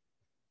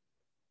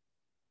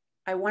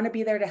want to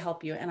be there to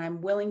help you. And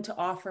I'm willing to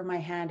offer my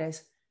hand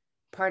as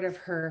part of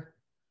her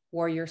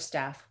warrior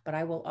staff, but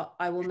I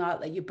will not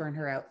let you burn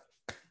her out.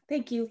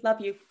 Thank you. Love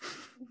you.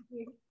 Thank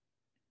you.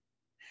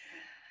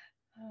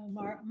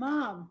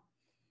 Mom.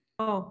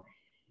 Oh,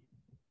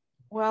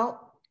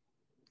 well,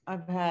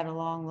 I've had a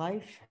long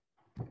life.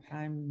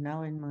 I'm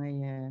now in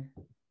my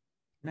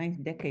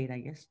ninth decade, I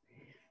guess.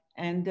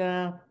 And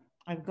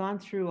I've gone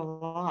through a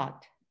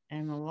lot,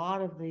 and a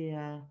lot of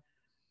the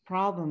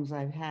problems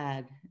I've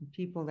had,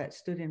 people that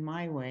stood in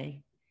my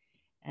way.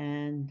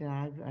 And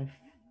I've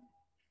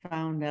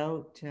found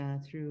out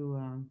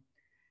through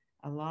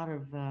a lot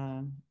of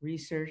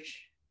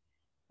research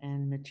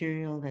and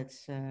material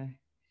that's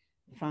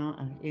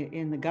found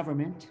in the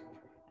government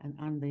and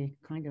on the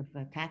kind of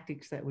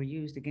tactics that were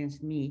used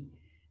against me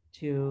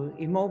to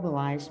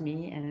immobilize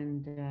me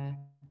and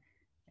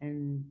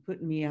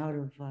put me out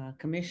of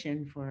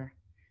commission for,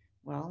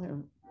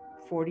 well,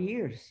 40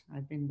 years.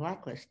 I've been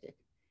blacklisted.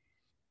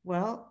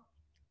 Well,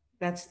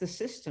 that's the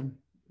system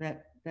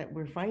that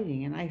we're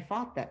fighting. And I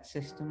fought that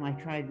system. I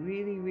tried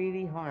really,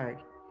 really hard.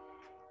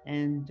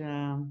 And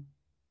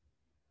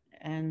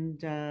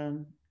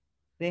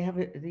they have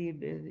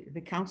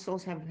the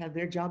councils have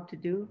their job to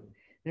do.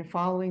 They're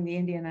following the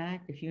Indian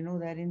Act. If you know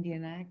that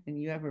Indian Act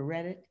and you ever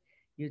read it,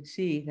 you'd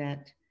see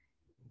that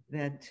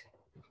they're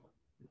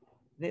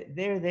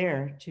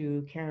there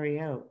to carry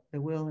out the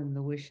will and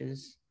the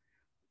wishes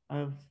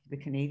of the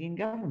Canadian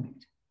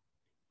government.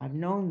 I've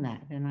known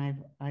that, and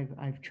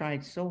I've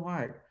tried so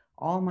hard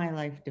all my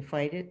life to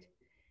fight it,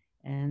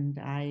 and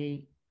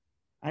I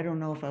don't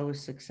know if I was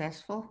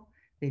successful.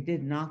 They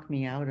did knock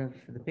me out of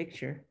the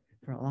picture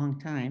for a long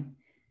time,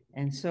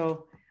 and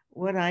so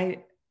what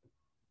I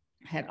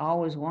had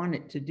always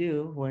wanted to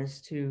do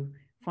was to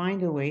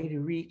find a way to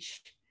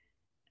reach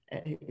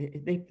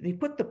they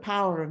put the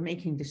power of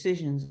making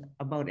decisions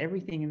about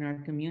everything in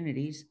our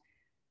communities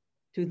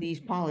to these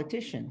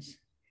politicians.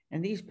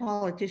 And these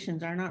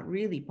politicians are not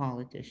really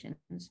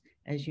politicians,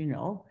 as you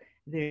know.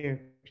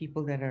 They're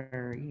people that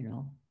are, you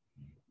know,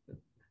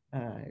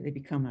 they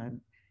become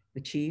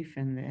the chief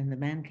and the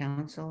band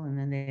council, and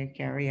then they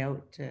carry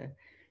out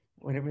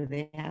whatever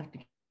they have to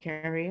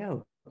carry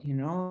out, you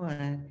know,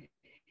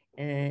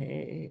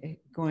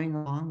 going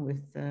along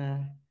with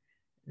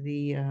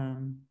the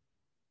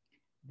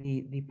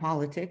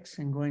politics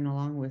and going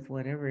along with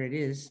whatever it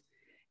is,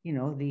 you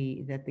know,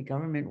 that the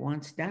government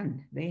wants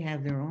done. They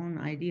have their own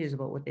ideas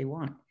about what they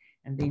want,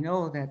 and they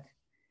know that.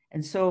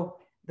 And so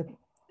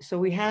so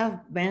we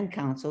have band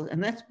councils,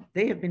 and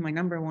they have been my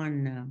number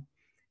one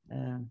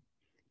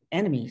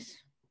enemies.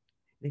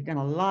 They've done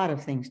a lot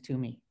of things to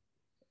me,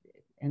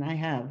 and I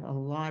have a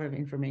lot of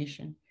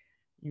information.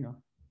 You know,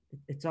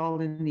 it's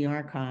all in the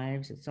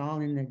archives. It's all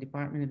in the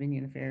Department of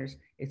Indian Affairs.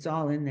 It's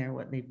all in there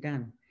what they've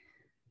done.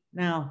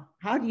 Now,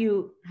 how do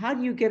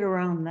you get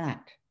around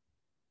that?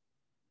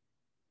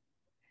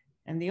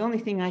 And the only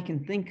thing I can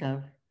think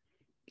of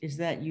is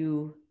that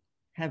you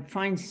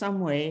find some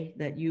way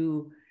that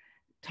you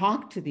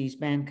talk to these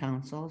band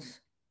councils,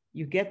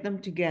 you get them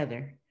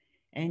together,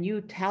 and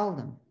you tell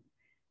them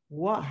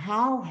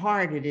how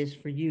hard it is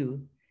for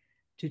you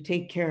to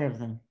take care of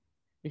them.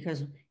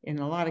 Because in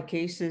a lot of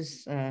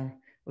cases,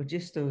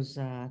 Ojistoh's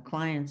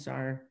clients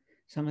are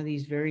some of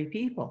these very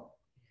people.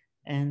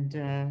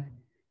 And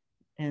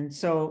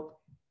so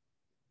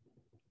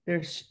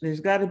there's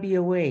got to be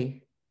a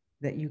way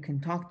that you can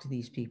talk to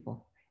these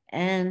people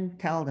and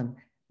tell them,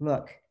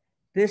 look,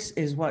 this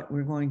is what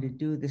we're going to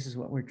do. This is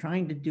what we're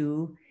trying to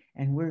do.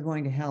 And we're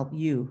going to help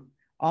you,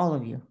 all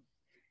of you.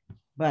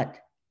 But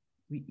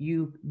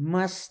you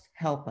must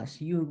help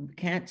us. You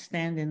can't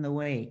stand in the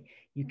way.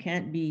 You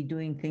can't be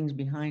doing things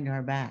behind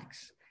our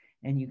backs.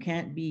 And you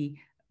can't be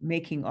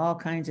making all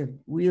kinds of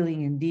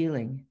wheeling and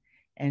dealing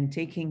and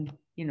taking,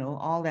 you know,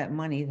 all that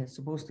money that's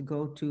supposed to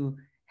go to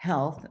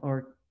health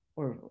or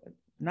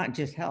not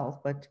just health,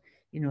 but,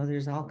 you know,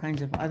 there's all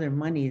kinds of other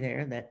money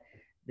there that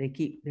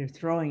they're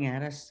throwing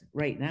at us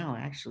right now,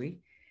 actually.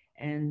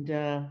 And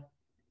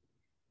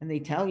they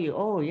tell you,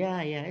 oh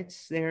yeah,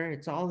 it's there.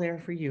 It's all there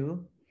for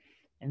you.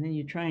 And then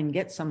you try and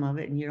get some of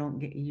it and you don't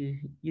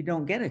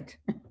get it.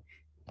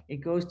 It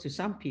goes to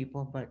some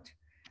people, but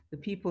the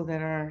people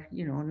that are,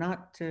 you know,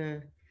 not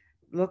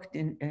looked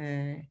in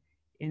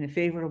a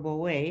favorable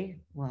way,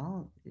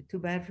 well, too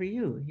bad for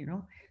you, you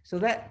know? So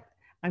that,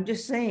 I'm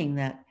just saying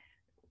that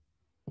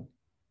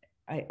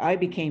I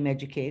became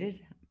educated.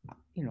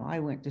 You know, I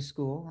went to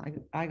school,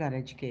 I got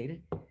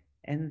educated,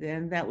 and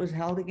then that was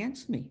held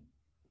against me.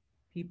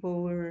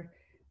 People were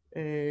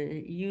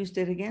used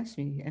it against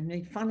me and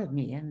made fun of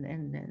me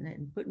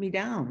and put me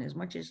down as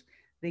much as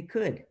they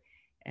could.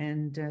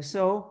 And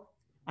so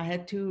I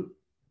had to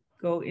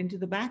go into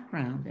the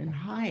background and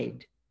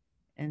hide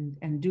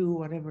and do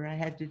whatever I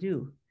had to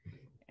do.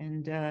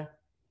 And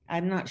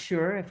I'm not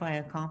sure if I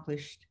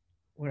accomplished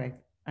what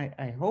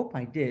I hope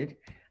I did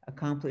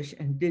accomplish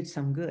and did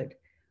some good.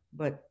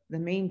 But the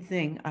main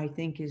thing I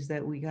think is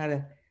that we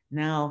gotta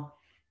now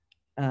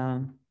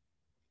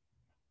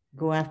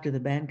go after the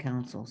band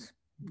councils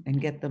and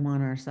get them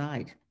on our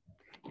side.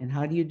 And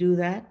how do you do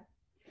that?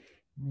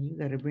 Well, you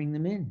got to bring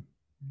them in.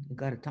 You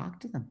got to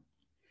talk to them.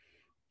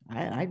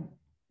 I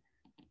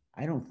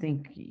don't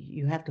think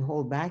you have to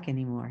hold back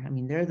anymore. I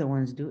mean, they're the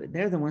ones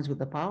they're the ones with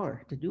the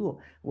power to do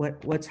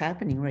what's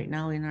happening right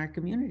now in our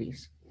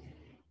communities.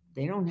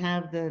 They don't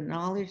have the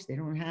knowledge. They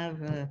don't have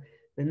the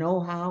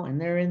know-how,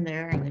 and they're in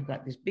there and they've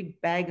got this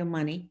big bag of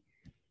money,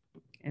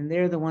 and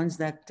they're the ones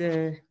that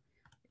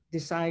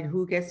decide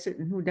who gets it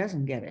and who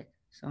doesn't get it.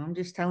 So I'm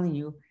just telling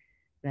you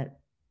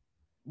that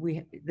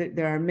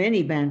there are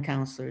many band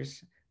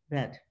counselors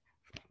that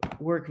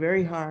work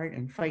very hard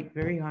and fight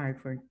very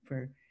hard for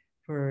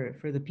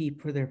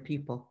their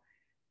people,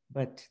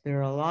 but there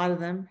are a lot of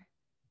them.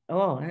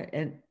 Oh,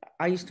 and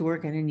I used to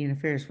work at Indian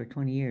Affairs for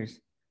 20 years,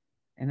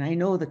 and I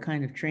know the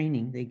kind of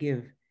training they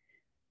give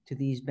to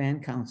these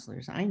band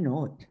counselors. I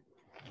know it,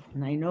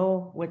 and I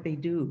know what they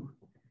do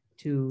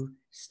to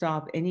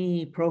stop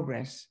any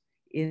progress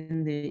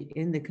in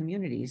the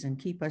communities and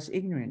keep us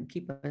ignorant,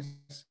 keep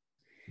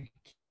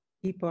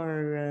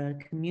our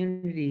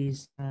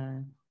communities,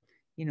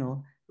 you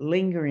know,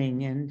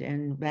 lingering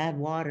and bad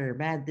water,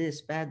 bad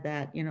this, bad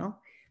that. You know,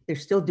 they're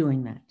still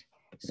doing that.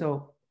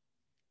 So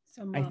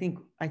I think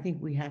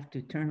we have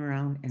to turn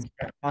around and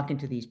start talking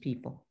to these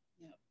people.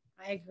 Yeah,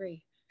 I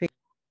agree.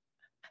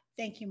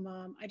 Thank you,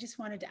 Mom. I just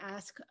wanted to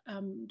ask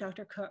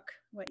Dr. Cook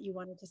what you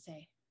wanted to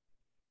say.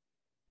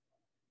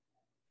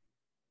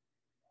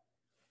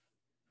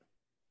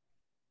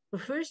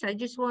 Well, first, I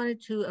just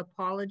wanted to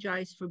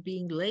apologize for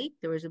being late.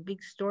 There was a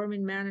big storm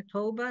in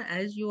Manitoba,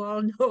 as you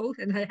all know,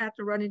 and I had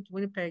to run into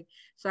Winnipeg.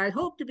 So I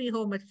hoped to be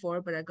home at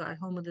 4, but I got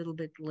home a little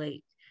bit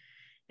late.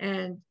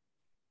 And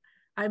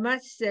I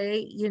must say,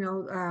 you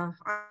know,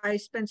 I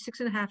spent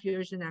 6.5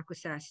 years in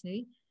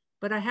Akwesasne,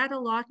 but I had a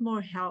lot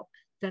more help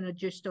than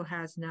Ojistoh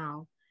has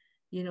now.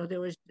 You know,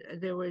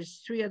 there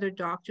was 3 other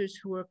doctors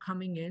who were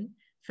coming in,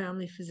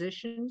 family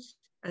physicians,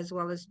 as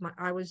well as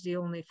I was the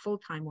only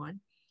full-time one.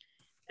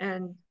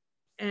 And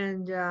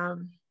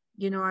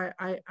you know,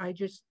 I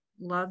just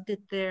loved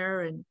it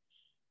there.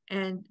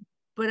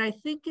 But I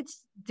think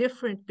it's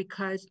different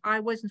because I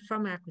wasn't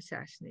from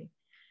Akwesasne.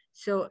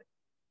 So,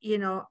 you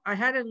know, I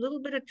had a little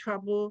bit of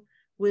trouble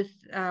with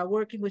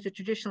working with a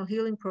traditional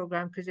healing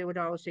program, because they would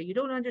always say, you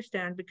don't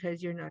understand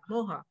because you're not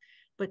Mohawk.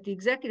 But the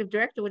executive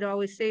director would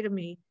always say to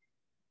me,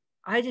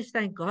 I just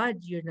thank God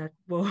you're not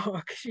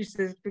Mohawk. She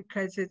says,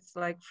 because it's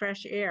like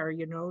fresh air,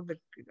 you know,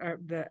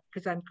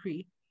 because I'm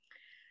Cree.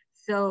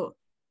 So,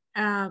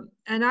 and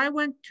I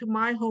went to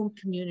my home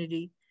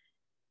community,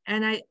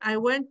 and I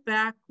went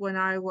back when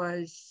I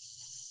was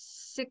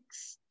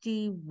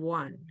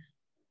 61.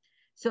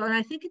 So, and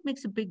I think it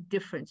makes a big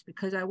difference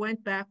because I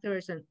went back there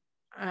as an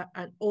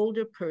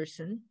older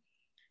person,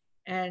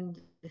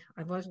 and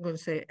I wasn't going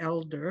to say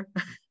elder,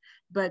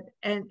 but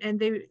and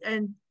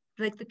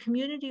like the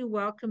community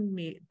welcomed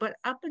me. But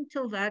up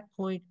until that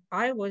point,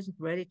 I wasn't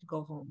ready to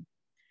go home.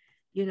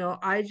 You know,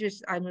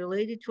 I'm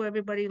related to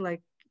everybody,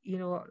 like, you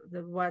know,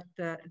 what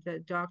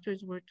the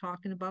doctors were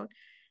talking about.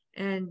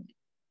 And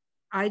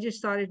I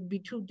just thought it'd be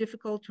too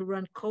difficult to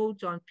run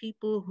codes on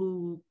people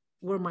who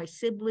were my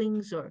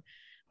siblings,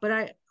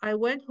 but I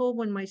went home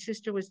when my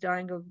sister was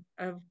dying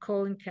of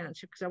colon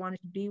cancer because I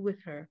wanted to be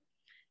with her.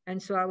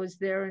 And so I was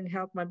there and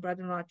helped my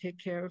brother-in-law take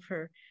care of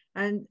her.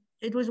 And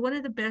it was one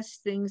of the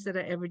best things that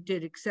I ever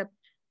did,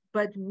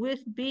 but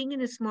with being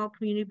in a small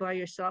community by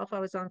yourself, I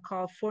was on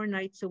call 4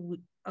 nights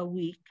a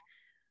week.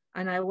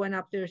 And I went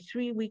up there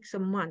 3 weeks a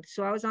month.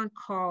 So I was on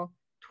call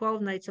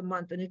 12 nights a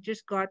month, and it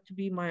just got to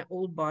be my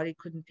old body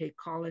couldn't take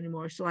call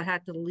anymore. So I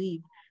had to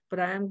leave, but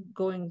I am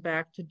going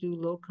back to do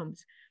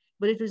locums.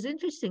 But it was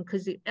interesting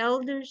because the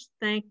elders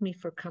thanked me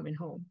for coming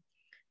home,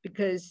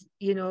 because,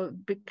 you know,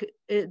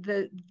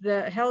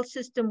 the health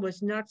system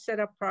was not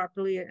set up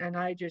properly. And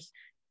I just,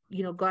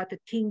 you know, got the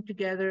team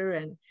together,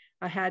 and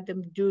I had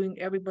them doing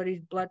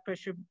everybody's blood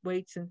pressure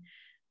weights, and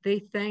they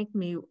thanked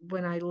me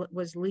when I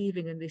was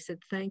leaving, and they said,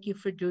 thank you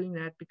for doing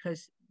that,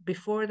 because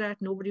before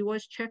that, nobody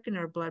was checking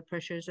our blood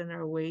pressures and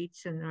our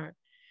weights and our,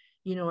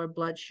 you know, our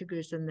blood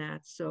sugars and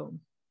that. So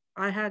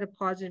I had a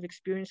positive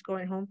experience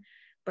going home,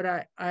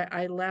 but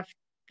I left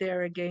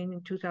there again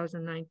in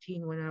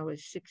 2019 when I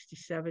was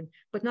 67.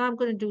 But now I'm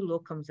going to do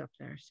locums up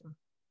there. So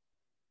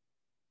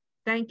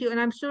thank you. And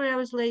I'm sorry I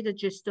was late,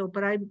 Ojistoh,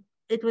 but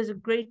it was a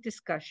great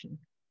discussion.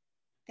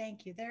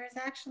 Thank you. There is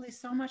actually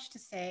so much to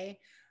say.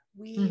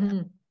 We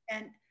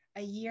spent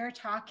a year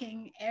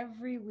talking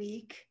every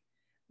week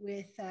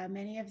with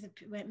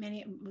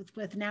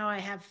with now I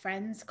have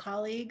friends,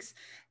 colleagues,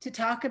 to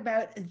talk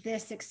about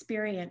this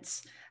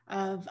experience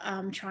of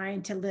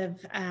trying to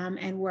live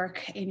and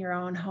work in your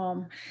own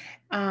home.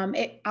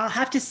 I'll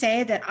have to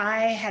say that I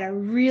had a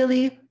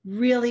really,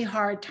 really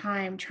hard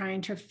time trying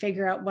to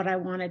figure out what I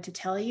wanted to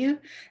tell you.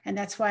 And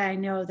that's why I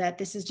know that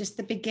this is just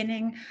the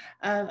beginning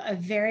of a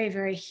very,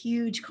 very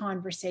huge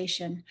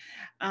conversation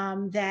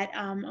that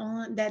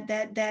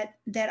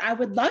I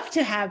would love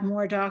to have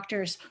more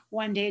doctors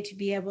one day to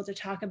be able to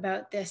talk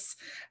about this.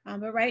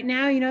 But right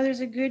now, you know,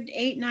 there's a good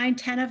 8, 9,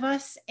 10 of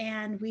us,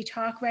 and we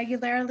talk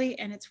regularly,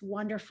 and it's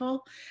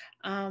wonderful.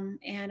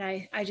 And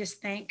I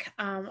just thank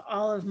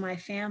all of my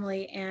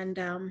family and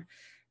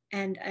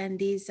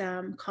these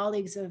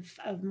colleagues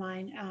of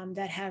mine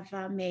that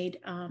have made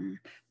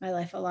my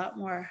life a lot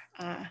more,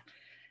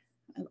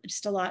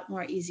 just a lot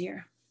more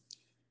easier.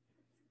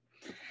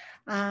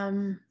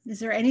 Is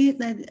there any,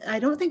 I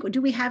don't think,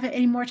 do we have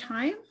any more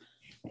time?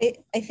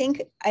 I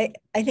think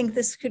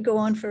this could go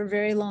on for a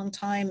very long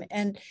time.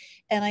 And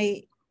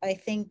I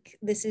think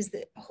this is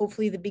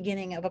hopefully the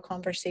beginning of a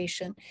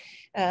conversation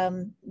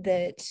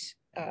that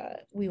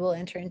we will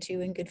enter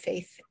into in good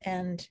faith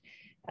and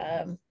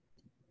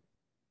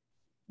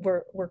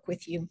work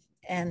with you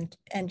and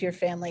your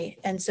family.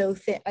 And so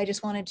I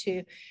just wanted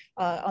to,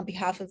 on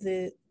behalf of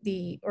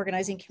the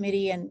organizing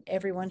committee and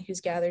everyone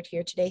who's gathered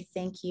here today,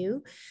 thank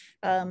you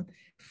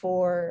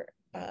for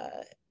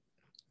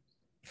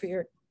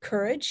your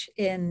courage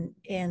in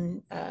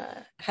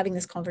having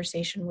this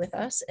conversation with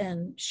us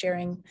and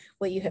sharing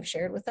what you have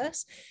shared with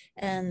us.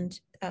 And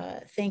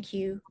thank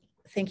you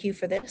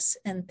for this,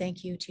 and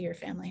thank you to your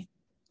family.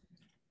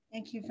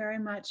 Thank you very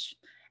much.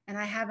 And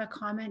I have a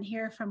comment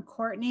here from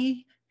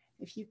Courtney.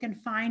 If you can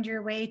find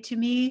your way to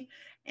me,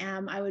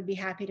 I would be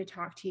happy to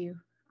talk to you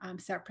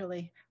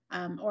separately.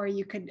 Or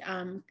you could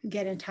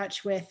get in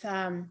touch with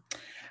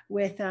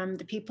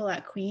the people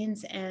at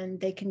Queen's, and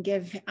they can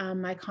give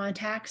my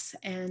contacts,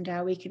 and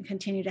we can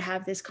continue to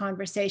have this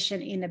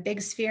conversation in a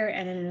big sphere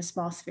and in a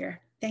small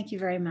sphere. Thank you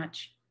very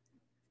much.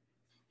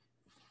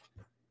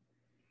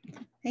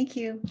 Thank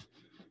you.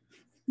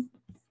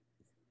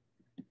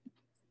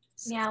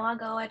 Yeah, I'll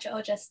go at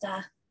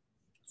Ojistoh.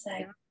 So,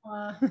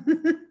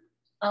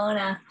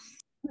 Ona.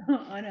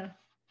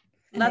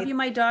 Love you,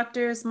 my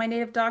doctors, my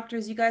native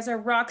doctors. You guys are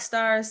rock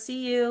stars.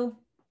 See you.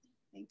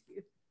 Thank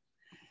you.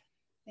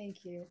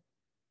 Thank you.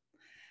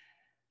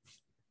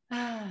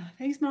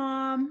 Thanks,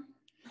 Mom.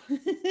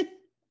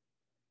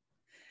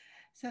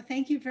 So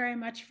thank you very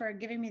much for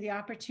giving me the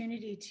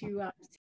opportunity to